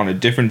stop on a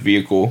different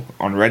vehicle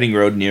on Reading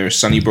Road near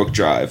Sunnybrook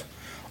Drive.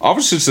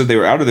 Officers said they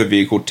were out of their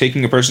vehicle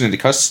taking a person into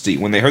custody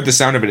when they heard the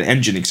sound of an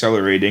engine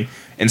accelerating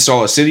and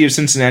saw a City of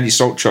Cincinnati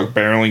salt truck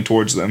barreling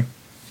towards them.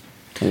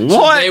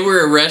 What? They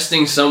were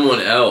arresting someone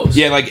else.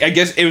 Yeah, like I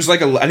guess it was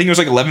like I think it was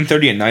like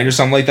 11:30 at night or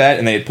something like that,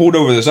 and they had pulled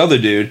over this other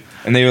dude,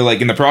 and they were like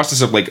in the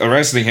process of like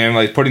arresting him,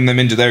 like putting them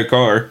into their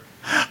car.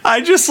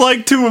 I just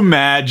like to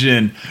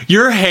imagine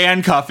you're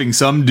handcuffing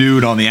some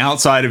dude on the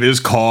outside of his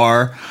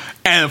car,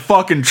 and a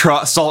fucking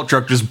salt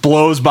truck just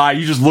blows by.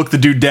 You just look the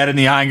dude dead in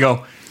the eye and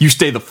go, "You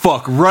stay the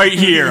fuck right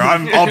here.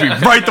 I'll be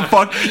right the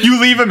fuck."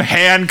 You leave him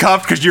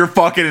handcuffed because you're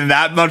fucking in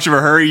that much of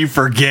a hurry. You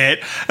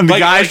forget, and the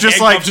guy's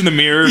just like handcuffs in the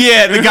mirror.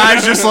 Yeah, the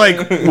guy's just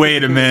like,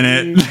 "Wait a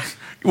minute,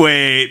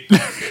 wait."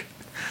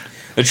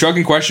 The truck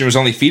in question was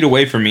only feet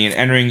away from me and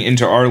entering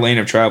into our lane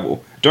of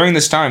travel. During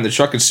this time, the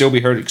truck could still be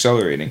heard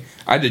accelerating.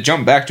 I had to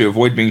jump back to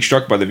avoid being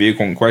struck by the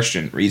vehicle in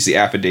question, reads the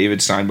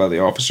affidavit signed by the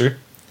officer.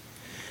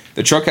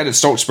 The truck had its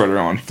salt spreader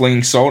on,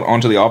 flinging salt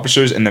onto the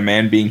officers and the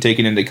man being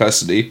taken into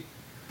custody.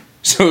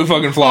 So it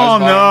fucking flies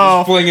by him,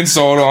 just flinging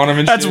salt on him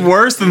and That's shit.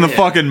 worse than the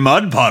fucking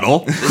mud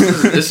puddle.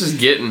 This is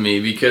getting me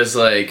because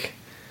like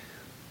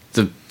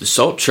the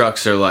salt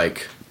trucks are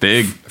like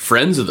Big.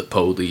 friends of the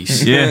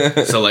police.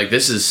 Yeah. So like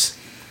this is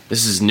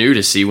new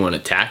to see one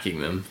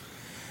attacking them.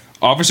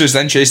 Officers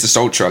then chased the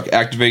assault truck,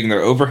 activating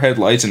their overhead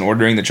lights and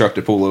ordering the truck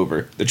to pull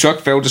over. The truck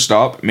failed to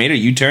stop, made a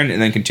U-turn,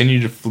 and then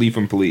continued to flee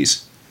from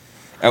police.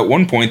 At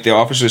one point, the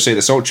officers say the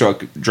assault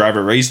truck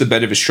driver raised the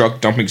bed of his truck,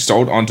 dumping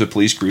salt onto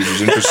police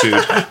cruisers in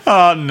pursuit.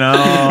 Oh no,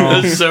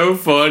 that's so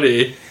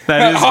funny.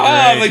 That is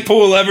great. Like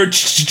pull a lever.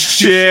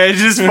 Yeah, it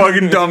just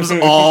fucking dumps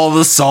all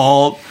the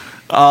salt.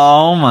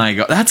 Oh my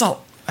god,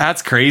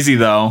 that's crazy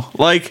though.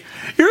 Like,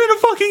 you're in a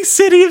fucking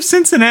city of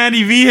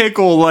Cincinnati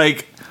vehicle,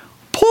 like,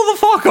 pull the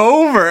fuck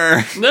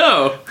over.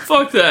 No,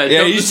 fuck that.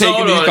 Yeah, you're just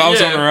taking these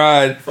cops on a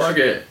ride. Fuck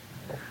it.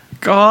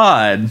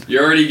 God.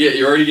 You're already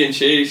getting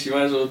chased. You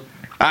might as well.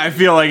 I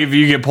feel like if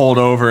you get pulled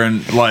over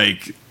and,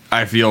 like,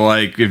 I feel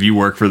like if you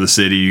work for the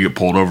city, you get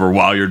pulled over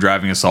while you're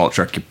driving a salt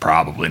truck, you're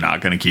probably not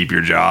going to keep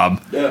your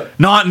job. Yeah.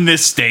 Not in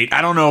this state.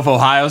 I don't know if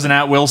Ohio's an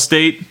at-will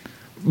state,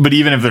 but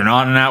even if they're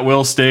not an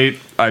at-will state,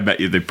 I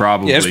bet you they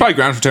probably... Yeah, it's probably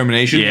grounds for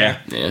termination. Yeah.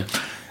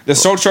 The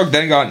assault truck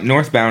then got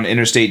northbound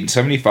Interstate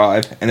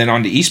 75 and then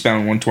onto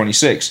eastbound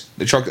 126.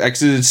 The truck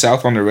exited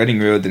south on the Reading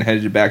Road, then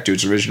headed back to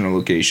its original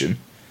location.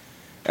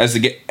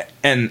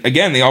 And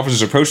again, the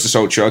officers approached the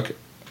assault truck.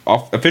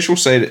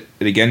 Officials say that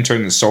it again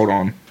turned the salt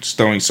on,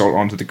 throwing salt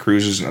onto the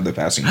cruisers and other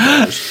passing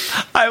cars.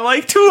 I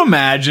like to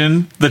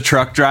imagine the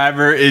truck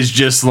driver is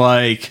just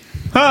like,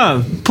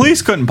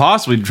 police couldn't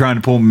possibly be trying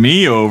to pull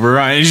me over.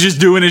 He's just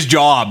doing his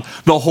job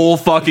the whole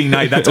fucking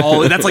night. That's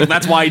all.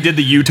 That's why he did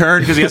the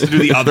U-turn, because he has to do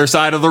the other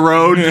side of the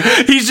road.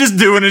 He's just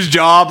doing his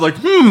job. Like,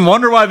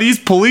 wonder why these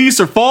police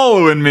are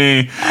following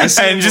me,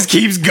 and just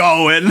keeps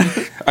going.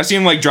 I see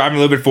him like driving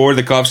a little bit forward.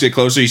 The cops get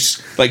closer. He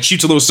like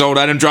shoots a little salt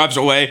at him, drives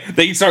away.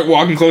 They start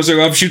walking closer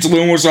up, shoots a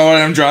little more salt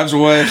at him, drives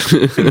away.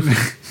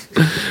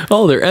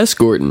 Oh, they're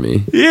escorting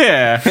me.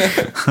 Yeah.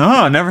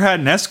 Oh, I never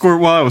had an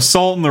escort while I was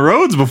salting the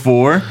roads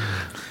before.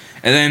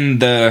 And then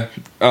the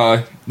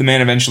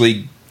man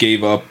eventually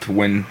gave up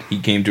when he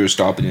came to a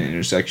stop at an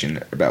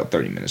intersection about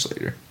 30 minutes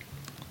later.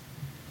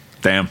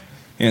 Damn.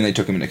 And they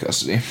took him into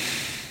custody.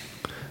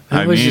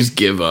 I would just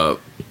give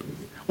up.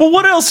 Well,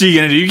 what else are you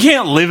gonna do? You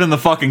can't live in the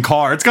fucking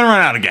car. It's gonna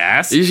run out of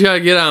gas. You just gotta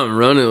get out and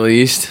run at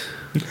least.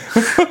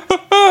 If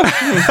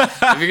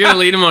you're gonna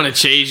lead him on a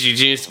chase,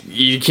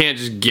 you can't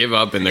just give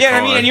up in the car. Yeah,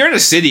 I mean, and you're in a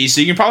city, so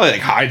you can probably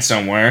like hide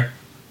somewhere.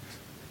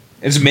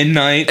 It's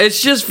midnight.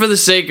 It's just for the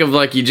sake of,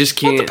 like, you just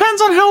can't. Well, it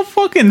depends on how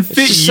fucking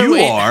fit you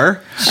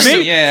are.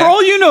 Maybe, for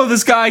all you know,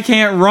 this guy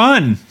can't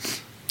run.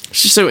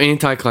 It's just so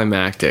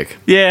anticlimactic.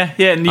 Yeah.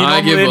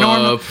 I give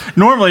up.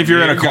 Normally, if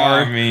you're in a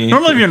car, if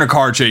you're in a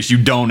car chase, you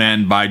don't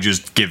end by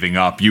just giving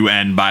up. You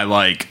end by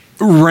like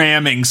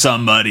ramming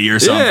somebody or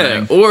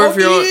something. Yeah, or if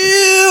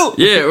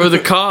you're or the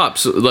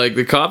cops, like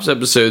the cops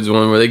episodes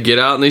one where they get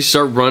out and they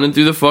start running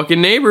through the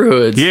fucking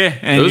neighborhoods. Yeah,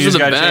 and those are the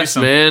best,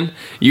 man.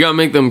 You gotta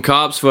make them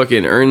cops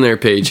fucking earn their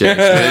paychecks,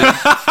 man.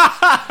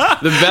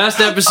 The best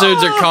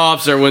episodes of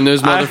Cops are when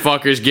those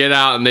motherfuckers get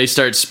out and they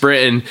start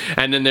sprinting,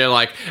 and then they're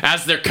like,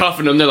 as they're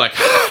cuffing them, they're like,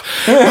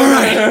 all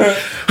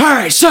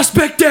right,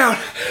 suspect down.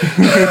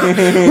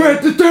 We're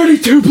at the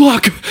 32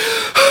 block.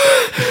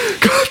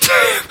 God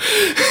damn.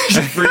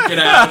 Just freaking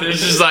out. It's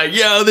just like,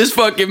 yo, this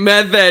fucking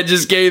meth head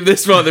just gave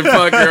this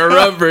motherfucker a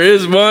run for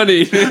his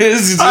money.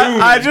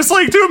 I just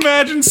like to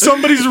imagine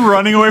somebody's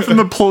running away from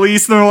the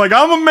police and they're like,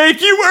 I'm gonna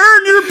make you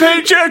earn your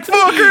paycheck,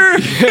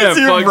 fucker. Yeah,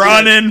 you're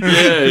running.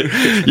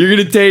 Yeah, you're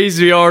gonna tase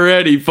me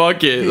already.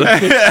 Fuck it.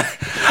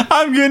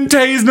 I'm getting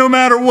tased no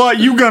matter what.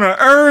 You gonna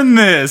earn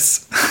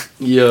this.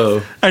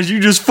 Yo. As you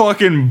just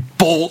fucking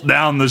bolt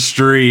down the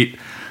street.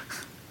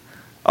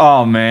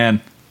 Oh,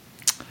 man.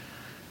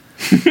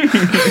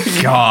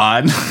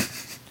 God.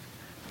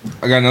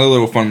 I got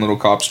another fun little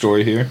cop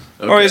story here.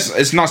 Okay. Or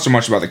it's not so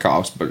much about the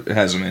cops, but it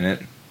has them in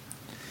it.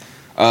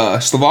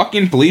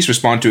 Slovakian police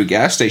respond to a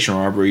gas station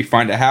robbery,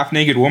 find a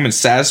half-naked woman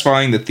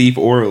satisfying the thief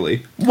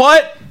orally.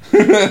 What?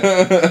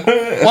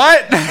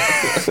 What?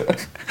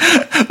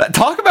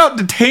 Talk about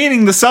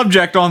detaining the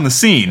subject on the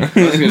scene.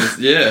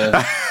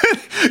 Yeah.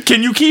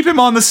 Can you keep him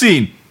on the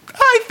scene?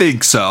 I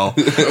think so.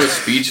 I was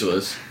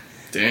speechless.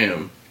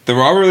 Damn. The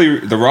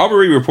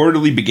robbery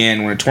reportedly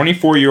began when a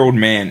 24-year-old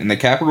man in the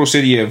capital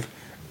city of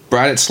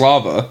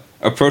Bratislava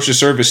approached a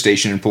service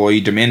station employee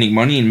demanding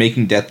money and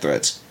making death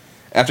threats.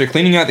 After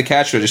cleaning out the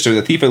cash register,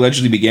 the thief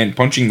allegedly began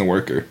punching the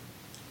worker.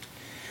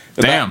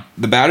 The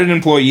battered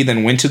employee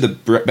then went to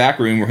the back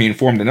room where he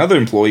informed another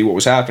employee what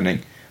was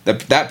happening.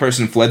 That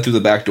person fled through the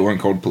back door and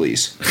called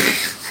police.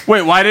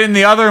 Wait, why didn't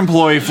the other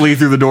employee flee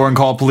through the door and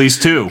call police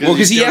too? Well,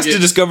 because he has to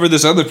discover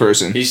this other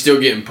person. He's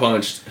still getting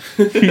punched.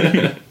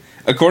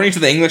 According to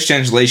the English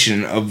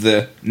translation of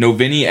the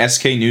Novini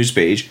SK news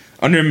page,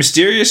 under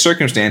mysterious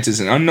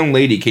circumstances, an unknown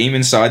lady came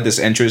inside this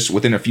entrance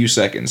within a few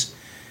seconds.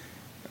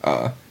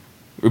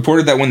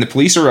 Reported that when the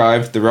police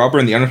arrived, the robber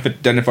and the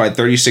unidentified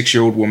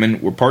 36-year-old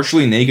woman were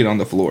partially naked on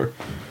the floor.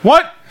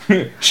 What?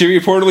 She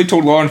reportedly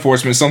told law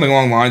enforcement something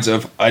along the lines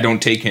of, I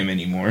don't take him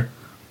anymore.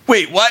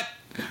 Wait, what?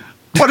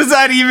 What does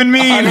that even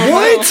mean?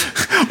 What?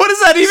 What does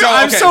that even...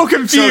 I'm so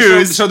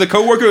confused. So the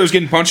coworker was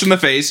getting punched in the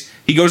face.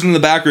 He goes into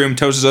the back room,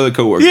 tells his other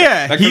coworker.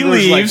 Yeah, that he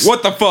leaves. Like,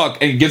 what the fuck?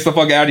 And gets the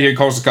fuck out of here and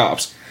calls the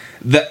cops.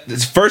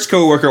 This first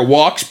coworker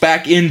walks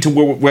back into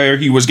where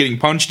he was getting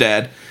punched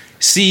at,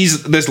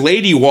 sees this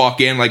lady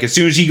walk in, like as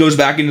soon as he goes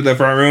back into the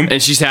front room,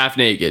 And she's half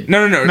naked.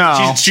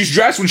 No. She's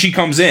dressed when she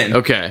comes in.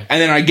 Okay.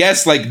 And then I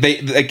guess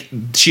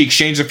she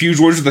exchanged a few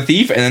words with the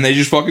thief, and then they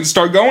just fucking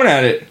start going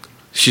at it.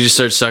 She just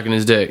starts sucking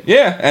his dick.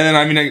 Yeah, and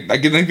then I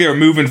think they were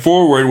moving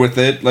forward with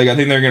it. Like I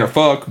think they're gonna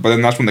fuck, but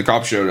then that's when the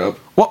cops showed up.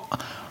 Well,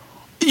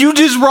 you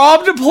just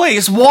robbed a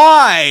place.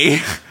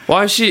 Why?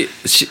 Why is she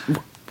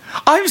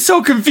I'm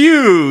so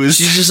confused.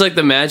 she's just like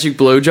the magic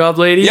blowjob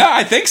lady? Yeah,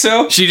 I think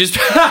so. She just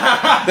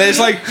It's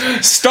like,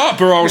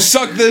 stop or I'll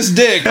suck this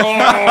dick. What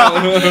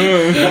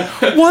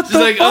the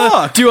like,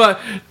 fuck?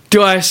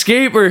 do I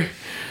escape or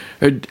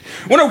Well,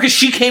 no, because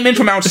she came in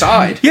from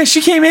outside. Yeah,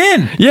 she came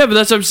in. yeah, but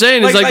that's what I'm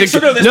saying. It's Like- like, like, so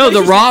no, this the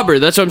place is- robber.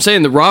 That's what I'm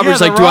saying. The robber's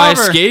Yeah, like, the do I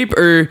robber. escape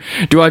or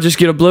do I just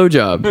get a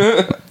blowjob?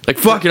 Like,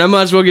 fuck it, I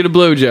might as well get a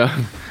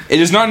blowjob. It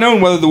is not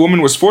known whether the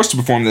woman was forced to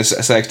perform this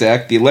sex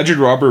act. The alleged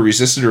robber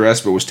resisted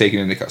arrest but was taken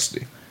into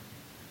custody.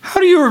 How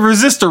do you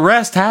resist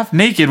arrest half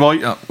naked while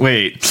you...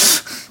 wait.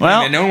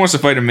 Well, Man, no one wants to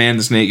fight a man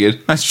that's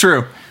naked. that's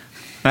true.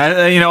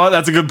 You know what?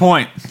 That's a good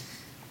point.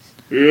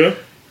 Yeah.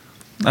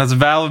 That's a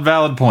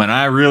valid point.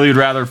 I really would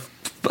rather...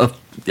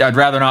 I'd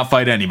rather not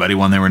fight anybody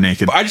when they were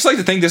naked. I just like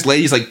to think this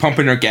lady's like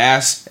pumping her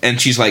gas,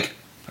 and she's like,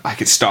 I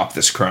could stop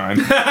this crime.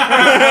 You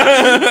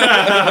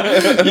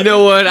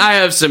know what? I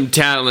have some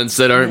talents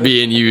that aren't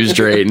being used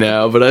right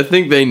now, but I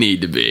think they need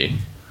to be.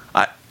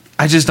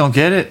 I just don't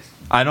get it.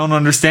 I don't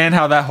understand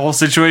how that whole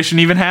situation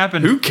even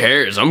happened. Who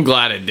cares? I'm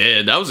glad it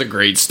did. That was a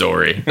great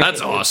story. That's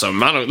awesome.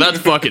 That's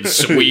fucking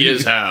sweet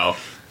as hell.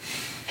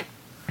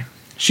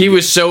 He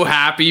was so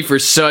happy for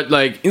such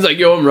he's like,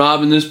 yo, I'm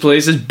robbing this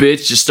place. This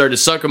bitch just started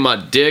sucking my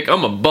dick.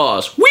 I'm a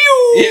boss. Whew!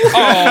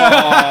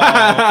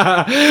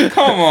 Yeah.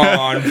 Come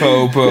on,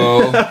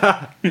 Popo.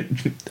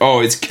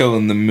 Oh, it's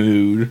killing the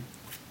mood.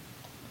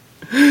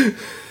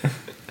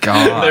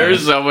 God. There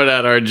was someone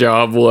at our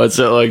job once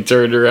that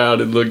turned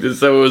around and looked at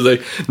someone and was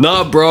like,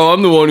 nah, bro,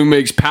 I'm the one who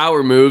makes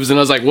power moves. And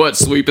I was like, what,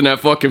 sweeping that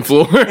fucking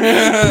floor?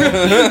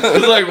 I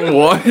was like,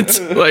 what?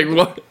 Like,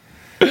 what?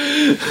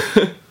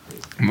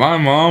 My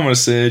mama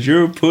said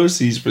your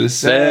pussy's for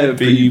sad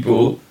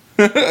people.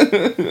 Got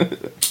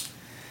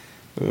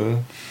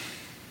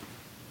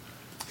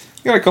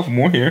a couple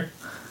more here.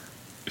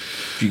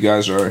 If you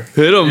guys are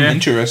Hit him.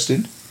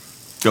 interested.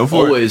 Go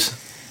for it. Always.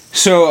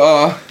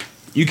 So,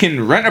 you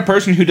can rent a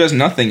person who does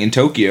nothing in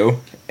Tokyo,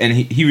 and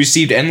he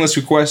received endless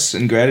requests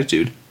and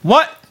gratitude.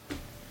 What?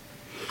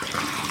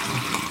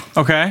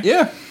 Okay.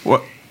 Yeah.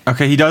 What?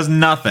 Okay, he does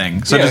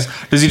nothing. So Yeah.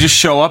 does he just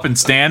show up and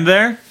stand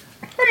there?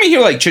 I mean,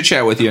 he'll chit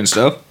chat with you and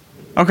stuff.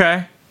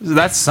 Okay. So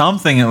that's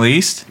something at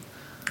least.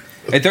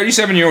 A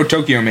 37-year-old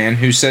Tokyo man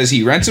who says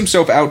he rents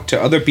himself out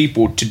to other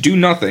people to do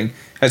nothing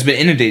has been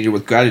inundated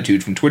with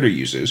gratitude from Twitter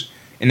users,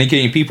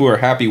 indicating people are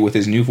happy with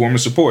his new form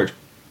of support.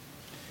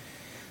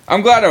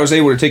 I'm glad I was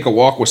able to take a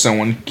walk with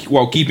someone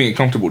while keeping a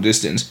comfortable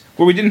distance,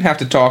 where we didn't have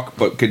to talk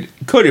but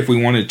could if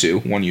we wanted to,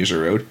 one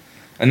user wrote.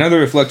 Another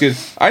reflected,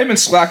 I have been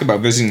slack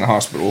about visiting the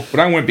hospital, but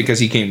I went because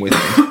he came with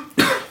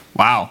me.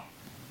 Wow.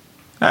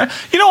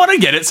 You know what? I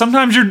get it.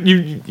 Sometimes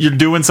you're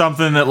doing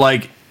something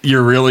that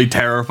you're really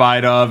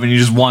terrified of, and you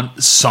just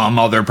want some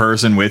other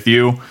person with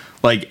you,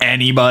 like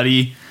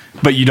anybody,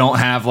 but you don't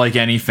have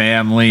any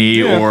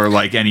family or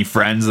any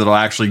friends that'll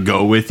actually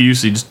go with you.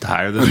 So you just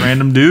hire this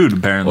random dude,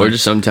 apparently. Or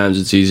just sometimes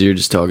it's easier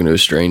just talking to a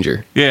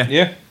stranger. Yeah.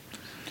 Yeah.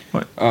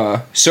 What?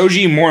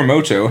 Soji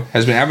Morimoto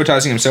has been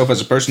advertising himself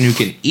as a person who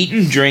can eat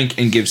and drink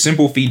and give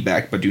simple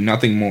feedback but do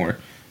nothing more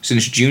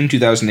since June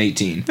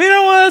 2018. You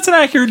know what? That's an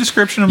accurate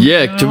description of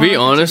Yeah, to be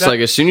honest,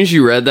 as soon as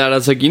you read that, I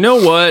was like, you know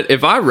what?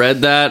 If I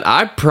read that,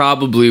 I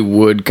probably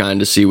would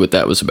kind of see what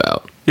that was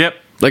about. Yep.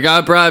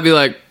 I'd probably be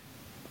like,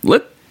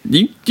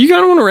 you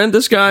kind of want to rent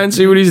this guy and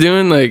see what he's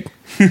doing?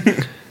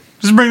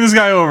 Just bring this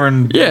guy over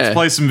and let's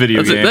play some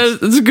video games.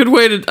 That's a good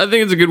way to, I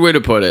think it's a good way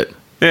to put it.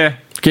 Yeah.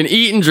 Can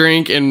eat and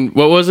drink and,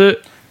 what was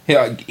it?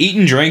 Yeah, eat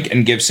and drink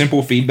and give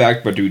simple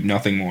feedback but do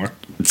nothing more.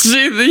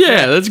 See,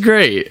 yeah, that's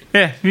great.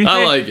 Yeah.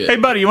 I like it. Hey,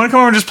 buddy, you want to come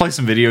over and just play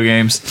some video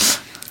games?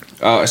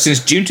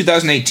 Since June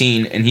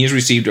 2018, and he has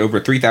received over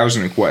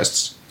 3,000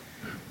 requests.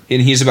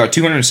 And he has about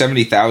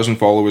 270,000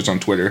 followers on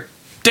Twitter.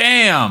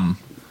 Damn.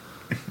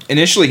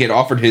 Initially, he had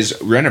offered his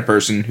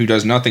rent-a-person who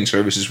does nothing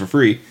services for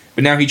free,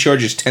 but now he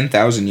charges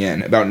 10,000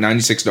 yen, about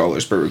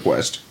 $96 per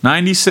request.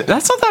 96.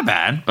 That's not that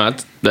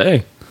bad.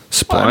 Hey,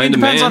 supply and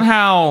depends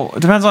demand.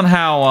 Depends on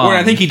how. Well,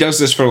 I think he does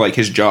this for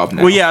his job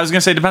now. Well, yeah, I was gonna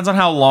say depends on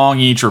how long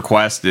each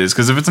request is,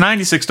 because if it's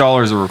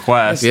 $96 a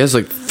request, He has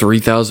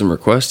 3,000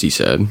 requests, he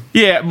said.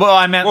 yeah. Well,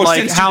 I meant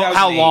since how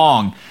 2008.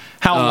 long.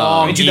 How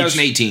long? in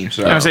 2018.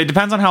 I would say it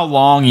depends on how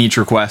long each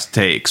request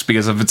takes,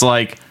 because if it's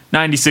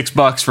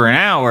 $96 for an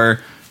hour,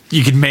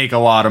 you could make a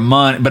lot of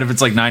money. But if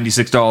it's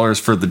 $96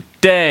 for the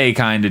day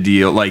kind of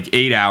deal,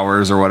 8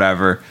 hours or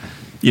whatever,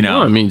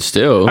 No, I mean,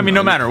 still.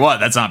 no matter what,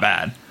 that's not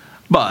bad.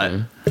 But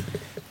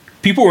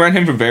People rent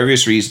him for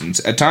various reasons.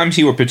 At times,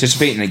 he will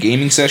participate in a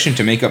gaming session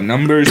to make up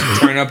numbers,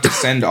 turn up to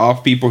send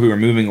off people who are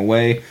moving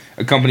away,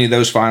 accompany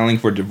those filing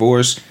for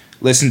divorce,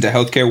 listen to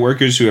healthcare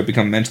workers who have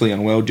become mentally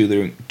unwell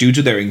due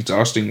to their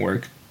exhausting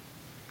work.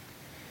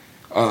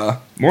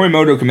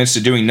 Morimoto commits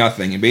to doing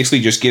nothing and basically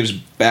just gives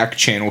back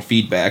channel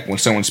feedback when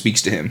someone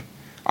speaks to him.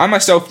 I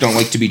myself don't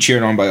like to be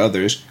cheered on by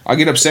others. I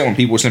get upset when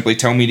people simply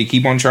tell me to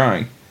keep on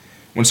trying.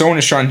 When someone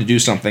is trying to do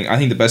something, I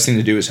think the best thing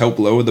to do is help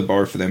lower the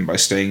bar for them by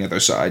staying at their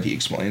side, he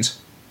explains.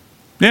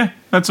 Yeah,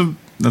 that's a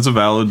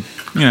valid,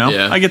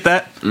 I get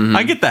that. Mm-hmm.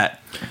 I get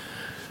that.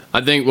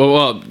 I think,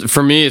 well,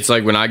 for me, it's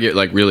like when I get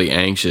like really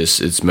anxious,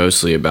 it's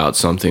mostly about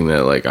something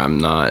that like I'm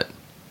not,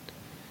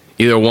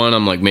 either one,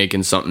 I'm like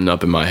making something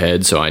up in my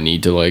head, so I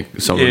need to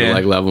like someone to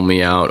like level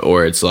me out,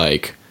 or it's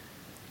like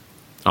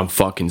I'm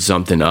fucking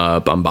something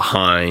up, I'm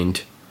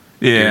behind.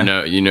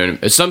 Yeah. You know,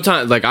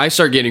 sometimes like I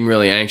start getting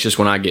really anxious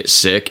when I get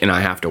sick and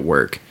I have to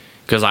work.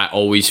 Because I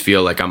always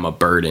feel like I'm a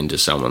burden to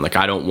someone. Like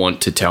I don't want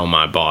to tell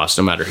my boss,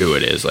 no matter who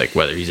it is, like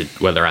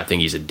whether I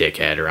think he's a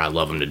dickhead or I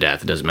love him to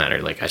death, it doesn't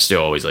matter. Like I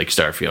still always like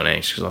start feeling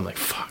anxious because I'm like,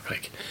 fuck,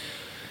 like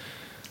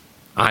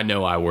I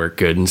know I work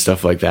good and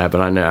stuff like that,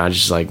 but I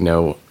just like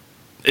know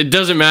it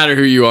doesn't matter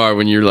who you are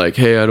when you're like,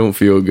 hey, I don't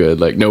feel good.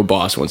 Like no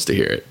boss wants to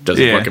hear it.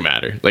 Doesn't fucking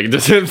matter. Like it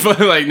doesn't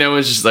like no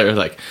one's just there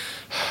like,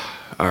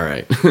 all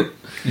right.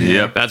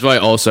 Yep. That's why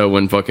also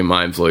when fucking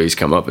my employees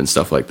come up and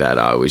stuff like that,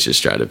 I always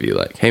just try to be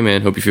like, hey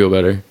man, hope you feel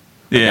better.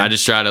 Yeah. Like, I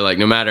just try to like,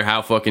 no matter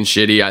how fucking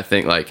shitty I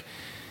think like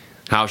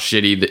how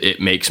shitty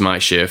it makes my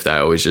shift, I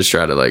always just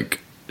try to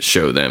like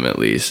show them at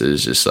least.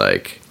 It's just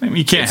like, I mean,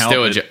 you can't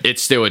help it.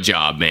 It's still a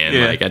job, man.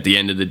 Yeah. Like at the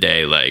end of the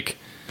day, like,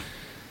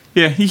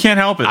 yeah, you can't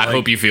help it. I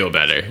hope you feel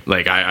better.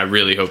 Like I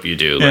really hope you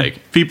do. Yeah,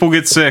 like people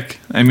get sick.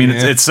 I mean,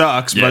 it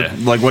sucks, but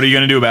like, what are you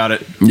gonna do about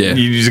it? Yeah,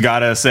 you just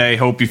gotta say,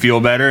 hope you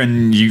feel better,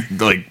 and you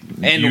like,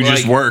 and you like,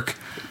 just work.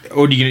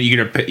 Or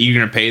you're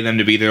gonna pay them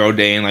to be there all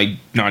day and like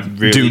not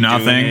really do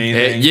nothing?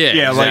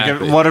 Yeah.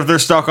 Exactly. Like, what if they're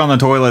stuck on the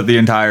toilet the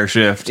entire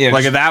shift? Yeah,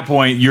 like at that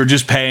point, you're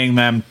just paying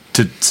them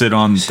to sit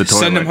on the toilet.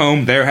 Send them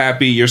home. They're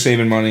happy. You're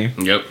saving money.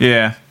 Yep.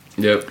 Yeah.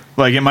 Yep.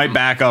 Like it might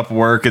back up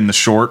work in the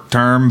short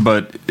term,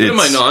 but it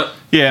might not.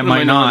 Yeah, it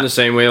might not. In the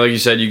same way, like you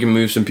said, you can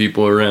move some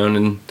people around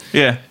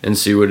and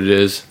see what it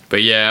is.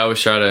 But yeah, I always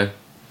try to.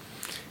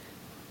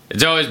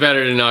 It's always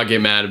better to not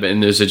get mad in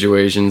those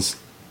situations.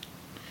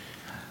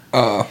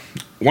 One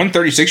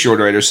 36-year-old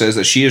writer says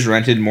that she has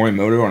rented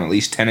Morimoto on at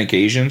least 10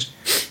 occasions.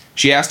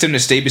 She asked him to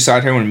stay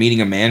beside her when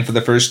meeting a man for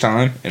the first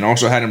time, and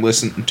also had him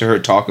listen to her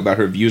talk about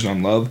her views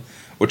on love,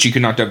 which she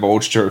could not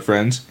divulge to her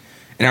friends,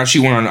 and how she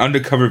went on an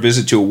undercover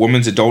visit to a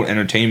woman's adult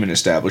entertainment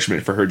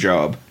establishment for her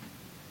job.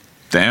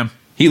 Damn.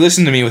 He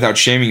listened to me without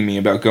shaming me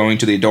about going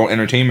to the adult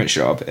entertainment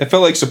shop. It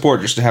felt like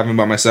support just to have him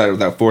by my side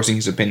without forcing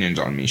his opinions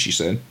on me, she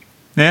said.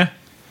 Yeah.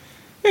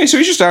 Hey, so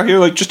he's just out here,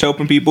 like, just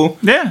helping people.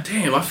 Yeah.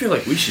 Damn, I feel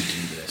like we should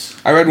do this.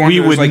 I read one.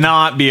 We would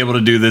not be able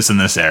to do this in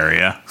this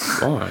area.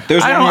 Why?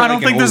 I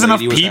don't think there's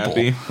enough people.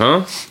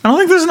 Huh? I don't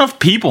think there's enough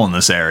people in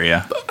this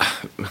area.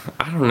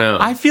 I don't know.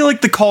 I feel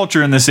like the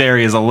culture in this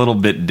area is a little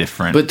bit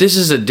different. But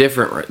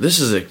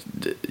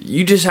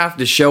you just have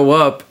to show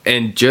up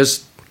and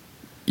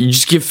you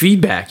just give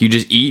feedback. You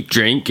just eat,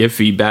 drink, give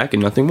feedback,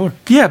 and nothing more.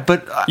 Yeah,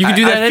 but you can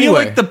do that anyway. I feel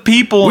like the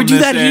people we do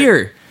that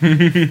here.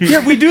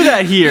 Yeah, we do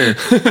that here.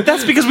 But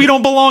that's because we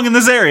don't belong in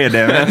this area,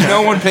 damn it.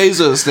 No one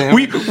pays us, damn.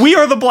 We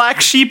are the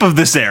black sheep of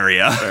this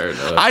area.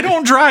 I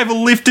don't drive a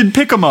lifted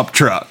pick-em-up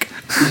truck.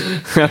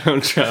 I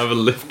don't drive a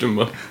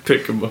lift-em-up,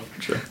 pick-em-up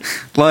truck.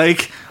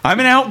 Like,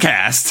 I'm an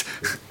outcast.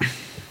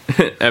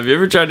 Have you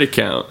ever tried to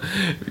count?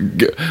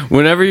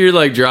 Whenever you're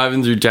like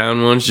driving through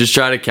town once, just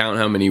try to count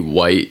how many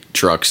white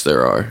trucks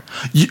there are.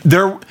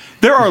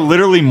 There are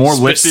literally more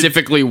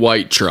specifically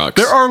white trucks.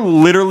 There are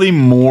literally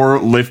more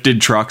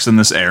lifted trucks in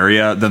this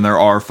area than there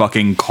are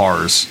fucking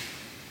cars.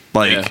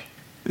 Like,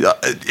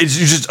 it's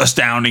just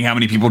astounding how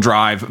many people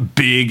drive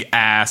big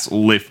ass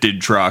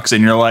lifted trucks,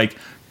 and you're like,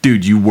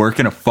 dude, you work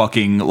in a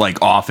fucking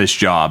like office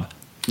job.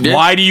 Yeah.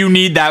 Why do you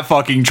need that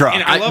fucking truck?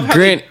 And I love how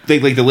they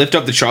lift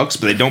up the trucks,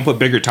 but they don't put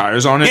bigger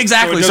tires on it.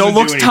 Exactly, so it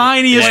looks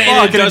tiny as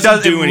fuck,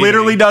 and it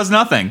literally does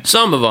nothing.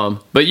 Some of them,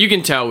 but you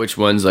can tell which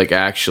ones like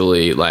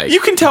actually like you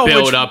can tell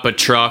build up a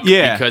truck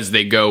because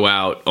they go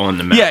out on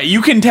the mountain. Yeah,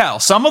 you can tell.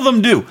 Some of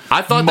them do.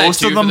 I thought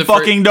most of them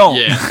fucking don't.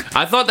 Yeah,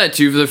 I thought that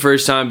too for the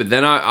first time, but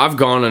then I've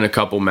gone on a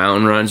couple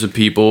mountain runs with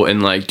people,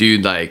 and like,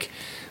 dude, like,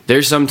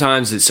 there's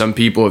sometimes that some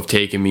people have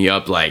taken me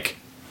up like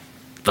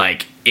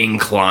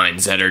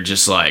inclines that are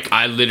just like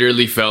I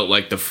literally felt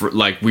like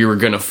like we were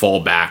gonna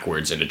fall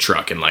backwards in a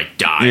truck and like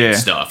die and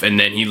stuff, and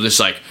then he just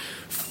like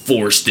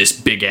forced this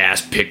big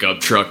ass pickup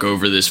truck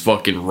over this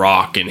fucking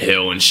rock and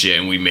hill and shit,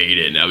 and we made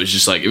it. And I was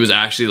just like, it was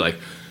actually like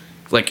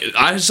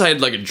I just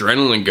had like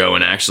adrenaline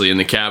going actually in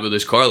the cab of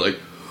this car, like,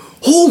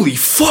 holy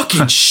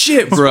fucking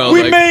shit, bro.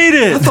 We made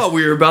it. I thought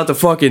we were about to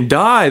fucking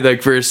die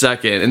like for a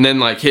second, and then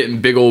like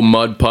hitting big old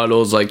mud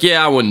puddles. Like,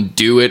 yeah, I wouldn't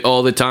do it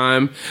all the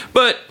time,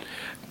 but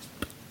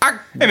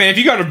hey man, if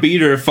you got a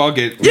beater, fuck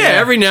it. Yeah,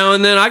 every now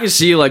and then I can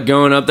see like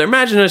going up there.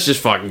 Imagine us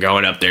just fucking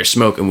going up there,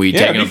 smoking weed,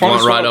 taking a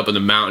blunt ride up in the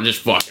mountain, just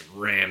fucking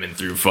ramming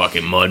through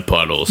fucking mud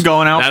puddles.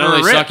 Going out that for a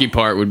only rip. sucky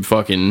part would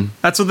fucking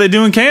That's what they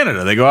do in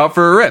Canada. They go out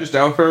for a rip. Just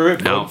out for a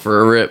rip. out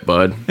for a rip,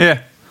 bud.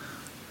 Yeah.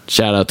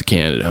 Shout out to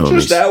Canada, homies.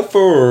 Just out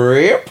for a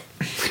rip.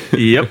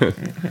 Yep.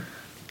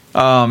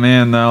 Oh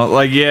man, though,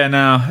 like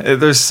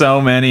there's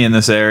so many in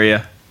this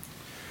area.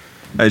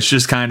 It's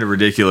just kind of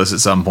ridiculous at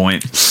some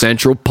point.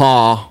 Central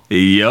Paw.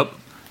 Yep.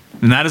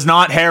 And that is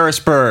not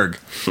Harrisburg.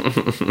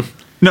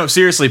 No,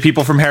 seriously,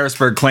 people from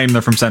Harrisburg claim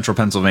they're from Central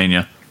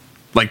Pennsylvania.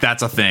 Like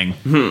that's a thing.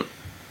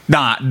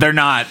 Nah, they're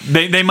not.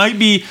 They might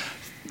be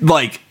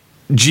like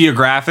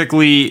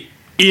geographically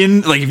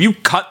in, like if you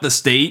cut the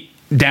state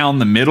down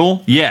the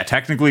middle, yeah,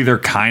 technically they're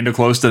kind of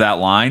close to that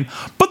line,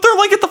 but they're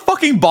like at the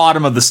fucking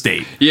bottom of the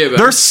state. Yeah, but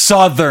they're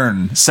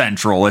southern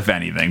central, if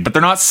anything, but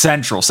they're not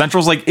central.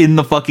 Central's like in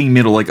the fucking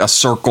middle, like a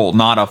circle,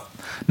 not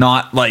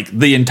like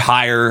the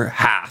entire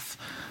half.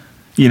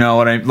 You know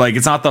what I like?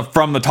 It's not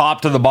from the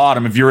top to the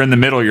bottom. If you're in the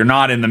middle, you're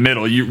not in the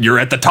middle. You're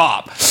at the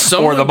top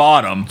or the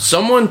bottom.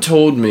 Someone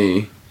told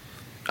me,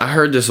 I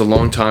heard this a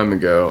long time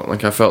ago.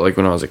 Like I felt like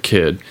when I was a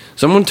kid.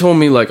 Someone told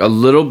me like a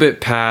little bit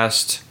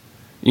past,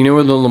 you know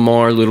where the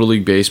Lamar Little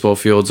League baseball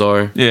fields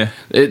are? Yeah.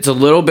 It's a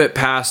little bit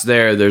past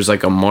there. There's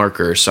like a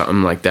marker or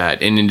something like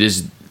that, and it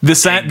is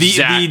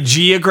the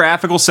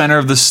geographical center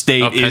of the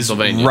state Of is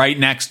Pennsylvania. right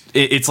next.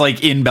 It's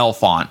like in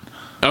Bellefonte.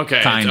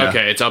 okay. Kinda.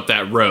 It's up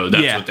that road.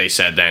 That's Yeah. what they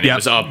said then. Yep. It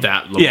was up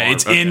that. Lamar. Yeah,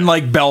 it's Okay. in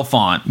like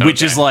Bellefonte,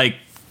 which Okay. is like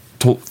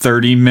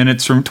 20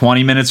 minutes from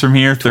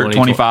here,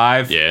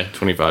 25. Yeah,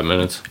 25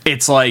 minutes.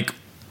 It's like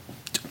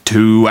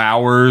 2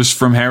 hours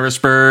from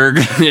Harrisburg.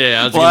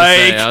 Yeah, I was gonna Like,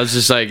 say. I was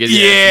just like,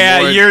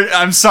 Yeah, more-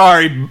 I'm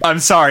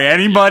sorry.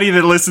 Anybody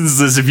that listens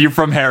to this, if you're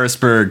from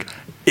Harrisburg,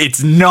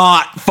 it's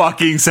not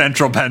fucking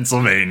Central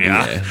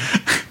Pennsylvania.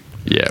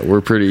 Yeah,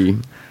 we're pretty.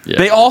 Yeah.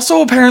 They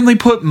also apparently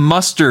put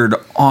mustard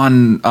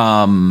on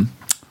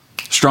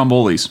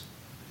Strombolis.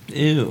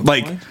 Ew.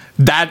 Like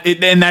that,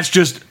 and that's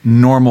just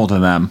normal to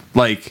them.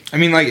 Like I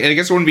mean, like, I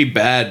guess it wouldn't be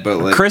bad, but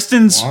like,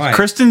 why?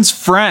 Kristen's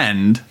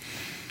friend,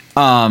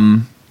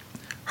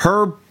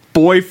 her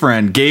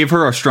boyfriend gave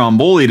her a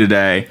Stromboli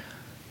today,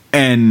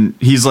 and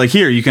he's like,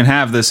 "Here, you can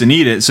have this and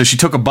eat it." So she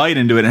took a bite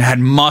into it and it had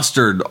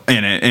mustard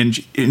in it,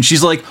 and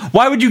she's like,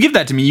 "Why would you give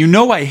that to me? You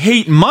know I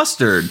hate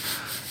mustard."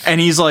 And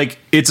he's like,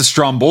 "It's a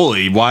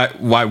Stromboli. Why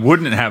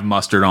wouldn't it have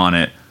mustard on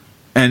it?"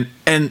 And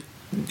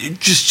it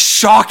just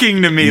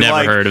shocking to me. Never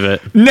like, heard of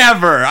it.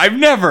 Never. I've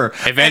never.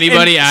 If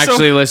anybody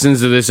actually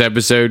listens to this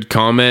episode,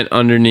 comment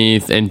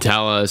underneath and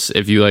tell us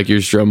if you like your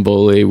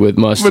Stromboli with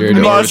mustard or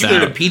mustard.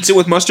 without. A pizza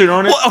with mustard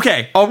on it? Well,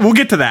 okay, we'll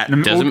get to that.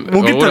 We'll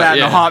get to that in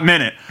yeah. a hot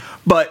minute.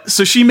 But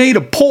so she made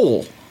a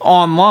poll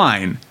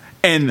online,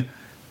 and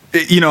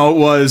it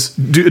was,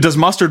 does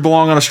mustard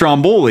belong on a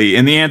Stromboli?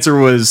 And the answer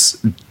was,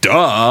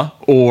 duh,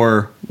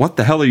 or what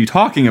the hell are you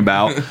talking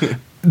about?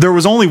 There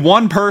was only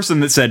one person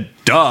that said,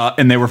 duh,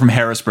 and they were from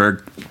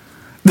Harrisburg.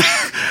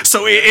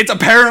 So it's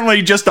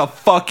apparently just a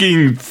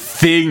fucking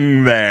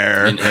thing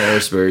there. In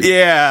Harrisburg.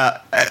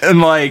 Yeah,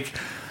 and like,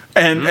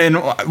 and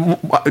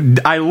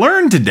I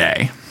learned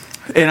today,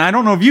 and I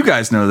don't know if you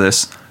guys know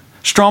this,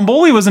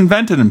 Stromboli was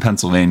invented in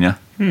Pennsylvania,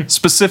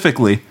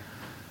 specifically.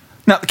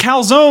 Now,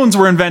 calzones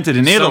were invented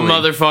in Italy. Some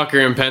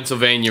motherfucker in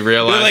Pennsylvania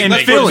realized Like, in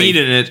let's Philly. put meat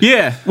in it.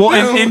 Yeah, well,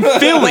 in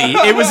Philly,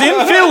 it was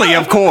in Philly,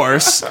 of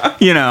course.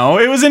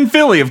 It was in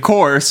Philly, of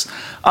course.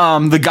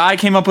 The guy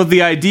came up with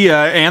the idea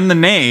and the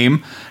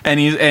name,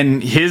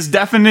 and his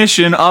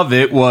definition of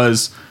it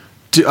was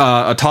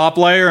a top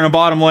layer and a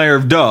bottom layer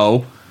of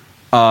dough,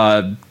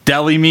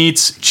 deli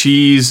meats,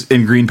 cheese,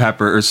 and green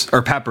peppers,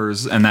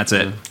 and that's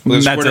it.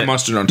 With a That's squirt of it.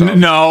 mustard on top.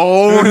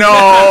 No.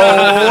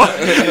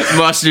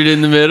 mustard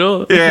in the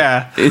middle.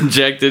 Yeah.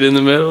 Injected in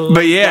the middle.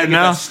 But yeah, Get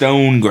no. that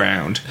stone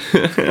ground.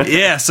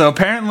 Yeah, so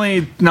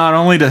apparently not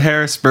only do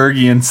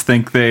Harrisburgians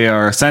think they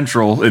are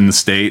central in the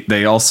state,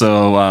 they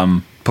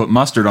also put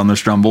mustard on their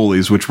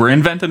Strombolis, which were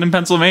invented in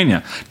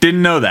Pennsylvania.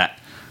 Didn't know that.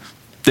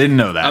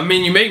 I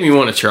mean, you make me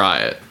want to try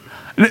it.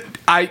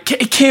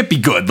 It can't be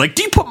good. Like,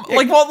 do you put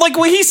like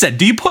what he said?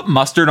 Do you put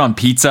mustard on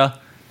pizza?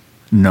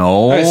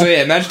 No. Alright, so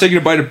yeah, imagine taking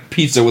a bite of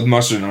pizza with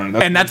mustard on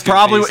it. And that's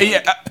probably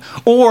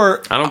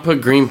or I don't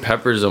put green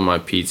peppers on my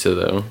pizza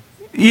though.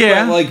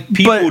 yeah, But, like,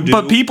 people do.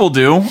 But people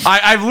do.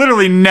 I've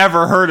literally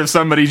never heard of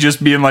somebody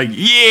just being like,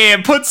 "Yeah,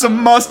 put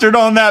some mustard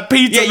on that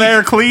pizza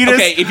there, Cletus."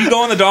 Okay, if you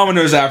go on the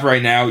Domino's app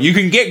right now, you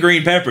can get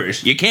green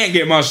peppers. You can't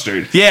get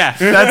mustard. Yeah,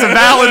 that's a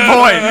valid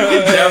point.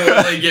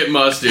 Definitely get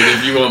mustard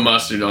if you want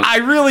mustard on. I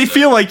really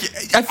feel like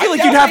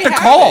you'd have to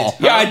call.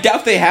 Yeah, I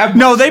doubt they have.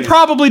 No, mustard. they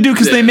probably do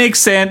because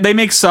Yeah. they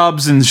make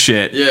subs and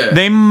shit. Yeah.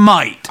 They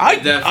might. I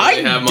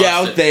Definitely have doubt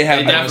mustard. they have.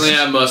 They definitely mustard.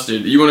 have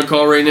mustard. You want to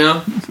call right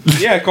now?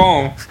 Yeah,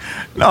 call them.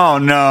 Oh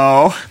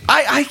no,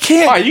 I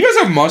can't. Wow, you guys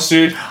have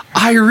mustard.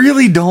 I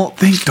really don't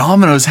think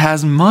Domino's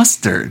has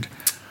mustard.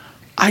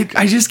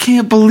 I just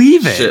can't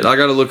believe it. Shit, I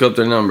gotta look up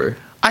their number.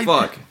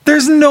 Fuck.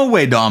 There's no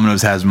way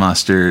Domino's has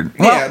mustard.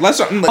 Yeah, unless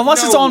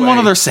it's on one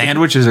of their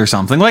sandwiches or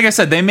something. Like I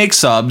said, they make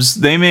subs.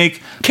 They make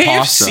KFC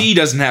pasta.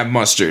 doesn't have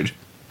mustard.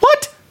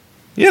 What?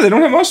 Yeah, they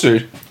don't have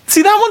mustard.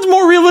 See, that one's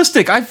more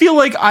realistic. I feel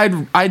like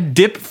I'd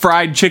dip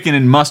fried chicken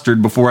in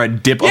mustard before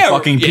I'd dip a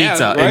fucking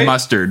pizza in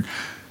mustard.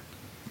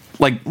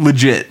 Like,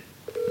 legit.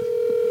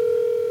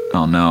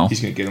 Oh, no. He's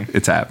gonna get him.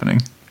 It's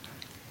happening.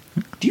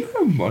 Do you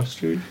have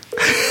mustard?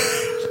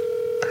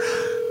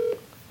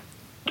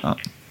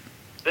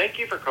 Thank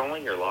you for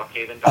calling your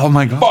Lockhaven. Oh,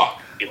 my God.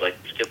 Fuck! If you'd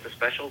like to skip the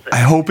specials. I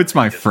hope it's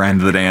my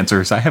friend that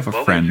answers. I have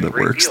a friend that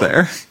works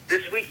there.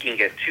 This week you can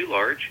get 2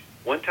 large,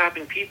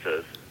 1-topping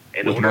pizzas,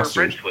 and With order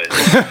mustard. a bread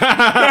twist.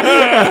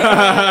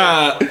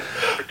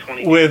 For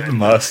 22 With cents.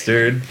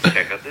 mustard.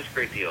 Check out this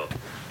great deal.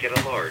 Get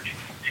a large,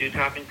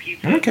 2-topping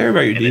pizza. I don't care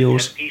about your and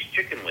deals. a 10-piece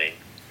chicken wing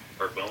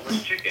or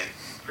boneless chicken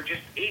for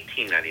just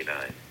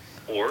 $18.99.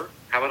 Or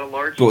how about a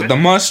large? But the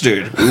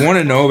mustard. We want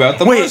to know about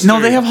the Wait, mustard. no,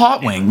 they have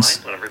hot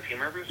wings.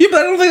 Yeah, but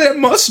I don't think they have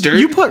mustard.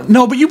 You put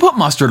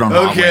mustard on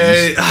hot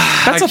wings.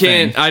 That's I a thing.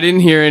 can't. I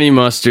didn't hear any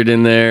mustard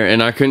in there,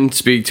 and I couldn't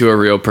speak to a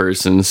real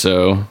person.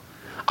 So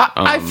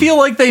I feel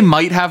like they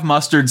might have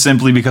mustard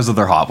simply because of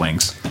their hot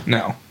wings.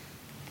 No.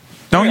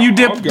 Don't Yeah, you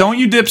dip? I'll go. Don't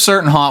you dip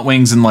certain hot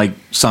wings in like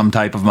some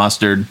type of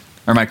mustard?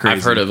 Or am I crazy?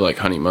 I've heard of like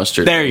honey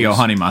mustard. There you go,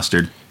 honey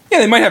mustard. Yeah,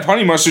 they might have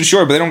honey mustard,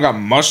 sure, but they don't got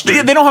mustard.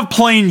 They don't have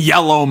plain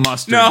yellow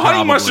mustard. no, honey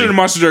probably. mustard and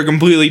mustard are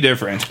completely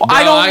different. Well,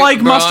 I don't like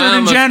mustard I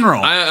in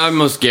general. I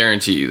almost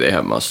guarantee you they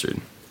have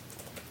mustard.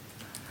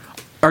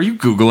 Are you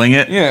Googling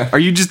it? Yeah. Are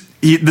you just...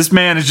 this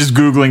man is just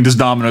Googling, does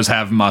Domino's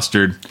have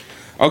mustard?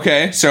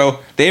 Okay,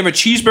 so they have a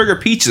cheeseburger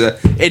pizza.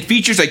 It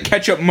features a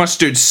ketchup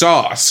mustard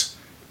sauce,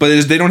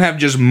 but they don't have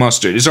just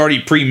mustard. It's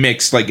already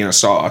pre-mixed, like in a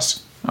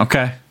sauce.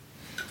 Okay.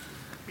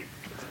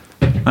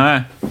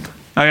 Alright.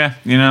 Okay,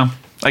 you know,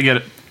 I get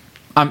it.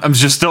 I'm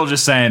just still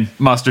saying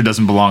mustard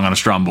doesn't belong on a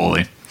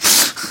stromboli.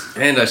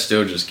 And I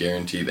still just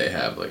guarantee they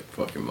have like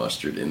fucking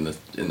mustard in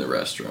the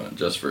restaurant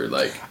just for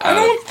like. I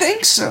don't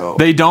think so.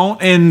 They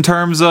don't in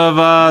terms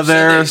of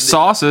their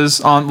sauces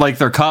on like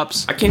their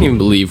cups. I can't even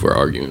believe we're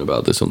arguing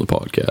about this on the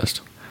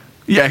podcast.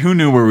 Yeah, who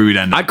knew where we would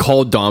end up? I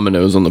called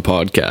Domino's on the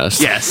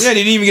podcast. Yes. Yeah, you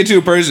didn't even get to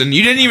a person.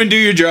 You didn't even do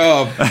your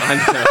job.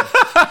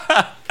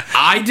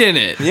 I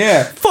didn't.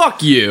 Yeah.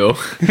 Fuck you.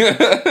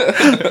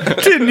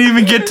 Didn't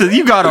even get to...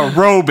 You got a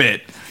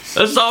robot.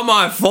 That's not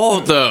my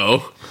fault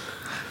though.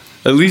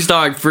 At least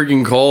I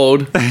freaking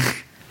called.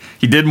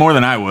 He did more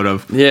than I would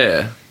have.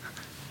 Yeah.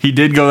 He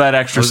did go that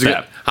extra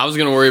step. I was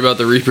gonna worry about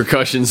the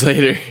repercussions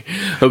later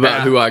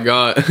about who I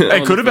got.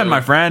 It could have been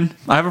my friend.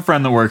 I have a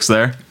friend that works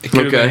there. It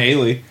could have Okay. been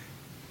Haley.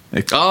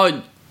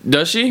 Oh,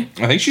 does she?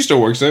 I think she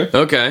still works there.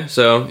 Okay,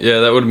 so yeah,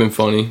 that would have been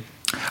funny.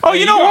 Oh, Hey,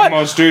 you know you got what?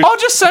 mustard. I'll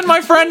just send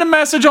my friend a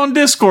message on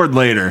Discord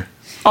later.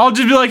 I'll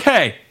just be like,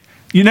 hey,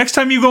 next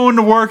time you go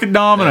into work at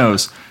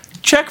Domino's,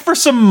 check for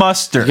some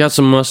mustard. You got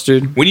some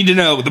mustard, We need to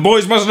know. The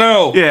boys must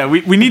know. Yeah,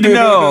 we need to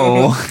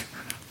know.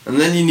 and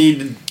then you need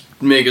to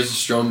make us a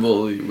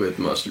stromboli with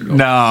mustard.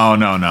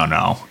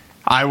 No.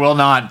 I will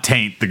not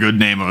taint the good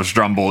name of a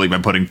stromboli by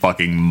putting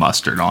fucking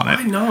mustard on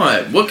Why it.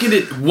 not?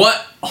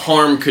 What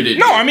harm could it do?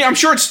 No, I mean, I'm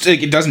sure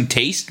it doesn't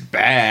taste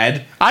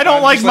bad. I don't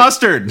I'm like just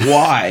mustard,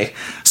 Why?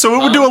 so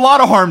it would do a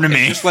lot of harm to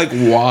me. Just like,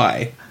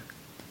 why?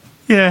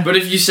 Yeah. But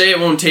if you say it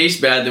won't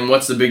taste bad, then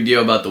what's the big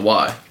deal about the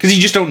why? Because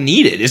you just don't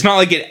need it. It's not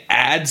like it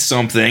adds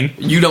something.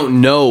 You don't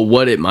know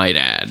what it might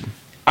add.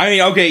 I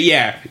mean, okay,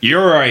 yeah,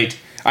 you're right.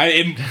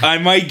 I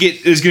might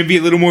get. It's gonna be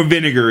a little more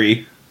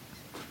vinegary.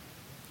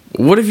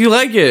 What if you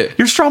like it?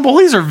 Your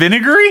strombolis are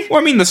vinegary? Well,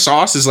 I mean, the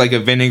sauce is like a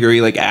vinegary,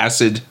 like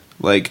acid,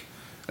 like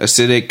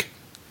acidic.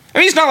 I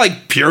mean, it's not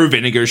like pure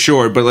vinegar,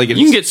 sure, but like it's,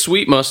 You can get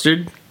sweet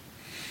mustard.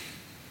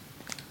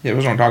 Yeah,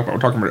 that's what I'm talking about. We're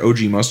talking about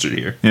OG mustard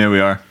here. Yeah, we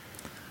are.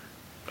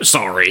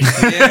 Sorry.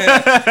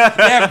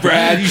 Yeah,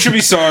 Brad, you should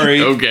be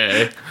sorry.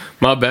 Okay.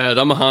 My bad.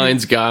 I'm a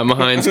Heinz guy. I'm a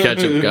Heinz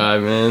ketchup guy,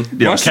 man.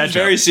 Yo, Mustard's ketchup.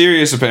 very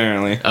serious,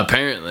 apparently.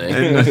 Apparently.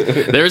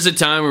 There was a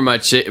time where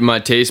my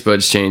taste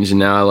buds changed, and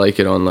now I like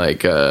it on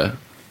like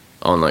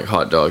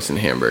hot dogs and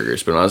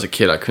hamburgers. But when I was a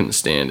kid, I couldn't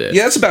stand it.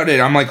 Yeah, that's about it.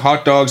 I'm like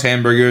hot dogs,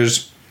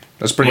 hamburgers.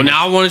 That's pretty. Well,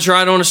 now I want to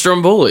try it on a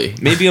stromboli.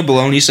 Maybe a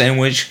bologna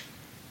sandwich.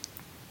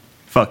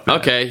 Fuck that.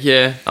 Okay,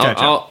 yeah.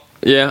 Ketchup.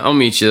 I'll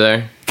meet you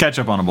there.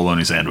 Ketchup on a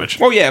bologna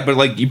sandwich. Oh yeah, but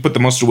like you put the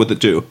mustard with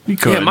it too. You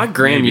could. Yeah, my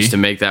gran maybe. used to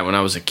make that when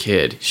I was a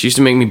kid. She used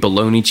to make me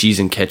bologna, cheese,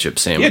 and ketchup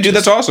sandwiches. Yeah, dude,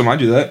 that's awesome. I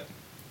do that.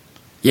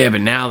 Yeah, but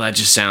now that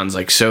just sounds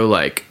like so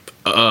like,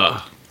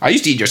 I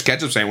used to eat just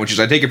ketchup sandwiches.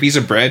 I take a piece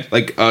of bread,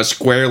 like a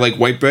square, like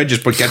white bread,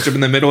 just put ketchup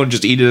in the middle, and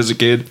just eat it as a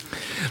kid.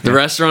 The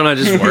restaurant I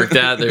just worked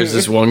at, there's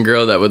this one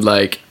girl that would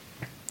like,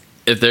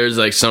 if there's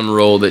like some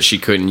roll that she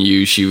couldn't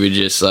use, she would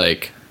just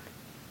like,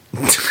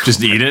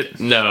 Just eat it?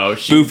 no,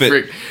 she Boof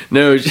it.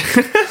 no,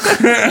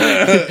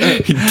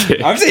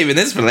 I'm saving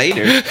this for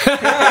later.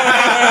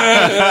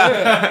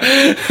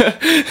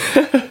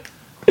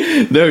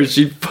 no,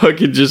 she'd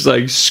fucking just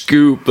like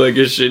scoop like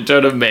a shit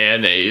ton of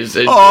mayonnaise.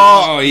 And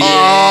Oh yeah.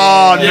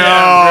 Oh, no.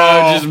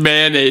 yeah, bro, just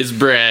mayonnaise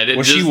bread. And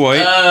Was just, she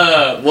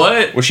white?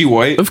 What? Was she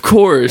white? Of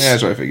course. Yeah,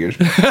 that's what I figured.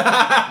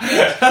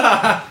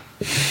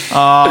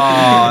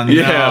 Oh, no.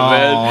 Yeah,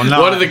 man.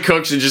 No. One of the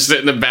cooks would just sit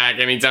in the back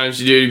anytime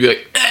she did, he'd be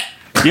like,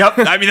 Yep.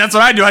 I mean, that's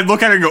what I do. I'd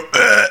look at her and go,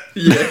 ugh.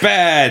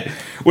 Bad.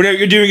 Whatever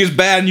you're doing is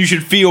bad, and you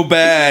should feel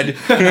bad.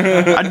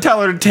 I'd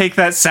tell her to take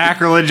that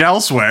sacrilege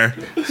elsewhere.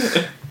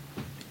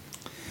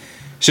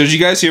 So did you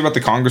guys hear about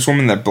the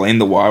congresswoman that blamed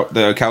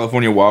the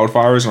California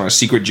wildfires on a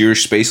secret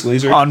Jewish space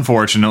laser?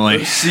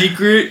 Unfortunately.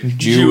 Secret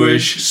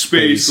Jewish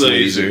space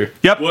laser.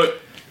 Yep. What?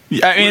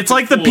 I mean, it's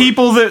like the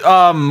people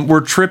that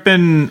were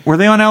tripping. Were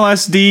they on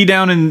LSD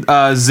down in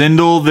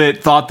Zindel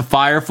that thought the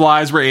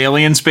fireflies were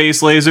alien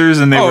space lasers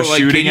and they were like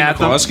shooting Katie at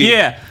McCluskey?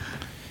 them?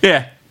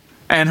 Yeah.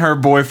 And her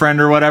boyfriend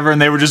or whatever, and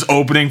they were just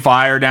opening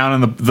fire down in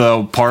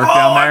the park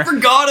down there. I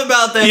forgot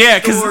about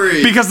that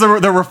story. because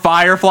there were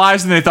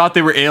fireflies and they thought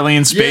they were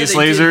alien space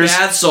lasers. Did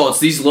bath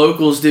salts. These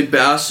locals did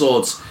bath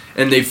salts,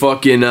 and they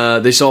fucking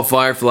they saw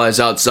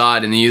fireflies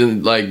outside, and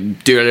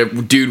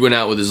dude went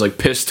out with his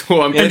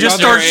pistol and just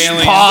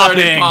started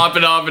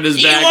popping off in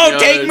his backyard. You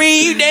won't take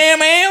me, you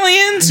damn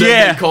aliens!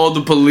 Then they called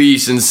the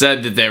police and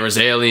said that there was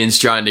aliens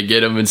trying to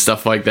get him and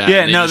stuff like that.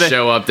 Yeah, and they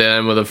show up to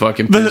them with a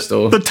fucking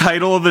pistol. The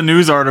title of the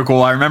news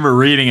article, I remember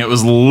reading it,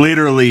 was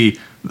literally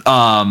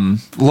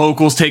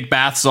locals take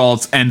bath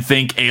salts and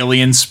think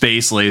alien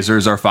space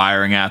lasers are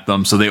firing at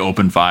them, so they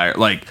open fire.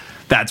 Like,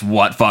 that's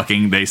what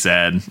fucking they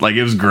said. Like,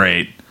 it was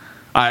great.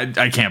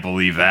 I can't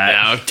believe that.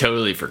 Yeah, I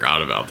totally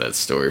forgot about that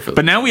story.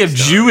 But now we have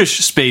Jewish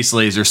space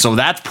lasers, so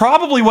that's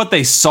probably what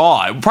they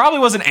saw. It probably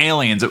wasn't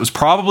aliens. It was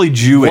probably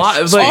Jewish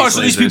space lasers.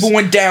 So these people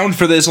went down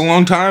for this a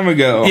long time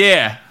ago.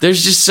 Yeah.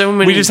 There's just so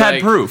many. We just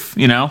had proof,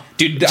 you know?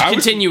 Dude,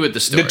 continue with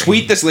the story. The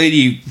tweet this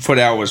lady put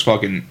out was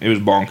it was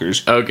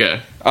bonkers.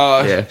 Okay.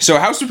 So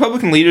House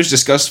Republican leaders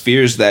discussed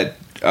fears that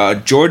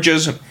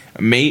Georgia's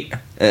mate...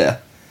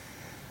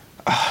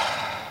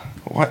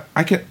 what?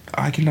 I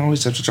can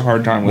always have such a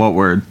hard time with... What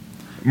word?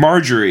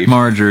 Marjorie.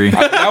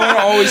 That one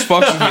always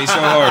fucks with me so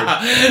hard.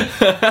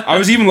 I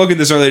was even looking at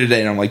this earlier today,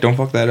 and I'm like, don't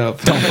fuck that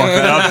up. Don't fuck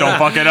it up. Don't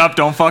fuck it up.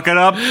 Don't fuck it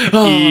up.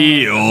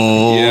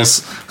 Eels.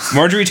 Yes.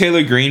 Marjorie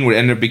Taylor Greene would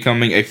end up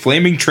becoming a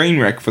flaming train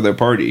wreck for their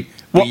party.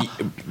 Well,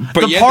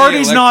 but the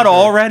party's not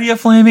already a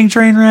flaming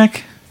train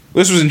wreck?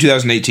 This was in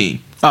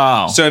 2018.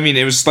 Oh. So, I mean,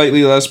 it was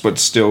slightly less, but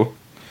still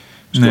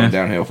it's going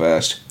downhill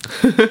fast.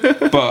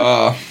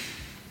 But,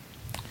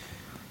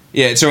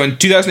 yeah, so in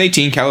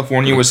 2018,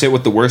 California was hit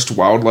with the worst the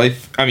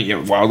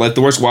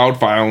worst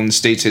wildfire in the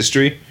state's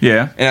history.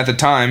 Yeah. And at the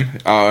time,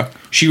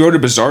 she wrote a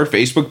bizarre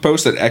Facebook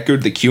post that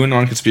echoed the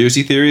QAnon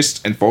conspiracy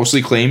theorists and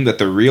falsely claimed that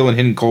the real and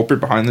hidden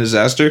culprit behind the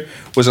disaster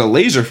was a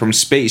laser from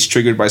space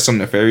triggered by some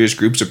nefarious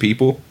groups of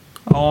people.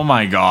 Oh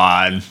my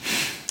god.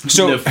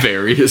 So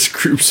nefarious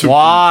groups of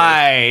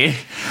Why?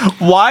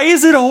 Why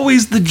is it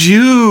always the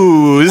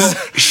Jews? Well,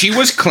 she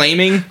was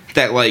claiming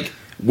that,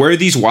 where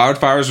these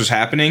wildfires was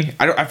happening,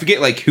 I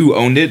forget who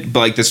owned it,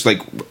 but this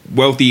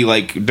wealthy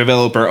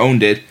developer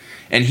owned it,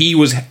 and he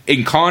was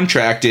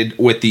contracted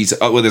with this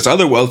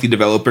other wealthy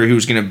developer who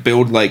was going to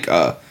build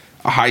a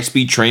high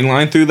speed train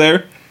line through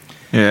there.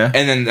 Yeah.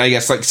 And then I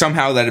guess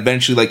somehow that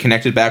eventually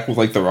connected back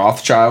with the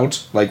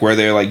Rothschilds, where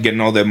they're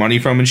getting all their money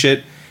from and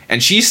shit.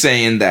 And she's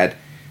saying that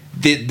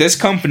this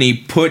company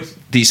put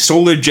these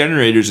solar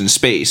generators in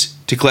space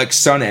to collect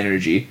sun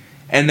energy.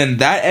 And then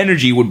that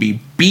energy would be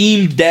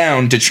beamed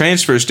down to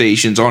transfer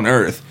stations on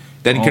Earth,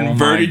 then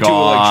converted to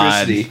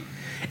electricity.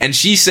 And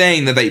she's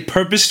saying that they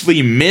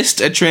purposefully missed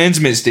a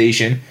transmit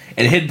station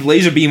and hit the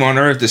laser beam on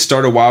Earth to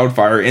start a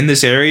wildfire in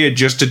this area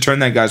just to turn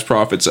that guy's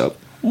profits up.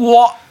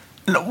 What?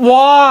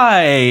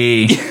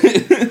 Why?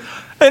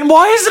 And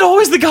why is it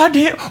always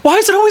why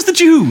is it always the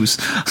Jews?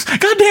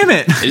 God damn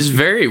it. It's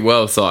very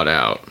well thought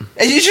out.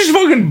 It's just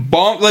fucking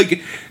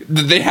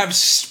they have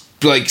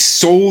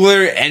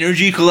solar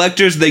energy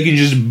collectors. They can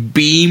just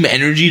beam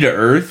energy to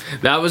Earth.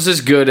 That was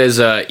as good as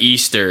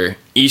Easter.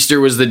 Easter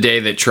was the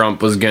day that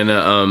Trump was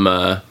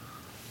gonna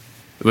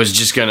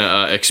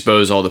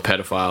expose all the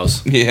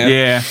pedophiles.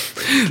 Yeah.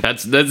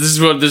 This is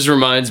what this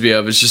reminds me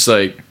of. It's just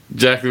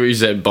exactly what you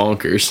said,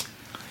 bonkers.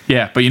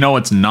 Yeah, but you know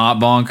what's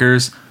not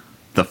bonkers?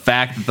 The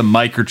fact that the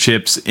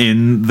microchips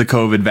in the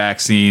COVID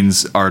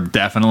vaccines are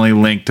definitely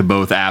linked to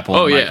both Apple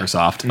and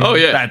Microsoft. Oh,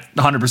 yeah. That's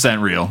 100%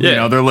 real. Yeah. You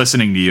know, they're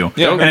listening to you.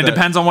 Yeah, and it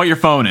depends on what your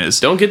phone is.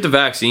 Don't get the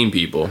vaccine,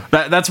 people.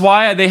 That's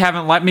why they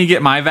haven't let me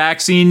get my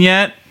vaccine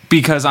yet,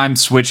 because I'm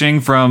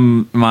switching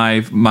from my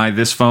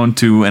this phone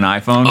to an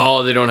iPhone.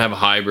 Oh, they don't have a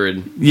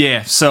hybrid.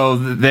 Yeah, so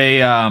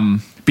they...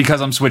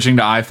 because I'm switching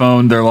to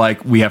iPhone, they're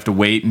like, we have to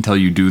wait until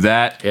you do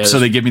that. Yeah, so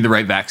they give me the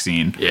right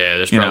vaccine. Yeah,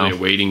 there's probably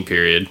a waiting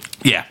period.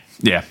 Yeah.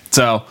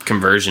 So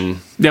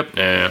conversion. Yep.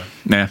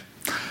 Yeah.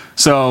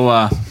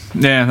 So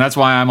that's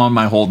why I'm on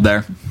my hold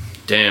there.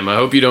 Damn, I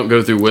hope you don't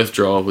go through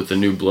withdrawal with the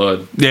new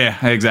blood.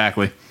 Yeah,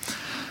 exactly.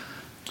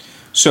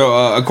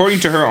 So according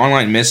to her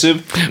online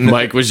missive,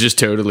 Mike was just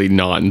totally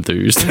not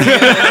enthused.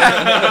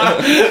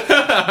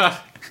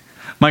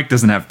 Mike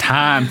doesn't have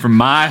time for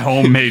my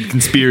homemade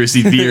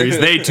conspiracy theories.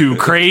 They too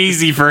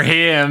crazy for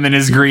him and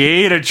his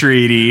Greada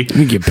treaty. Let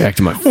me get back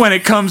to my when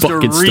it comes to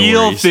real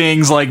stories.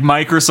 things like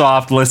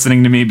Microsoft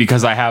listening to me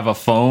because I have a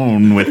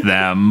phone with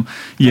them,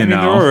 you know.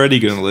 They're already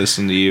going to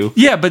listen to you.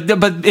 Yeah, but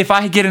if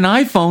I get an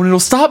iPhone, it'll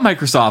stop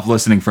Microsoft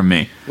listening from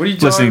me. What are you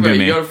talking about?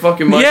 You got a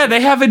fucking Yeah,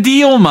 they have a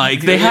deal,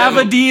 Mike. They have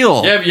a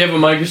deal. Yeah, but you have a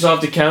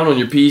Microsoft account on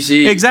your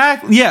PC.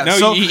 Exactly. Yeah.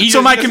 No,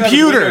 so my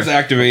computer is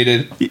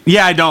activated.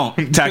 Yeah, I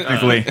don't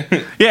technically.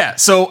 Yeah,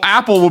 so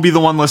Apple will be the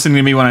one listening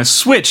to me when I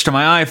switch to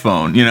my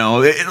iPhone. You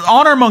know,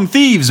 honor among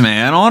thieves,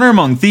 man. Honor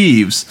among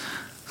thieves.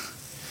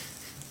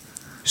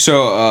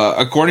 So,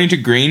 according to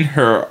Green, in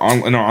her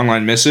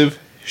online missive,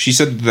 she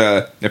said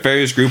the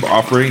nefarious group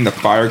operating the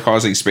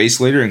fire-causing space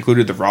laser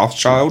included the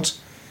Rothschilds,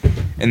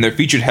 and they're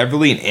featured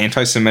heavily in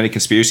anti-Semitic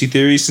conspiracy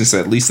theories since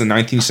at least the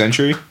 19th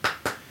century.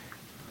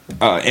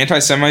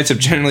 Anti-Semites have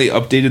generally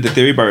updated the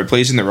theory by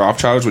replacing the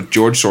Rothschilds with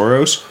George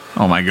Soros,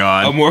 Oh my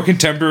God. a more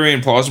contemporary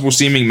and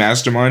plausible-seeming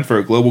mastermind for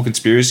a global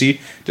conspiracy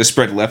to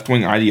spread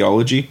left-wing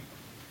ideology.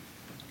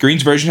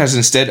 Green's version has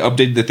instead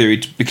updated the theory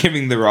to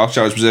giving the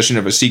Rothschilds possession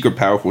of a secret,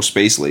 powerful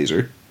space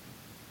laser.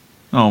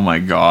 Oh my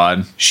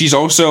God. She's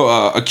also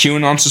a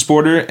QAnon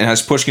supporter and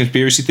has pushed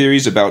conspiracy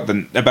theories about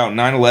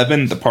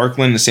 9/11, the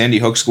Parkland and Sandy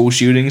Hook school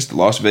shootings, the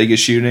Las Vegas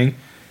shooting,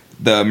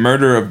 the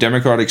murder of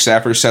Democratic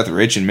staffer Seth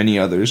Rich, and many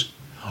others.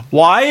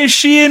 Why is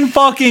she in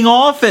fucking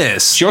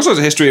office? She also has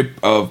a history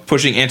of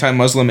pushing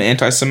anti-Muslim and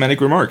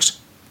anti-Semitic remarks.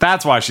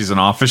 That's why she's in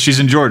office. She's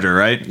in Georgia,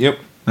 right? Yep.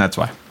 That's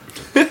why.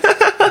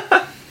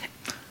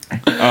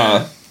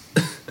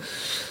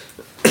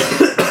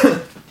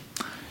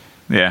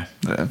 Yeah,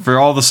 for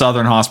all the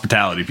Southern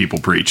hospitality people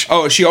preach.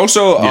 Oh, she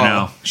also, You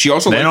know, they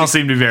liked don't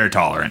seem to be very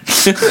tolerant.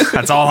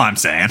 That's all I'm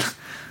saying.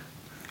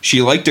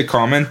 She liked a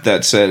comment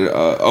that said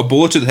a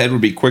bullet to the head would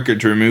be quicker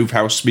to remove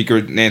House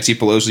Speaker Nancy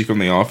Pelosi from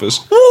the office.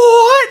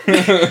 What?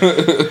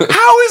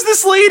 How is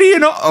this lady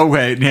in? Oh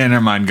wait, yeah,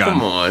 never mind. Gun.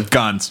 Come on.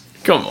 Guns.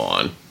 Come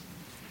on.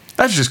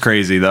 That's just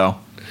crazy, though.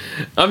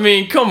 I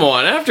mean, come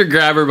on. After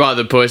grab her by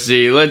the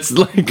pussy, let's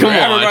come on.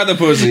 Grab her by the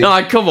pussy.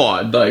 No, come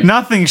on. Like,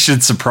 Nothing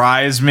should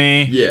surprise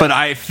me. Yeah. But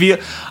I feel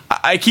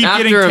I keep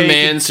getting after a taken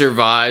man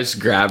survives,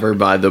 grab her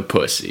by the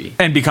pussy.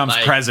 and becomes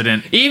Like,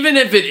 president. Even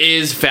if it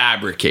is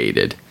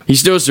fabricated, he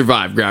still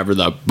survived, grab her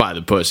by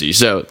the pussy.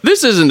 So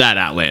this isn't that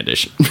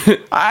outlandish.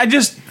 I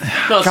just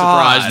Not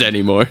surprised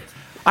anymore.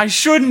 I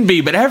shouldn't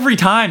be, but every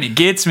time it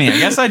gets me. I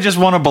guess I just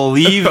want to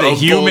believe that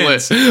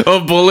humans. A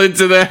bullet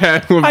to the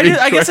head.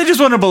 I guess I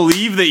just want to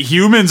believe that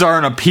humans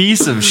aren't a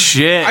piece of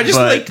shit. I just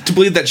but like to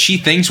believe that she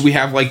thinks we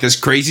have like this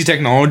crazy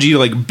technology to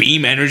like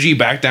beam energy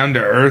back down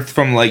to Earth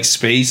from like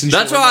space and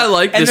That's shit why I that.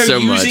 like And this they're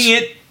so much. using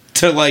it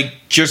to like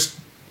just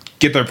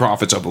get their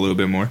profits up a little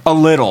bit more. a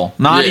little,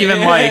 not Yeah.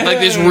 even like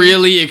this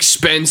really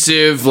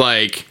expensive,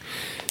 like,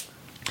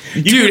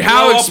 You dude, could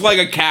how blow it's up like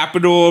a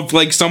capital of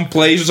like some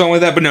place or something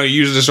like that, but no, you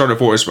use it to start a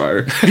forest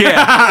fire.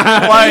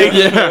 yeah,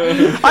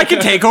 like I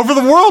could take over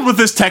the world with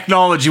this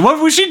technology.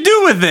 What would she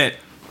do with it?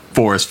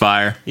 Forest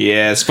fire.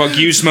 Yes, fuck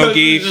you,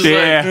 Smokey. Just like-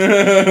 Yeah,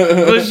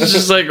 it's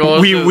just like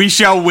awesome. we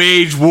shall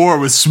wage war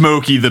with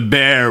Smokey the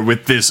Bear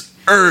with this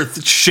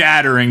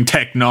earth-shattering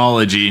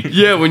technology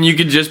Yeah, when you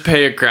could just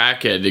pay a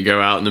crackhead to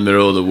go out in the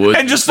middle of the woods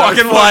and just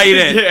fucking light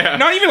it. Yeah,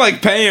 Not even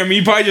like pay him.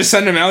 You probably just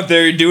send him out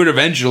there and do it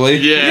eventually.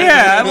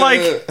 yeah. Yeah,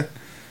 like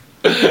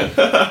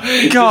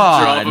Drop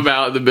God. him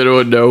out in the middle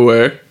of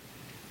nowhere.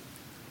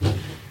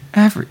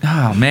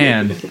 Oh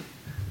man.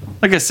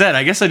 Like I said,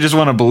 I guess I just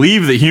want to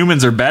believe that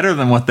humans are better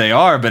than what they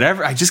are, but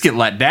I just get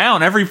let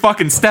down every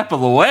fucking step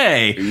of the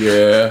way.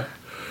 Yeah,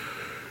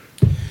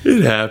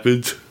 it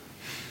happens.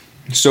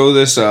 So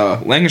this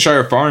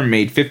Lancashire farm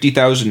made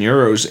 50,000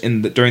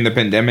 euros during the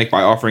pandemic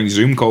by offering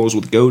Zoom calls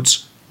with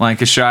goats.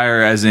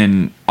 Lancashire, as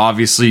in,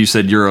 obviously you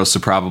said Euros,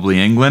 so probably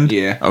England?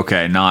 Yeah.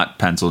 Okay, not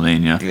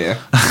Pennsylvania. Yeah.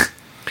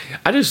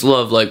 I just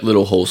love like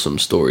little wholesome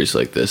stories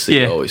like this that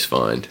Yeah. you always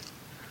find.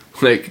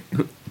 Like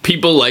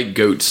people like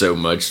goats so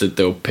much that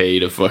they'll pay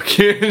to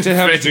fucking To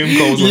have Zoom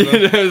calls with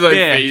them. like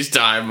Yeah.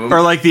 FaceTime them.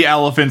 Or like the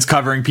elephants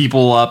covering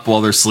people up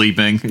while they're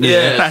sleeping.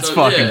 Yeah, That's so-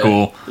 fucking yeah.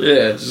 cool. Yeah,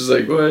 it's just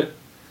like what?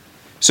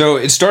 So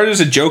it started as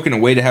a joke and a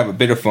way to have a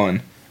bit of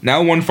fun.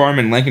 Now one farm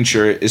in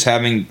Lancashire is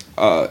having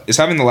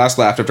the last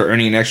laugh after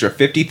earning an extra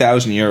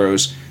 50,000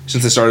 euros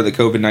since the start of the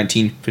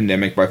COVID-19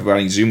 pandemic by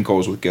providing Zoom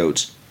calls with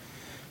goats.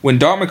 When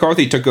Dot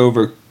McCarthy took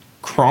over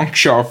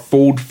Cronkshaw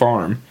Fold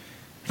Farm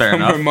Fair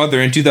from enough. her mother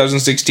in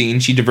 2016,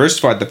 she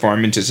diversified the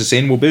farm into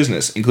sustainable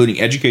business, including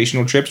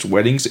educational trips,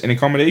 weddings, and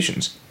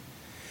accommodations.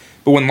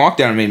 But when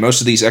lockdown made most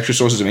of these extra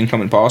sources of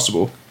income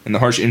impossible, and the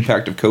harsh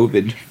impact of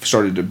COVID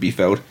started to be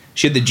felt,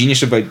 she had the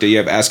genius idea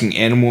of asking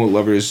animal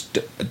lovers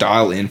to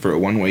dial in for a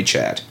one-way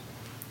chat.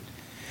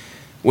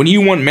 When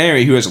you want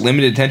Mary, who has a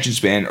limited attention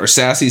span, or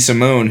Sassy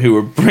Simone, who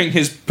will bring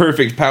his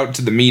perfect pout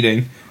to the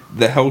meeting,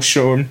 the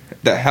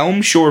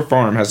Helm Shore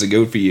Farm has a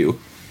goat for you.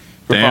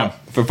 Damn.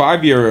 For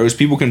 €5,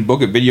 people can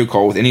book a video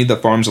call with any of the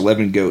farm's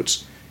 11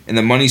 goats, and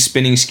the money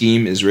spinning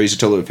scheme is raised a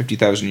total of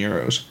 50,000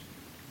 euros.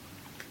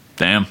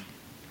 Damn.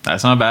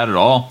 That's not bad at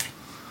all.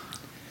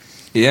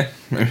 Yeah,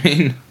 I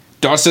mean,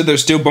 Dawes said they're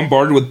still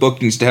bombarded with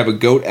bookings to have a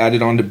goat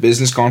added onto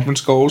business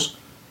conference calls.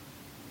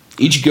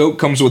 Each goat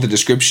comes with a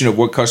description of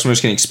what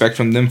customers can expect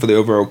from them for the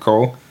overall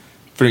call.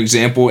 For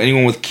example,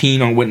 anyone with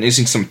keen on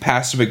witnessing some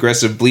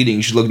passive-aggressive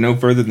bleeding should look no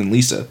further than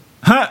Lisa.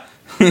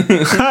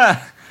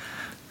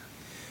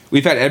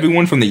 We've had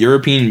everyone from the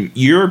European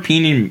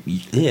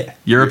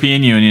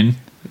Union.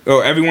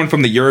 Everyone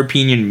from the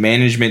European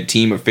management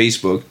team of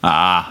Facebook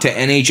to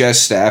NHS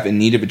staff in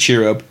need of a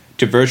cheer-up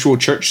to virtual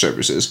church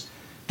services.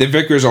 The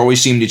vicars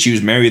always seem to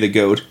choose Mary the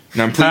Goat,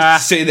 and I'm pleased to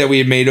say that we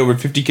have made over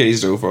 50K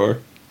so far.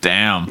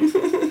 Damn.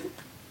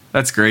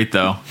 That's great,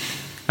 though.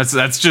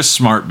 That's just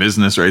smart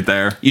business right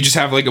there. You just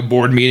have like a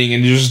board meeting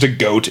and there's just a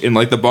goat in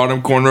like the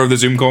bottom corner of the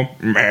Zoom call.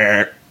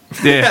 Meh.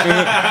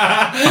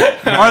 Yeah.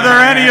 Are there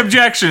any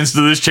objections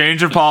to this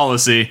change of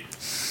policy?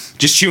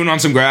 Just chewing on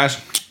some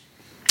grass.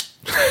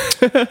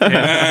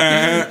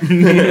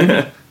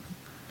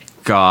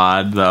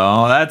 God,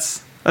 though,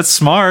 that's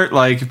smart.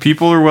 Like,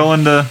 people are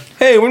willing to.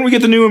 Hey, when we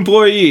get the new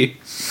employee?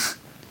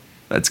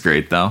 That's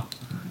great, though.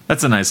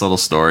 That's a nice little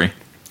story.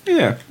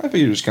 Yeah, I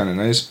think it was kind of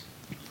nice.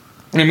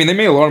 I mean, they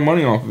made a lot of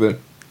money off of it.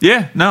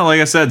 Yeah, no,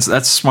 like I said,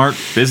 that's smart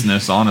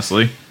business,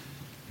 honestly.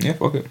 Yeah,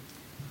 fuck it.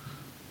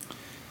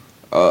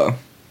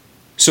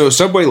 So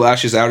Subway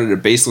lashes out at a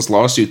baseless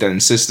lawsuit that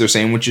insists their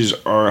sandwiches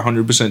are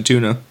 100%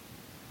 tuna.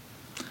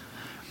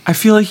 I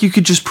feel like you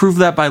could just prove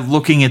that by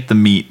looking at the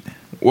meat.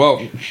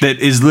 Well, that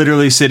is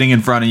literally sitting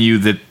in front of you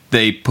that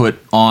they put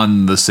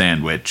on the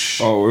sandwich.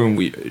 Oh,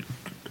 we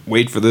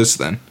wait for this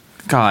then.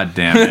 God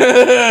damn it.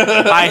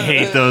 I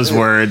hate those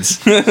words.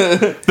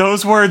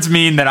 Those words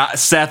mean that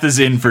Seth is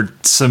in for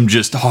some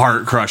just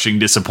heart-crushing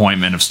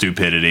disappointment of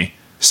stupidity.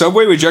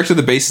 Subway rejected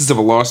the basis of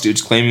a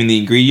lawsuit claiming the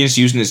ingredients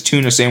used in its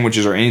tuna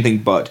sandwiches are anything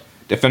but,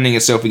 defending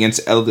itself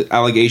against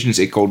allegations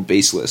it called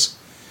baseless.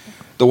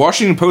 The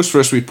Washington Post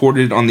first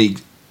reported on the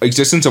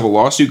existence of a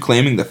lawsuit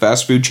claiming the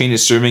fast food chain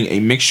is serving a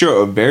mixture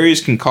of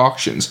various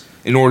concoctions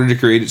in order to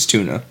create its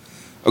tuna.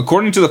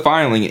 According to the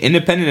filing,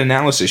 independent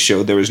analysis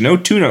showed there was no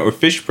tuna or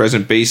fish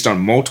present based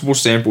on multiple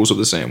samples of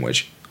the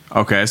sandwich.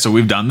 Okay, so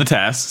we've done the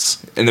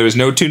tests. And there was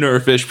no tuna or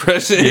fish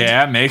present.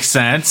 Yeah, makes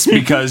sense,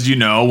 because, you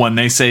know, when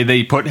they say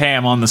they put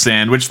ham on the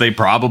sandwich, they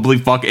probably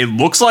it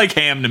looks like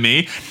ham to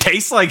me,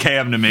 tastes like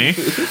ham to me.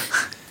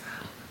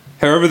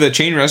 However, the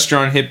chain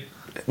restaurant hit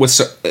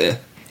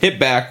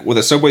back with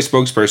a Subway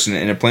spokesperson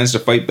and it plans to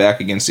fight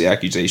back against the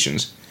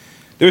accusations.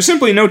 There is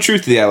simply no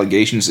truth to the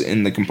allegations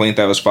in the complaint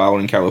that was filed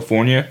in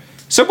California.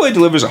 Subway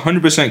delivers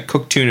 100%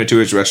 cooked tuna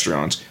to its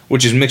restaurants,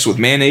 which is mixed with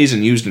mayonnaise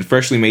and used in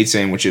freshly made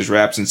sandwiches,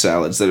 wraps, and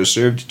salads that are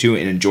served to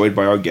and enjoyed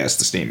by our guests,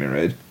 the statement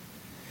read.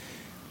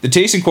 The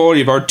taste and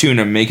quality of our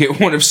tuna make it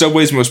one of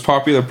Subway's most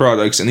popular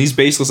products, and these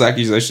baseless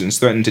accusations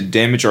threaten to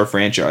damage our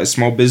franchise.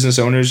 Small business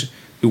owners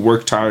who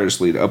work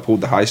tirelessly to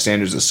uphold the high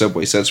standards that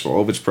Subway sets for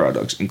all of its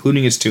products,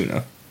 including its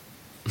tuna.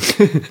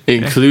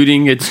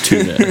 Including its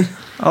tuna.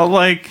 Oh,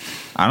 like,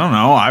 I don't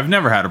know. I've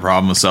never had a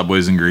problem with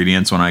Subway's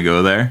ingredients when I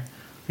go there.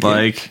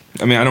 Like,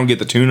 I mean, I don't get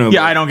the tuna.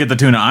 Yeah, I don't get the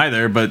tuna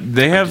either, but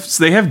they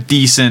have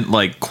decent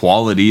like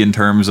quality in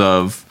terms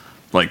of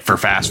like for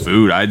fast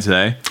food, I'd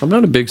say. I'm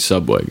not a big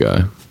Subway guy.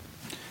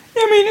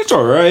 Yeah, I mean, it's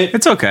all right.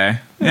 It's okay.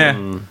 Yeah. I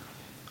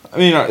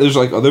mean, there's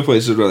like other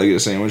places where I get a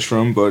sandwich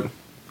from, but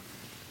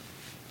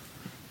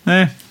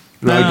I'd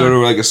go to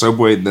like a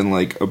Subway than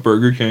like a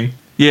Burger King.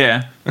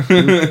 Yeah.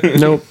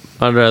 Nope.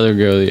 I'd rather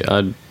go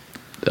the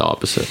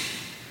opposite.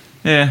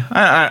 Yeah,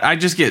 I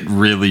just get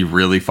really,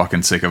 really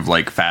fucking sick of,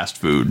 like, fast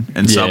food.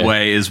 And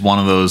Subway is one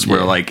of those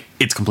where, like,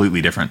 it's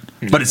completely different.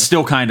 But it's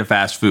still kind of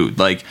fast food.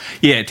 Like,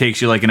 yeah, it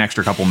takes you, like, an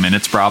extra couple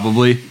minutes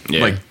probably.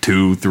 Yeah. Like,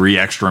 2-3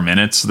 extra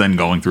minutes than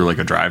going through, like,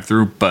 a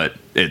drive-thru. But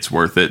it's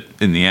worth it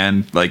in the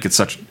end. Like,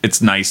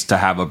 it's nice to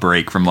have a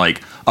break from,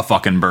 like, a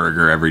fucking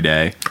burger every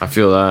day. I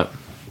feel that.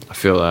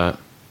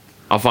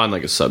 I'll find,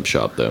 like, a sub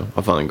shop, though.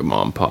 I'll find, like, a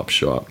mom-pop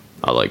shop.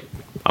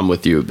 I'm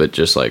with you, but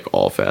just, like,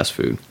 all fast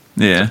food.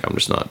 Yeah. Like, I'm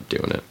just not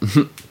doing it.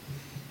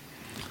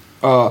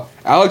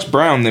 Alex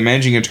Brown, the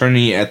managing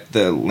attorney at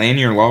the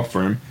Lanier Law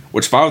Firm,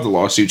 which filed the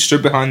lawsuit,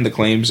 stood behind the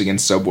claims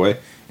against Subway.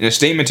 In a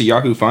statement to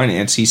Yahoo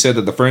Finance, he said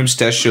that the firm's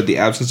test showed the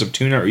absence of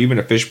tuna or even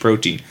a fish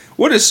protein.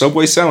 What is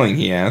Subway selling,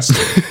 he asked.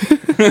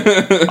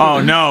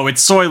 Oh no,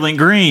 it's Soylent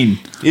Green.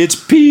 It's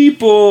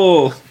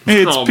people.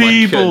 It's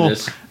people.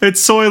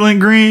 It's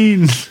Soylent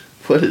Green.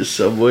 What is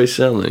Subway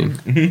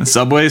selling?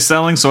 Subway is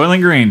selling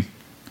Soylent Green.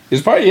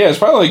 It's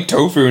probably like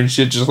tofu and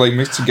shit just like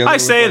mixed together. I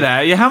say like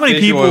that. Yeah, how many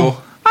people?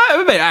 Oil.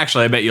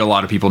 I bet you a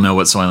lot of people know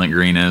what Soylent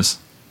Green is.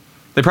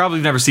 They probably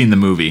have never seen the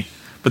movie,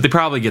 but they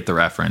probably get the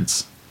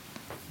reference.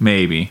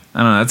 Maybe.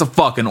 I don't know. That's a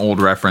fucking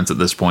old reference at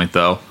this point,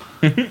 though.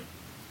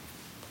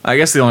 I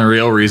guess the only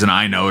real reason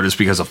I know it is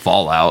because of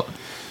Fallout.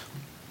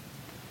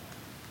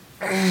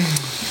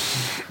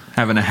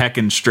 Having a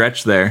heckin'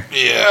 stretch there.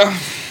 Yeah.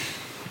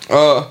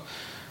 I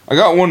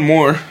got one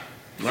more.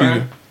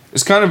 Right.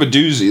 It's kind of a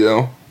doozy,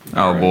 though.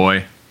 Oh,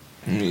 boy.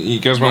 You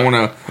guys might want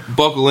to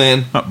buckle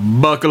in.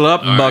 Buckle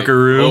up, all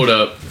buckaroo. Right, hold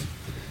up.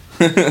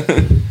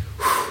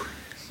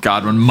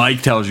 God, when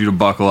Mike tells you to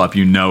buckle up,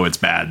 you know it's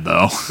bad,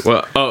 though.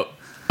 Well,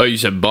 oh, you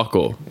said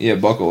buckle. Yeah,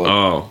 buckle up.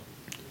 Oh,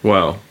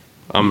 well,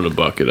 I'm gonna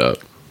buck it up.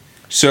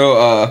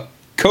 So,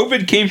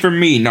 COVID came from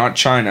me, not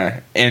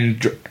China.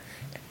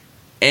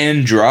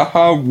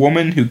 Andraha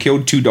woman who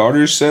killed 2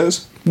 daughters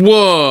says.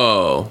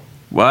 Whoa,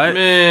 What?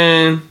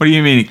 man! What do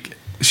you mean?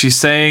 She's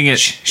saying it.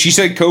 She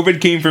said COVID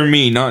came from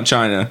me, not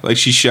China. Like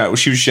she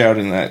was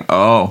shouting that.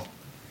 Oh.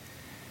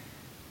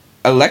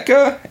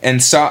 Aleka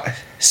and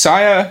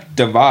Saya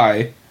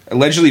Devai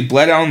allegedly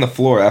bled out on the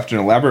floor after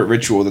an elaborate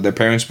ritual that their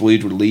parents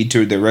believed would lead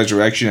to their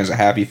resurrection as a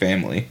happy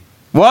family.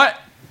 What?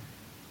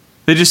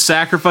 They just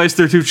sacrificed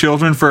their 2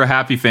 children for a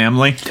happy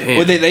family? Damn.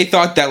 Well, they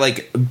thought that,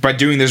 like, by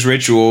doing this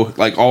ritual,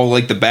 like, all,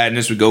 like, the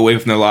badness would go away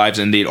from their lives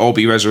and they'd all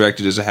be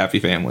resurrected as a happy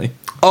family.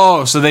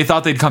 Oh, so they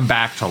thought they'd come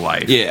back to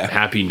life. Yeah.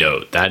 Happy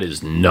note, that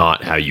is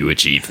not how you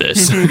achieve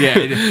this.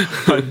 Yeah.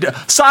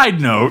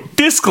 Side note,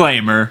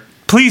 disclaimer,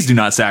 please do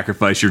not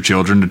sacrifice your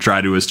children to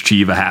try to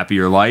achieve a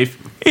happier life.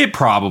 It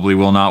probably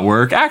will not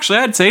work. Actually,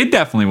 I'd say it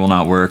definitely will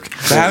not work.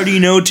 How do you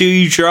know till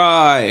you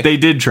try? They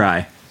did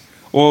try.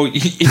 Well, I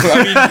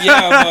mean,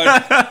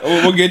 yeah, but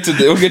we'll get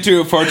to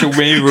a part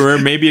where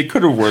maybe it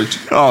could have worked.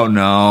 Oh,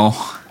 no.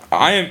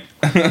 I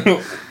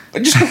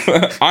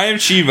am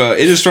Shiva.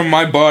 It is from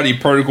my body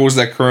particles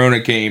that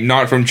Corona came,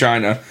 not from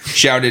China,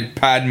 shouted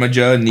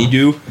Padmaja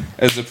Nidu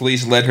as the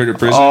police led her to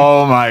prison.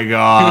 Oh, my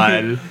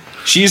God.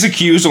 She is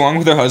accused, along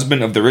with her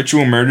husband, of the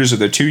ritual murders of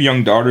their 2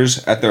 young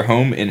daughters at their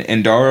home in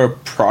Andhra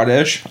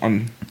Pradesh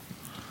on,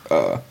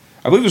 I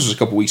believe this was a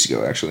couple weeks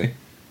ago, actually.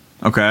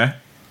 Okay.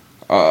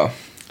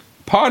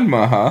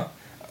 Padmaha,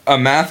 a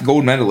math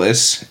gold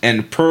medalist,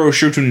 and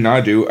Purushottam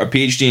Naidu, a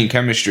PhD in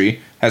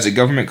chemistry, as a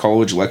government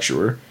college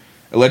lecturer,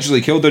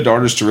 allegedly killed their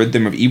daughters to rid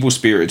them of evil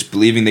spirits,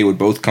 believing they would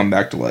both come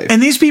back to life. And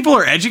these people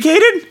are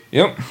educated?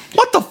 Yep.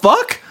 What the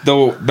fuck?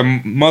 Though the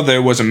mother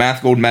was a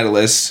math gold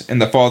medalist,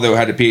 and the father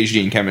had a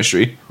PhD in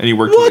chemistry, and he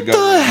worked for What the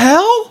government. the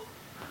hell?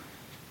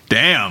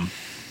 Damn.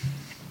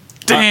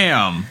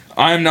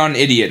 I am not an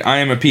idiot. I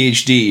am a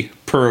PhD,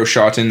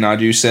 Purushottam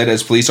Naidu said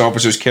as police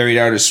officers carried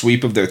out a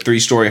sweep of their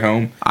 3-story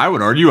home, I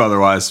would argue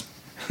otherwise.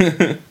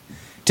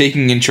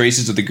 taking in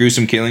traces of the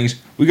gruesome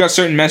killings. We got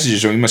certain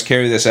messages, and we must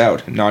carry this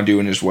out, Naidu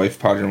and his wife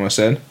Padma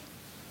said.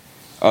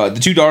 The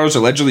 2 daughters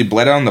allegedly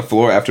bled out on the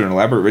floor after an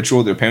elaborate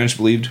ritual their parents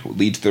believed would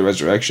lead to their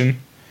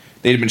resurrection.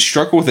 They had been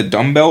struck with a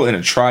dumbbell and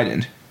a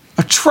trident.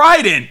 A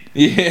trident?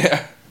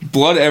 Yeah.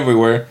 Blood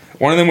everywhere.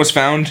 One of them was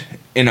found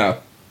in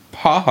a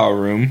paha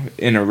room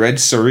in a red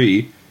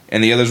sari,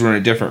 and the others were in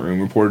a different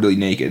room, reportedly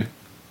naked.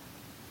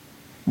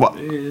 What?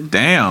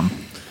 Damn.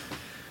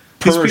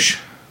 These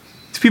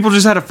people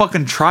just had a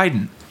fucking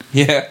trident.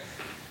 Yeah.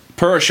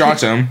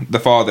 Purushottam, the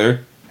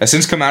father, has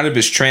since come out of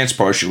his trance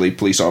partially,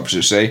 police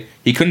officers say.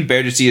 He couldn't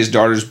bear to see his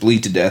daughters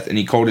bleed to death, and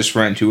he called his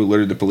friend, who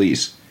alerted the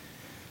police.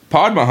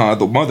 Padmaha,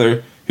 the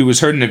mother, who was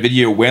heard in a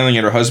video wailing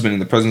at her husband in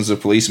the presence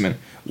of policemen,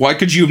 "Why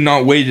could you have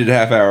not waited a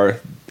half hour?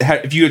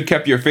 If you had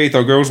kept your faith,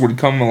 our girls would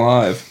come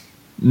alive."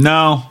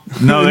 No,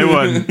 they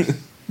wouldn't.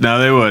 No,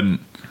 they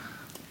wouldn't.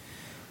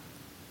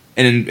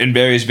 And in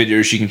various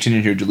videos, she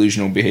continued her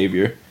delusional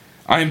behavior.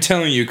 "I am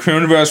telling you,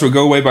 coronavirus will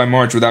go away by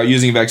March without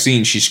using a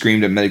vaccine," she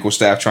screamed at medical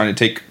staff trying to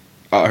take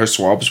her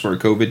swabs for a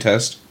COVID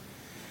test.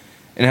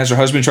 And as her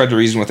husband tried to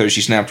reason with her,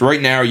 she snapped,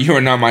 "Right now, you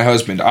are not my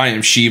husband. I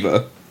am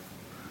Shiva."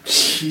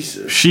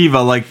 Jesus.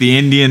 Shiva, like the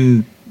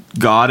Indian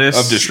goddess?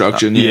 Of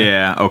destruction,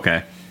 yeah,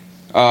 okay.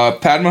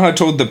 Padma had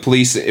told the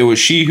police that it was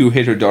she who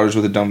hit her daughters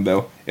with a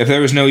dumbbell. If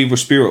there was no evil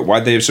spirit,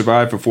 why'd they have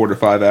survived for 4 to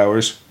 5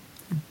 hours?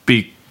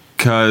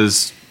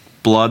 Because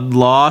blood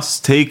loss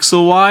takes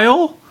a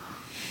while?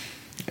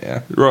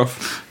 Yeah,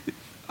 rough.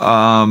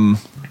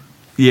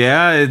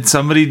 Yeah,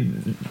 somebody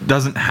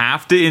doesn't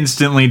have to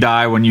instantly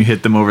die when you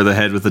hit them over the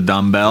head with a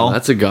dumbbell.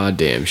 That's a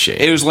goddamn shame.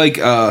 It was like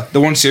the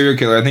one serial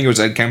killer, I think it was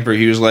Ed Kemper,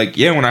 he was like,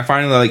 yeah, when I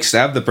finally like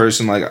stabbed the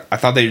person, like I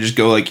thought they'd just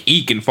go like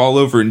eek and fall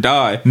over and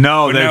die.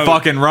 No, But they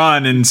fucking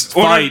run and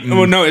fight.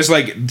 Well, no, it's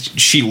like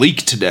she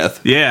leaked to death.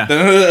 Yeah.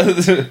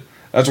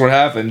 That's what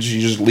happened.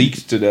 She just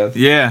leaked to death.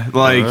 Yeah,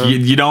 like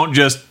you don't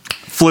just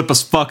flip a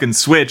fucking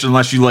switch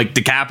unless you like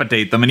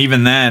decapitate them, and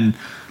even then,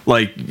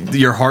 like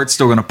your heart's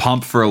still gonna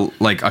pump for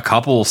like a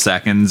couple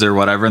seconds or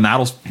whatever, and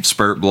that'll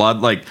spurt blood.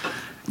 Like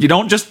you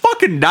don't just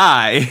fucking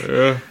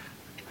die.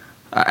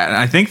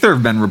 I think there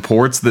have been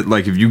reports that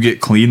like if you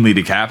get cleanly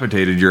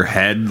decapitated, your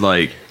head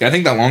like I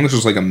think that longest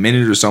was like a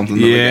minute or something.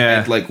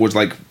 Yeah, like was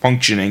like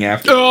functioning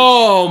after.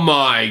 Oh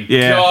my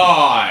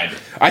god!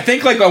 I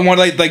think like on one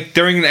like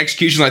during an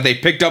execution, like they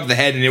picked up the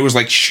head and it was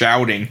like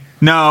shouting.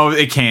 No,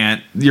 it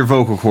can't. Your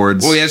vocal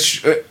cords. Well,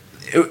 yes.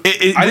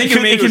 I think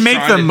it can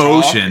make the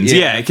motions.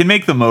 Yeah, it can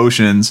make the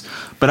motions.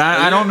 But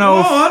I don't know.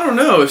 Well, I don't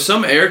know if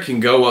some air can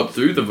go up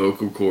through the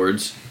vocal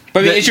cords.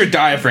 But it's your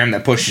diaphragm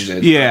that pushes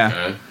it. Yeah.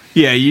 Okay.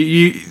 Yeah,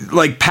 you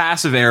like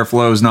passive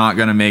airflow is not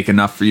going to make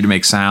enough for you to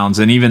make sounds,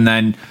 and even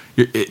then,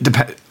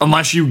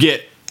 unless you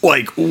get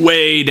like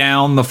way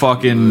down the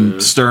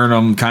fucking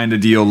sternum kind of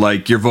deal,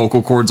 like your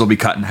vocal cords will be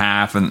cut in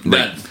half, and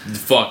like,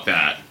 Fuck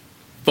that.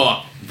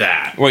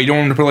 that. Well, you don't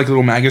want to put like a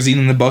little magazine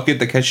in the bucket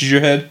that catches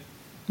your head?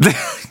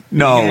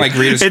 No, You can, like,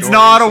 read a it's story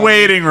not or a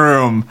waiting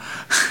room.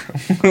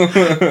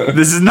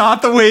 This is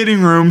not the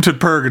waiting room to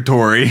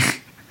purgatory.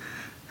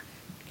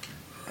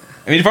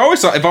 I mean, if I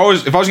was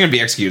going to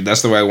be executed,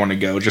 that's the way I want to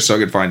go, just so I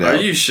could find out.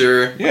 Are you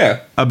sure?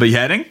 Yeah. A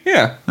beheading?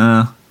 Yeah.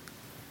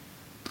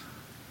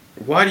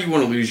 Why do you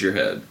want to lose your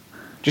head?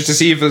 Just to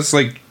see if it's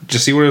like,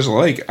 just see what it's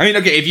like. I mean,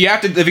 okay, if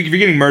you're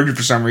getting murdered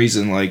for some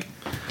reason, like,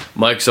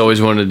 Mike's always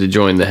wanted to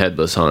join the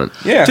headless hunt.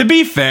 yeah. To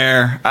be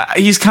fair,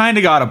 he's kind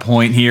of got a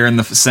point here in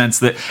the sense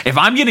that if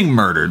I'm getting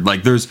murdered,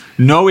 like there's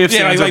no ifs,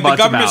 Yeah, ands, or like the buts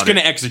government's about going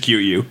it. to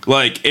execute you.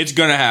 Like, it's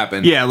going to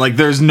happen. Yeah, like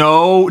there's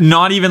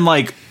not even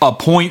like a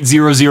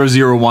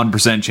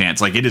 0.0001%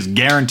 chance. Like it is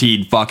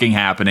guaranteed fucking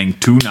happening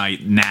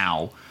tonight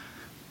now.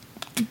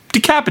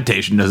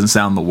 Decapitation doesn't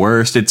sound the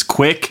worst. It's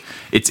quick.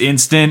 It's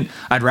instant.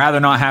 I'd rather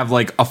not have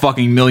like a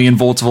fucking million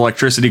volts of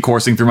electricity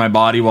coursing through my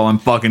body while I'm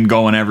fucking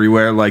going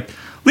everywhere. Like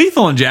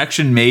lethal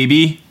injection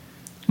maybe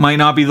might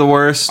not be the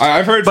worst.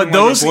 I've heard, but from,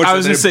 those like, I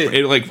was gonna say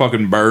it like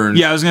fucking burns.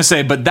 Yeah, I was gonna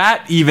say, but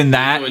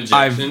injection?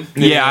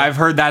 I've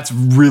heard that's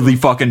really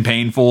fucking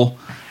painful,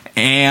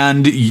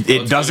 and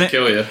it doesn't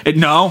kill you.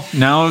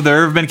 No,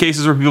 there have been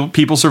cases where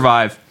people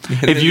survive.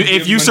 If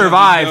you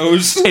survive,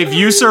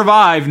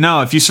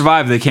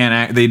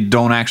 they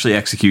don't actually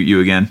execute you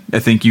again. I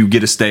think you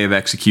get a stay of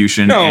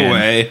execution. No and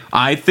way.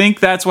 I think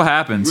that's what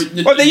happens.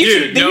 Well, they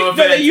used to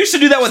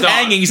do that with Stop.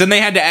 hangings, and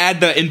they had to add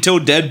the until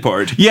dead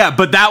part. Yeah,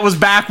 but that was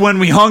back when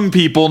we hung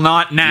people,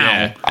 not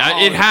now. Yeah.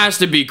 It has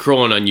to be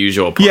cruel and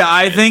unusual. Yeah,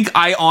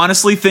 I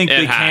honestly think It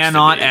they has to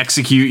cannot be.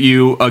 execute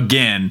you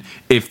again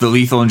if the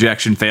lethal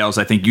injection fails.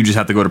 I think you just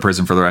have to go to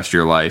prison for the rest of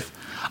your life.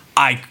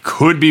 I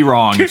could be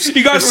wrong. You guys If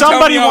were somebody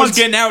telling me I was wants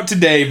getting out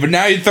today, but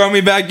now you throw me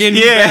back in,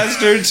 you Yeah.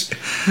 bastards.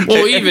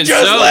 Well, even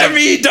Just so, let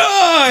me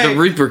die. the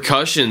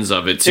repercussions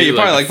of it too. Yeah, you're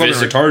probably like fucking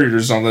physic- retarded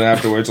or something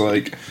afterwards.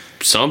 Like,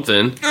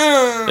 something.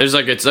 There's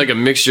it's like a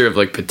mixture of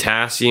like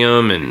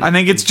potassium and I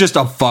think it's just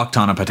a fuck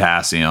ton of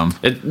potassium.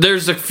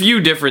 there's a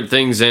few different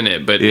things in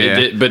it, but Yeah.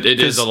 it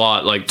is a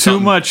lot. Like Too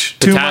much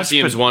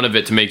potassium's one of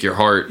it to make your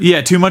heart. Yeah,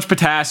 too much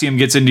potassium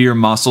gets into your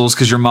muscles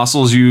because your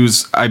muscles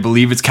use, I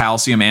believe it's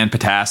calcium and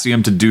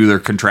potassium to do their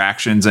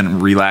contractions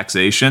and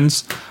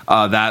relaxations.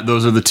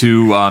 Those are the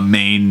two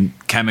main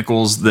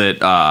chemicals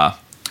that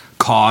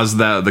cause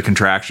the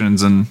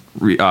contractions and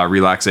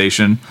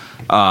relaxation.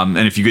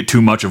 And if you get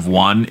too much of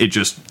one, it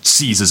just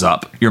seizes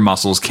up. Your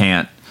muscles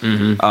can't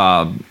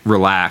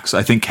relax.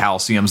 I think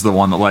calcium's the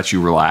one that lets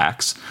you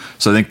relax.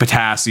 So I think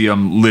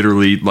potassium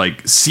literally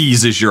like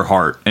seizes your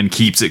heart and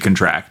keeps it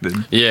contracted.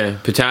 Yeah,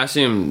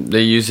 potassium.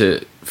 They use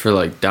it for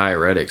like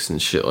diuretics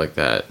and shit like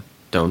that,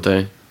 don't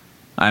they?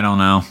 I don't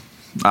know.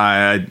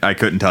 I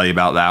couldn't tell you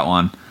about that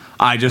one.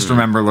 I just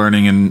remember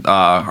learning in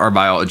our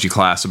biology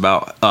class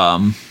about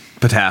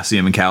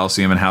potassium and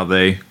calcium and how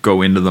they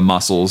go into the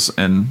muscles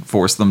and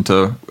force them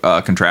to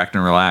contract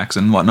and relax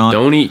and whatnot.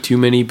 Don't eat too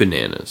many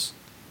bananas.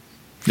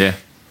 Yeah.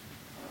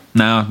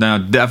 No,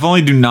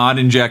 definitely do not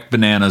inject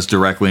bananas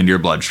directly into your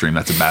bloodstream.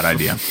 That's a bad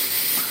idea.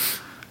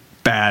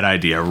 Bad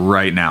idea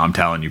right now, I'm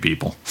telling you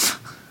people.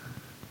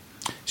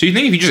 so you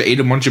think if you just ate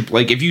a bunch of,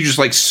 like, if you just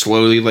like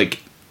slowly,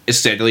 like,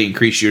 steadily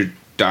increase your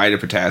diet of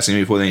potassium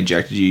before they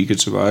injected you, you could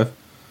survive?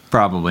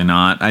 Probably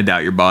not. I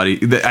doubt your body.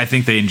 I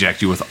think they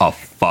inject you with a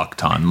fuck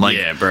ton. Like,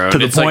 Yeah, bro. to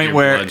the It's like point your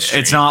where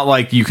bloodstream. it's not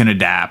like you can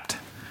adapt.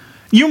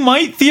 You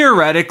might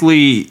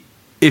theoretically,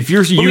 if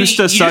you're used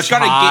to such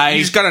high.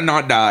 You just gotta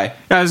not die.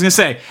 I was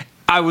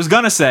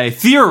gonna say,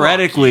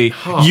 theoretically,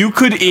 you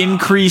could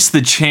increase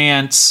the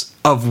chance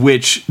of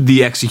which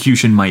the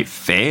execution might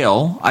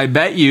fail. I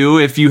bet you,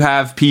 if you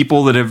have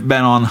people that have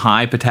been on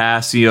high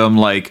potassium,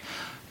 like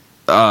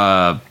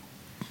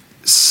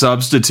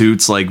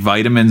substitutes, like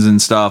vitamins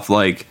and stuff,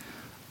 like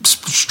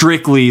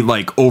strictly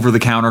like over the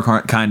counter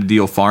kind of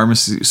deal,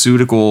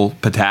 pharmaceutical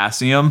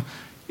potassium.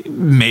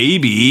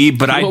 Maybe,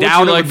 but I What doubt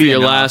would you it like would for be your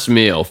enough. last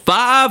meal.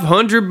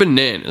 500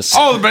 bananas.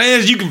 All the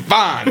bananas you can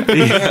find.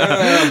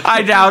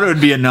 I doubt it would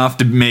be enough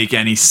to make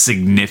any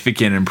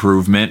significant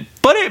improvement,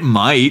 but it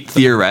might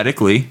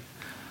theoretically.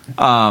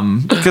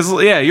 Because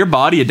your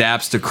body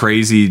adapts to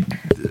crazy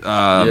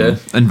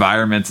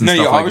environments and No,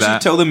 you stuff like obviously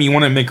that. tell them you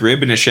want a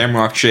McRib and a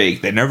Shamrock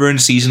Shake. They're never in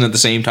season at the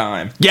same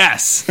time.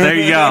 Yes, there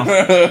you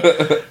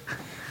go.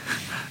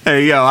 There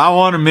you go. I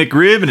want a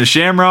McRib and a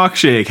Shamrock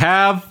Shake.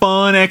 Have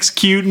fun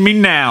executing me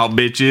now,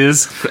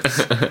 bitches.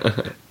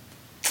 I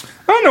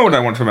don't know what I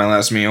want for my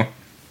last meal.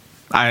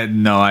 I had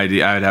no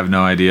idea. I would have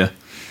no idea.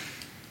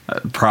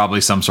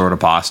 Probably some sort of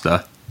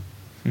pasta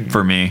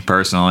for me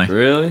personally.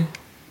 Really?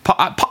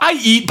 I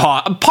eat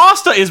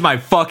pasta is my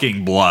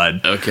fucking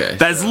blood. Okay.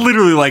 That's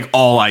literally like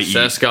all I eat.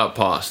 Seth's got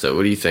pasta.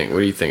 What do you think? What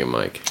are you thinking,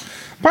 Mike?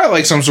 Probably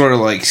like some sort of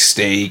like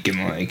steak and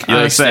like. You I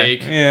like would say-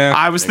 steak? Yeah.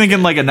 I was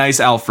thinking like a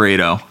nice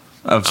Alfredo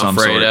of some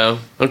sort. Alfredo.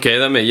 Okay,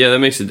 that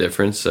makes a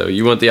difference. So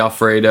you want the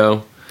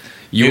Alfredo?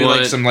 You Maybe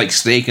want like some like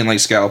steak and like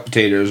scalloped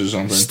potatoes or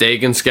something.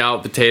 steak and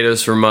scalloped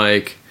potatoes for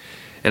Mike,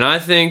 and I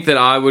think that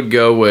I would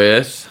go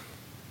with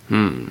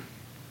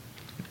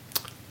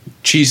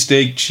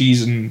Cheesesteak,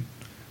 cheese and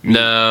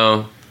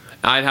No,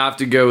 I'd have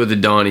to go with the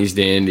Donnie's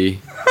Dandy.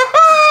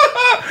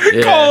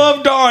 Yeah. Call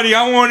up Donnie.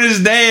 I want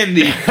his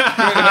dandy. Yeah.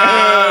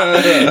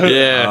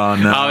 Oh,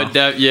 no. I'd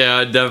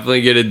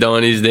definitely get a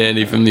Donnie's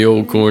Dandy from the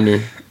old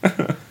corner.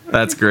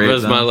 That's great. That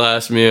was my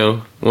last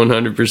meal,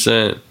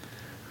 100%.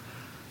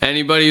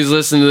 Anybody who's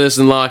listening to this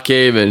in Lock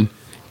Haven,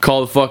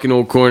 call the fucking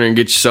old corner and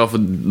get yourself a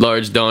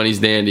large Donnie's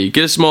Dandy.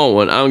 Get a small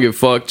one. I don't give a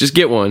fuck. Just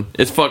get one.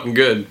 It's fucking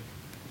good.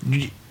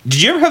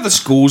 Did you ever have the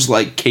schools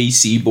like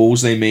KC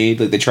bowls they made?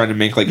 Like they tried to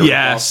make like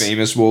a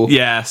famous bowl.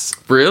 Yes.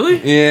 Really?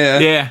 Yeah.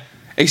 Yeah.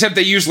 Except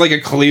they used like a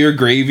clear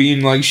gravy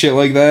and like shit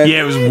like that.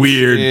 Yeah, it was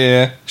weird.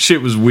 Yeah.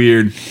 Shit was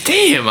weird.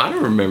 Damn, I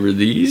don't remember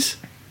these.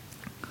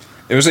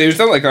 It was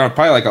like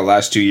probably like the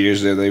last 2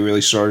 years that they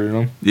really started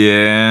them.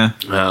 Yeah.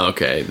 Oh,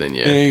 okay. Then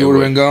yeah. Yeah, you would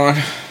have been gone.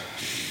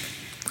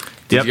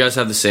 Did Yep. you guys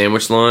have the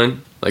sandwich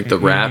line? Like the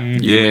wrap? You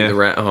Yeah. made the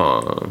wrap?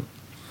 Oh.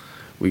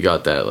 We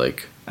got that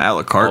like... A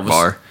la carte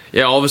bar.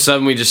 Yeah, all of a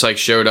sudden we just like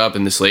showed up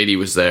and this lady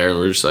was there and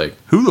we're just like...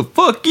 Who the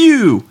fuck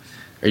you?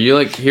 Are you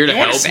like here to You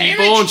want a help sandwich?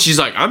 people? And she's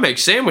like, I make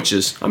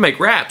sandwiches. I make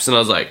wraps. And I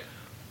was like,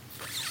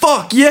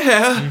 fuck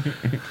yeah.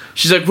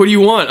 She's like, what do you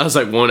want? I was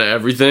like, one of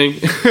everything.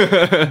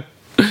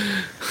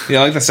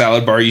 Yeah, like the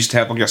salad bar used to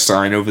have like a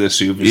sign over the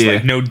soup. It's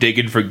like no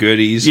digging for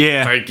goodies.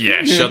 Yeah. Like,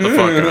 yeah, shut the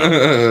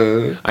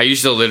fuck up. I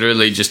used to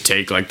literally just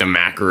take like the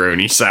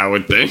macaroni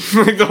salad thing,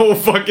 like the whole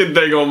fucking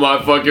thing on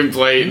my fucking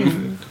plate.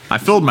 I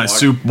filled my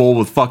soup bowl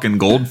with fucking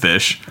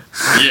goldfish.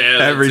 Yeah,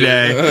 Every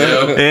day.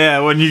 Yep. Yeah,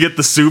 when you get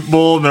the soup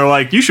bowl and they're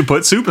like, you should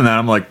put soup in that.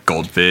 I'm like,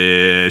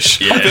 goldfish.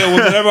 Yeah. Fill it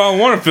with whatever I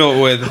want to fill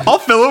it with. I'll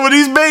fill it with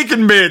these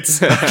bacon bits.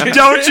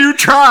 Don't you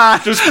try.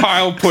 Just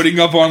pile pudding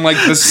up on like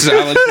the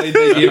salad plate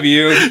they give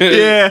you.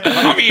 Yeah.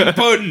 I'm eating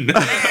pudding.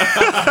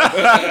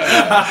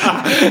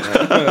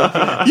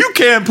 You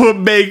can't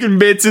put bacon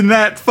bits in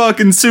that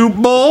fucking soup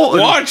bowl.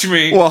 Watch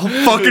me. Well,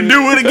 fucking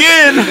do it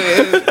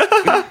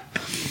again.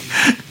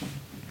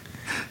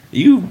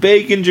 You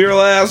baconed your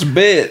last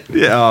bit.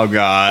 Yeah, oh,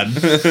 God.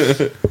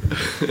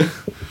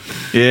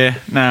 Yeah,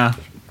 nah.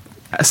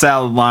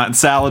 Salad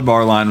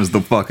bar line was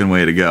the fucking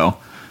way to go.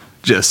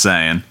 Just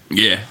saying.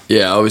 Yeah,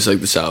 I always like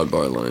the salad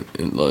bar line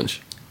in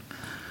lunch.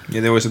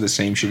 Yeah, they always have the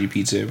same shitty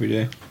pizza every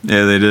day.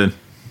 Yeah, they did.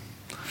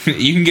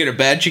 You can get a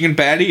bad chicken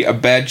patty, a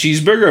bad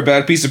cheeseburger, a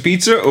bad piece of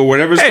pizza, or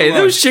whatever's Hey, for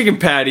lunch. those chicken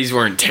patties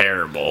weren't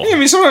terrible. Yeah, I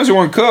mean, sometimes they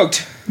weren't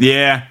cooked.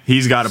 Yeah,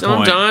 he's got a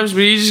point. Sometimes, but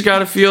you just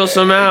gotta feel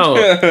some out.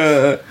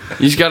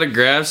 You just gotta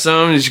grab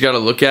some. You just gotta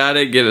look at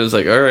it. Get it. It's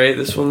like, all right,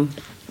 this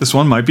This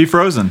one might be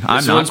frozen.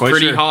 I'm not one's quite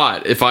pretty sure.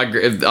 hot. If I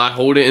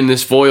hold it in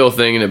this foil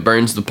thing and it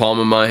burns the palm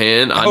of my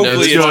hand, I know Hopefully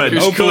this it's fucker's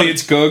good. Hopefully cooked.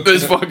 it's cooked.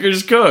 This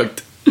fucker's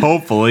cooked.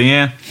 Hopefully,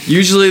 yeah.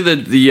 Usually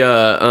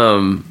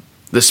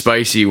the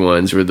spicy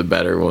ones were the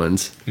better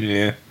ones.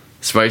 Yeah.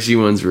 Spicy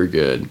ones were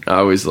good. I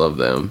always loved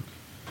them.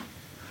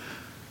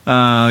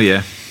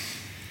 Yeah.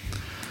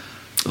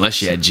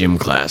 Unless you had gym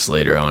class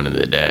later on in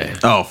the day.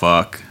 Oh,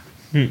 fuck.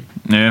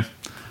 Yeah.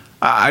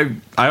 I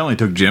only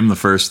took gym the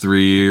first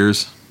 3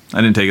 years.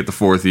 I didn't take it the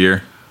fourth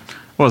year.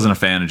 Wasn't a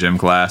fan of gym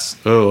class.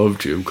 I love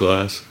gym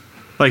class.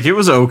 Like, it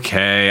was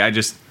okay.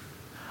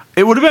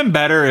 It would have been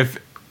better if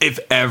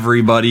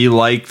everybody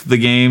liked the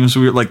games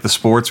like the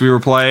sports we were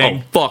playing.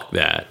 Oh, fuck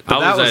that.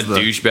 But I was that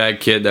douchebag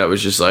kid that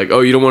was just like,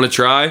 oh, you don't want to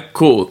try?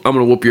 Cool. I'm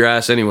going to whoop your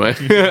ass anyway.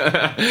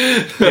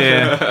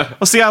 Yeah.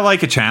 Well, see, I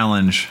like a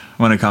challenge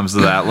when it comes to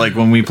that. Like,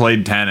 when we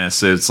played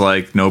tennis, it's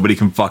like, nobody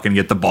can fucking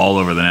get the ball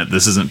over the net.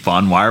 This isn't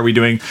fun. Why are we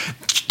doing...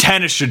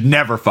 Tennis should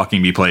never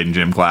fucking be played in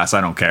gym class.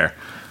 I don't care.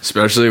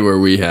 Especially where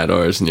we had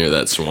ours near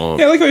that swamp.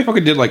 Yeah, I like how we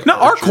fucking did like... No,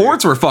 our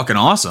courts were fucking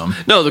awesome.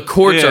 No, the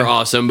courts Yeah. are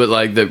awesome, but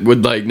like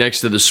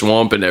next to the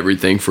swamp and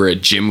everything for a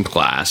gym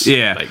class.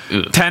 Yeah. Like,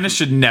 ugh. Tennis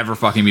should never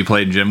fucking be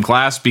played in gym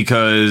class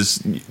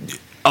because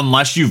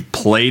unless you've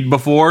played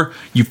before,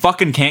 you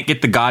fucking can't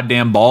get the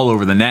goddamn ball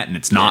over the net and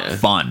it's not Yeah.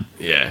 fun.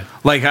 Yeah.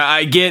 Like,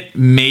 I get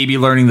maybe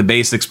learning the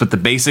basics, but the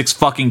basics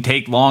fucking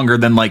take longer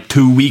than like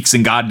 2 weeks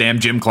in goddamn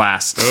gym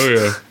class. Oh,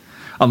 yeah.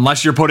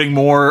 Unless you're putting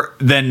more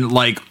than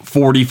like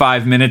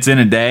 45 minutes in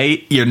a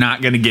day, you're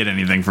not going to get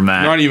anything from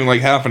that. Not even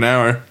like half an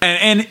hour.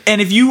 And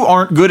if you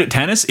aren't good at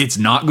tennis, it's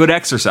not good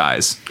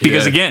exercise.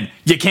 Because Yeah. again,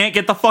 you can't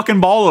get the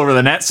fucking ball over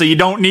the net, so you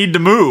don't need to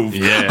move.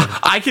 Yeah.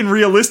 I can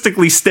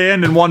realistically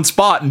stand in one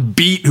spot and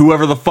beat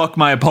whoever the fuck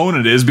my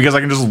opponent is because I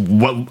can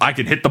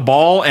hit the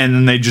ball and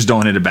then they just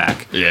don't hit it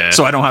back. Yeah.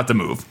 So I don't have to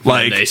move.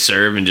 Like, They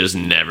serve and just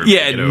never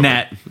yeah, pick it over.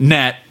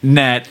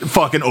 net,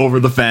 fucking over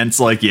the fence.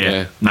 Like,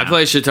 Yeah. yeah. I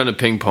play a shit ton of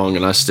ping pong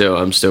and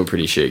I'm still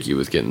pretty shaky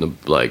with getting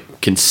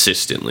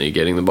consistently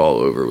getting the ball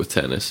over with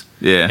tennis.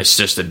 Yeah. It's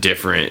just a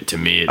different, to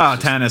me. It's Oh,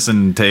 just- tennis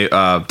and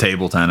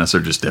table tennis are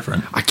just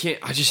different. I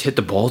just hit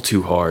the ball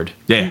too hard.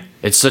 Yeah.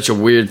 It's such a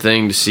weird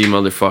thing to see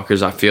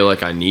motherfuckers. I feel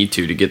like I need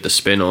to get the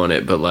spin on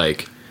it, but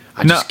like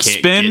I No, just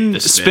can't get the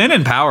spin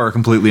and power are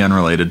completely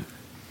unrelated.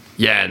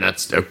 Yeah, and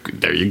that's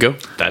there you go.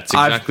 That's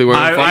exactly where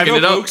I'm fucking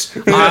it up.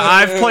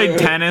 I've played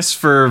tennis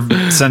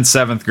since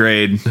 7th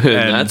grade.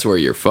 And that's where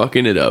you're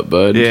fucking it up,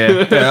 bud.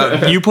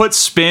 Yeah. You put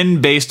spin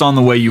based on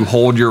the way you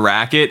hold your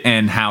racket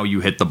and how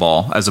you hit the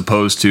ball, as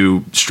opposed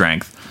to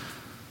strength.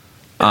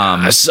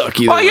 I suck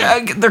either. Well,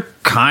 yeah, they're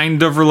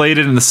kind of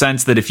related in the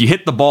sense that if you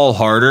hit the ball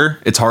harder,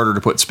 it's harder to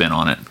put spin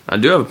on it. I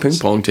do have a ping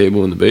pong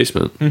table in the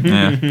basement.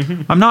 Yeah,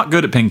 I'm not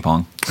good at ping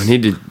pong. I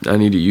need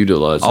to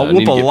utilize that. I'll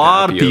whoop a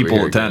lot of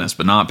people at tennis,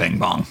 but not ping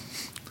pong.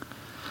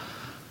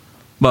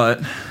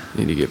 But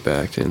need to get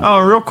back to. Oh,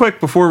 real quick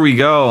before we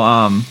go,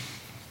 I'm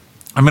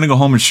gonna go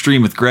home and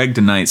stream with Greg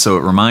tonight. So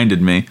it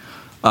reminded me,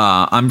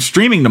 I'm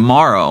streaming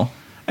tomorrow.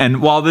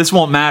 And while this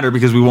won't matter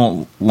because we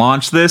won't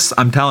launch this,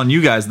 I'm telling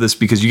you guys this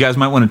because you guys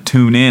might want to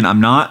tune in.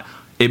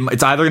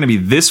 It's either going to be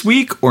this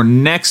week or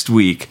next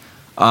week.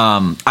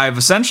 I've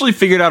essentially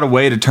figured out a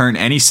way to turn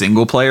any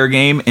single player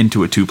game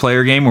into a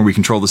 2-player game where we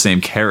control the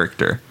same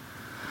character.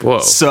 Whoa.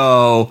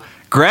 So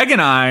Greg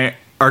and I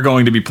are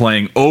going to be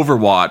playing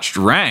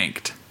Overwatch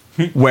ranked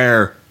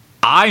where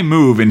I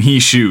move and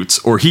he shoots,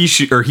 or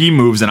he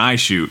moves and I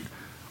shoot.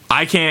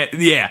 I can't,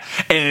 yeah,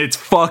 and it's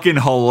fucking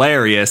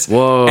hilarious.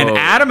 Whoa. And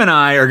Adam and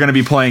I are going to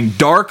be playing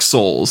Dark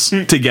Souls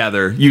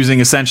together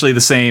using essentially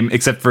the same,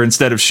 except for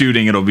instead of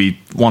shooting, it'll be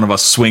one of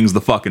us swings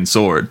the fucking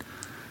sword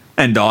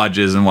and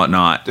dodges and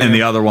whatnot. Damn. And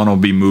the other one will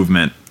be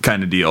movement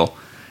kind of deal.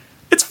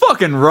 It's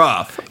fucking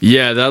rough.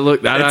 Yeah,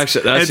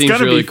 that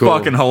seems really cool. It's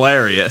fucking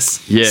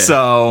hilarious. Yeah.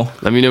 So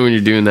let me know when you're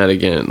doing that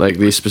again, like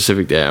the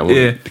specific day.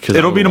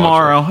 It'll be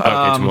tomorrow.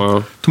 Okay,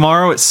 tomorrow.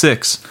 Tomorrow at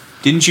 6.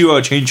 Didn't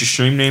you change your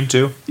stream name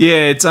too?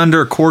 Yeah, it's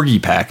under Corgi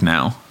Pack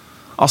now.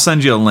 I'll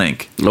send you a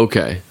link.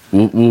 Okay,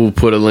 we'll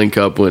put a link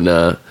up when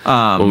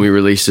we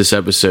release this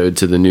episode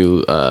to the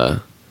new. Well,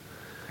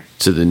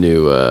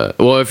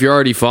 if you're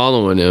already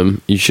following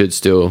him, you should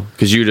still,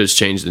 because you just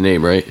changed the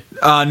name, right?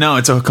 No,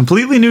 it's a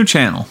completely new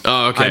channel.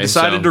 Oh, okay. I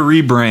decided to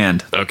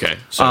rebrand. Okay,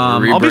 so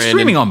I'll be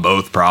streaming on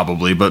both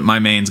probably, but my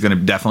main's going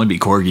to definitely be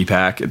Corgi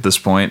Pack at this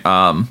point.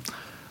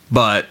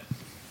 But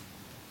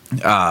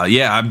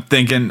yeah, I'm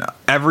thinking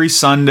every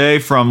Sunday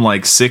from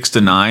like 6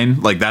 to 9,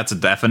 like that's a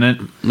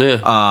definite.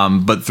 Yeah.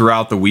 But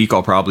throughout the week,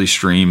 I'll probably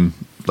stream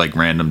like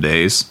random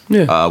days.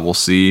 Yeah. We'll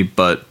see,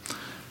 but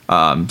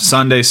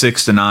Sunday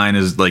 6 to 9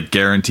 is like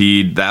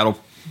guaranteed. That'll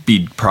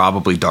be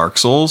probably Dark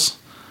Souls.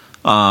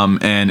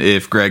 And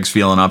if Greg's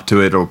feeling up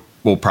to it,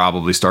 we'll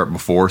probably start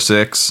before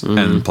 6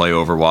 and play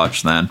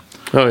Overwatch then.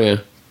 Oh yeah.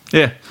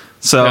 Yeah.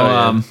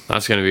 So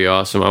that's gonna be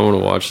awesome. I want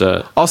to watch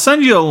that. I'll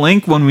send you a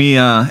link when we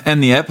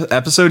end the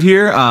episode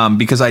here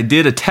because I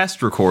did a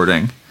test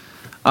recording.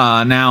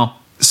 Now,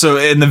 so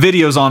and the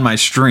video's on my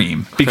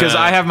stream because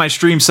I have my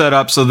stream set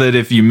up so that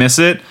if you miss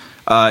it,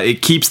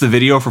 it keeps the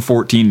video for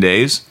 14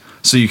 days.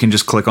 So you can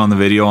just click on the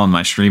video on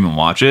my stream and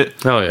watch it.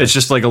 Oh yeah. It's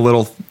just like a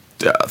little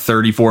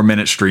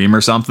 34-minute stream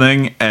or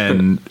something,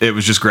 and it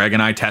was just Greg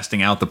and I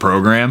testing out the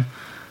program.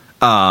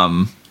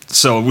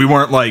 So we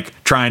weren't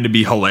like trying to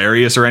be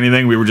hilarious or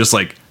anything. We were just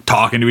like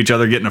talking to each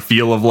other, getting a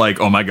feel of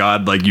like, oh my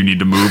God, like you need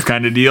to move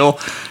kind of deal.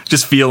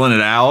 Just feeling it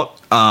out.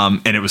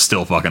 And it was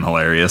still fucking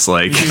hilarious.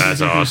 Like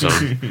that's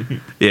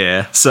awesome.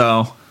 Yeah.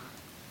 So,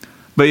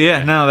 but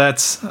yeah, no,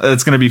 that's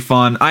going to be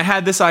fun. I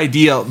had this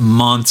idea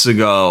months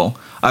ago.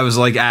 I was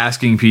like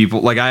asking people,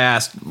 like I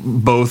asked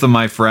both of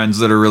my friends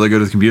that are really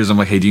good with computers. I'm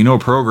like, hey, do you know a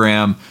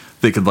program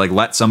that could like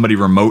let somebody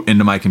remote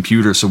into my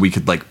computer so we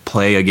could like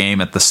play a game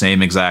at the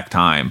same exact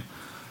time?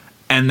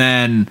 And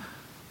then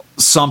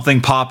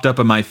something popped up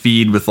in my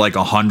feed with like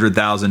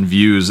 100,000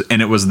 views,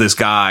 and it was this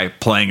guy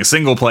playing a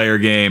single player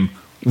game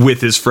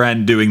with his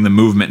friend doing the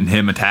movement and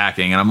him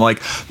attacking. And I'm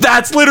like,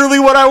 that's literally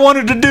what I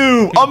wanted to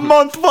do a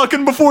month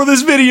fucking before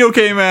this video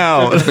came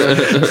out. But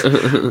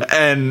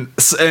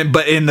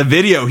in the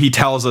video, he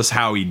tells us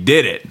how he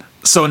did it.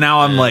 So now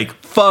I'm like,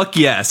 fuck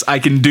yes, I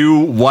can do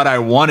what I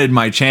wanted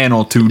my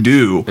channel to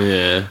do.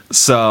 Yeah.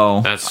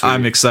 So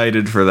I'm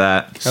excited for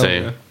that.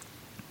 Same.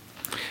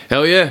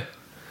 Hell yeah.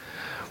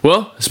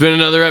 Well, it's been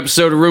another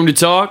episode of Room to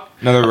Talk.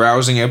 Another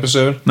rousing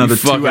episode. Another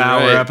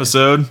 2-hour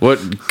episode.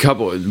 What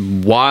couple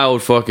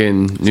wild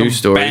fucking news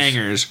stories.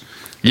 Bangers.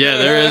 Yeah,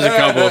 there is a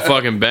couple of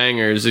fucking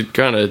bangers. It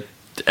kind of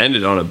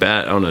ended on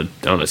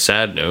a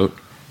sad note.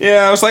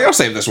 Yeah, I was like, I'll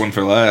save this one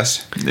for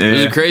last. Yeah. It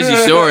was a crazy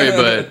story,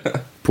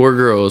 but poor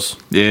girls.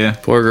 Yeah.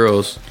 Poor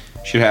girls.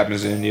 Shit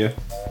happens in India.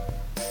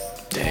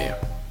 Damn.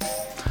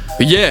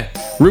 But yeah,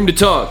 Room to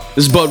Talk.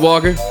 This is Bud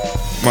Walker.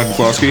 Michael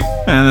Klosky.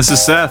 And this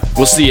is Seth.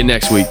 We'll see you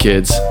next week,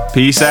 kids.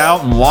 Peace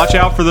out, and watch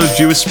out for those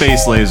Jewish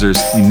space lasers.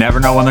 You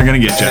never know when they're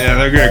going to get you. Yeah,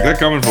 they're good. They're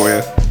coming for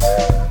you.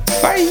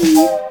 Bye.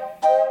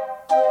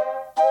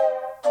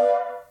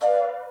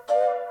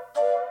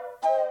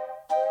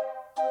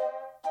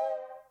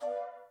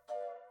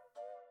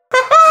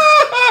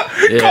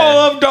 Call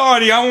up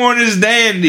Donnie. I want his dandy.